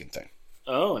the pumpkin thing.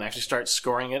 Oh, and actually start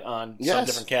scoring it on some Yes.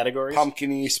 different categories?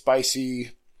 Pumpkin-y,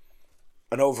 spicy,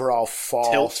 an overall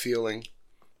fall Tilt. feeling.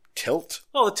 Tilt?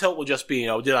 Well, the tilt will just be,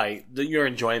 your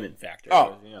enjoyment factor.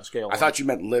 Oh. Scale I thought you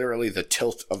meant literally the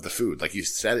tilt of the food. Like you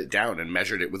set it down and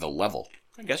measured it with a level.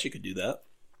 I guess you could do that.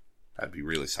 That'd be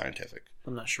really scientific.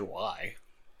 I'm not sure why.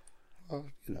 Well,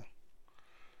 you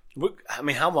know. I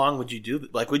mean, how long would you do?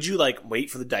 Like, would you wait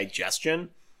for the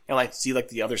digestion and see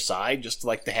the other side just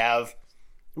to have?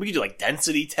 We could do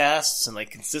density tests and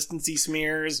consistency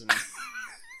smears. And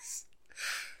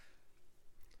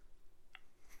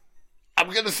I'm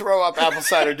going to throw up apple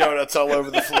cider donuts all over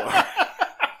the floor.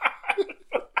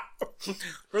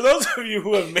 for those of you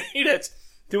who have made it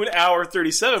to an hour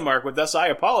 37 mark with us, I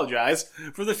apologize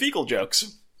for the fecal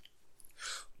jokes.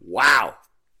 Wow.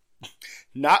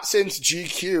 Not since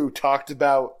GQ talked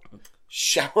about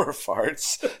shower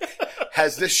farts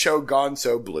has this show gone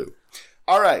so blue.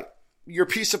 All right. Your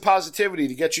piece of positivity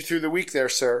to get you through the week there,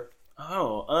 sir.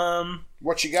 Oh,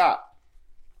 What you got?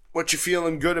 What you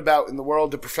feeling good about in the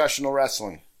world of professional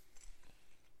wrestling?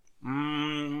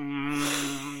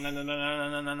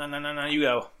 no, you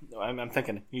go. I'm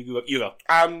thinking. You go.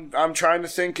 I'm trying to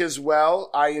think as well.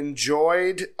 I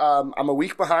enjoyed. I'm a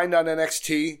week behind on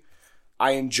NXT.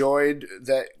 I enjoyed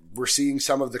that we're seeing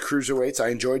some of the cruiserweights. I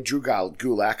enjoyed Drew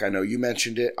Gulak. I know you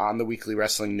mentioned it on the Weekly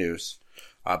Wrestling News,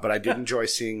 but I did enjoy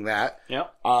seeing that.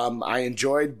 Yep. I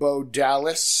enjoyed Bo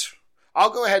Dallas. I'll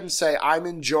go ahead and say I'm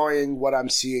enjoying what I'm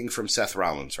seeing from Seth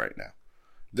Rollins right now.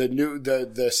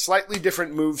 The slightly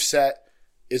different move set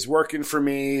is working for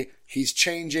me. He's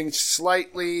changing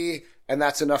slightly, and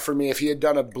that's enough for me. If he had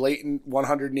done a blatant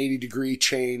 180-degree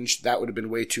change, that would have been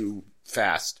way too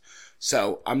fast.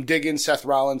 So I'm digging Seth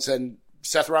Rollins, and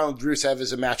Seth Rollins-Rusev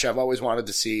is a match I've always wanted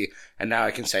to see, and now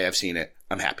I can say I've seen it.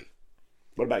 I'm happy.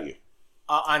 What about you?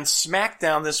 On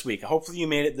SmackDown this week, hopefully you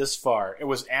made it this far. It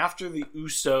was after the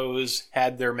Usos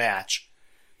had their match.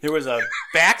 There was a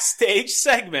backstage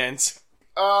segment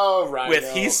Oh, Rhino.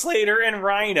 with Heath Slater and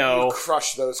Rhino. You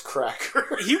crush those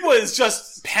crackers. He was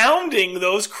just pounding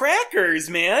those crackers,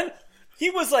 man. He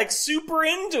was super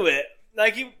into it.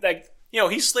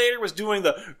 Heath Slater was doing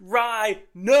the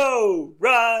Rhino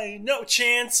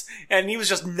chants, and he was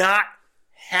just not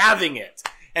having it.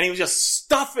 And he was just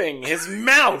stuffing his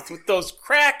mouth with those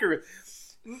crackers.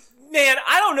 Man,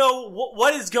 I don't know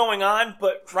what is going on,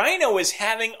 but Rhino is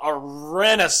having a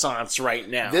renaissance right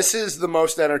now. This is the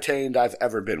most entertained I've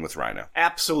ever been with Rhino.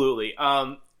 Absolutely.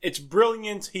 It's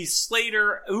brilliant. Heath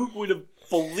Slater, who would have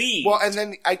believe. Well, and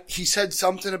then he said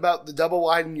something about the double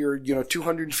wide and your,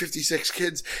 256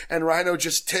 kids, and Rhino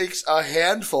just takes a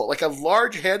handful, like a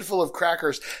large handful of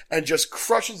crackers, and just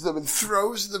crushes them and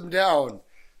throws them down.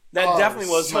 That definitely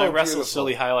was so my Wrestle beautiful.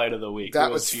 Silly highlight of the week. That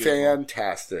It was beautiful.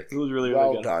 fantastic. It was really,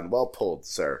 well really good. done. Well pulled,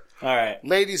 sir. All right.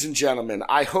 Ladies and gentlemen,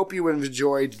 I hope you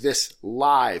enjoyed this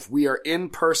live. We are in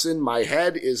person. My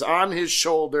head is on his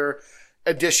shoulder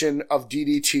edition of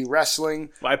DDT Wrestling.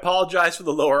 I apologize for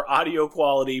the lower audio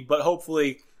quality, but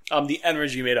hopefully the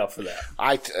energy made up for that.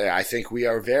 I think we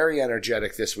are very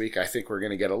energetic this week. I think we're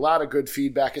going to get a lot of good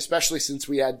feedback, especially since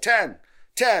we had 10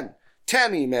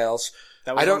 emails.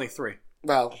 That was only 3.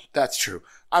 Well, that's true.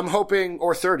 I'm hoping,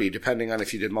 or 30, depending on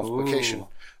if you did multiplication.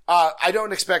 I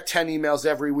don't expect 10 emails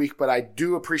every week, but I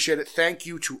do appreciate it. Thank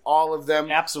you to all of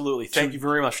them. Absolutely. Thank you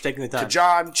very much for taking the time. To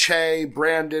John, Che,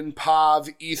 Brandon, Pav,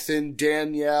 Ethan,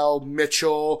 Danielle,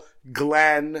 Mitchell,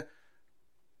 Glenn.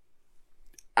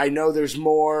 I know there's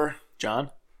more. John?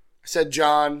 I said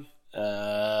John.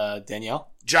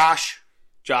 Danielle? Josh.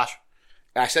 I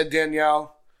said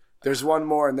Danielle. There's one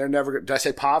more, and they're never. Did I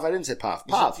say Pav? I didn't say Pav.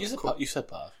 Pav. You said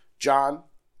Pav. John.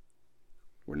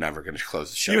 We're never going to close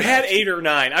the show. You had 8 or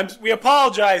 9. We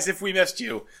apologize if we missed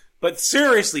you. But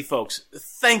seriously, folks,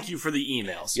 thank you for the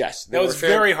emails. Yes. That was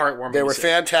very heartwarming. They were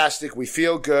fantastic. We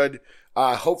feel good.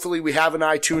 Hopefully we have an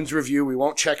iTunes review. We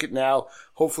won't check it now.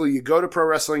 Hopefully you go to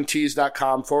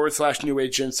ProWrestlingTees.com/New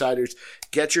Age Insiders.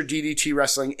 Get your DDT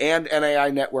Wrestling and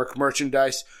NAI Network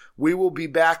merchandise. We will be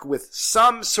back with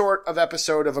some sort of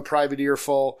episode of A Private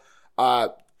Earful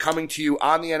coming to you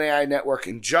on the NAI Network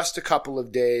in just a couple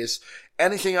of days.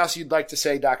 Anything else you'd like to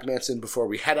say, Doc Manson, before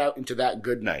we head out into that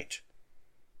good night?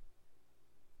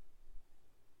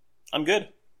 I'm good.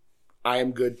 I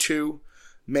am good too.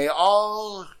 May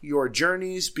all your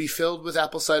journeys be filled with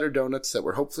apple cider donuts that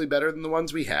were hopefully better than the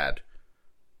ones we had.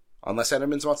 Unless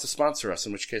Enterman's wants to sponsor us,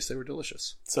 in which case they were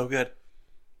delicious. So good.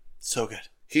 So good.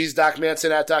 He's Doc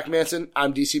Manson at Doc Manson.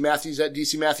 I'm DC Matthews at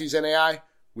DC Matthews NAI.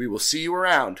 We will see you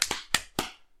around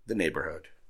the neighborhood.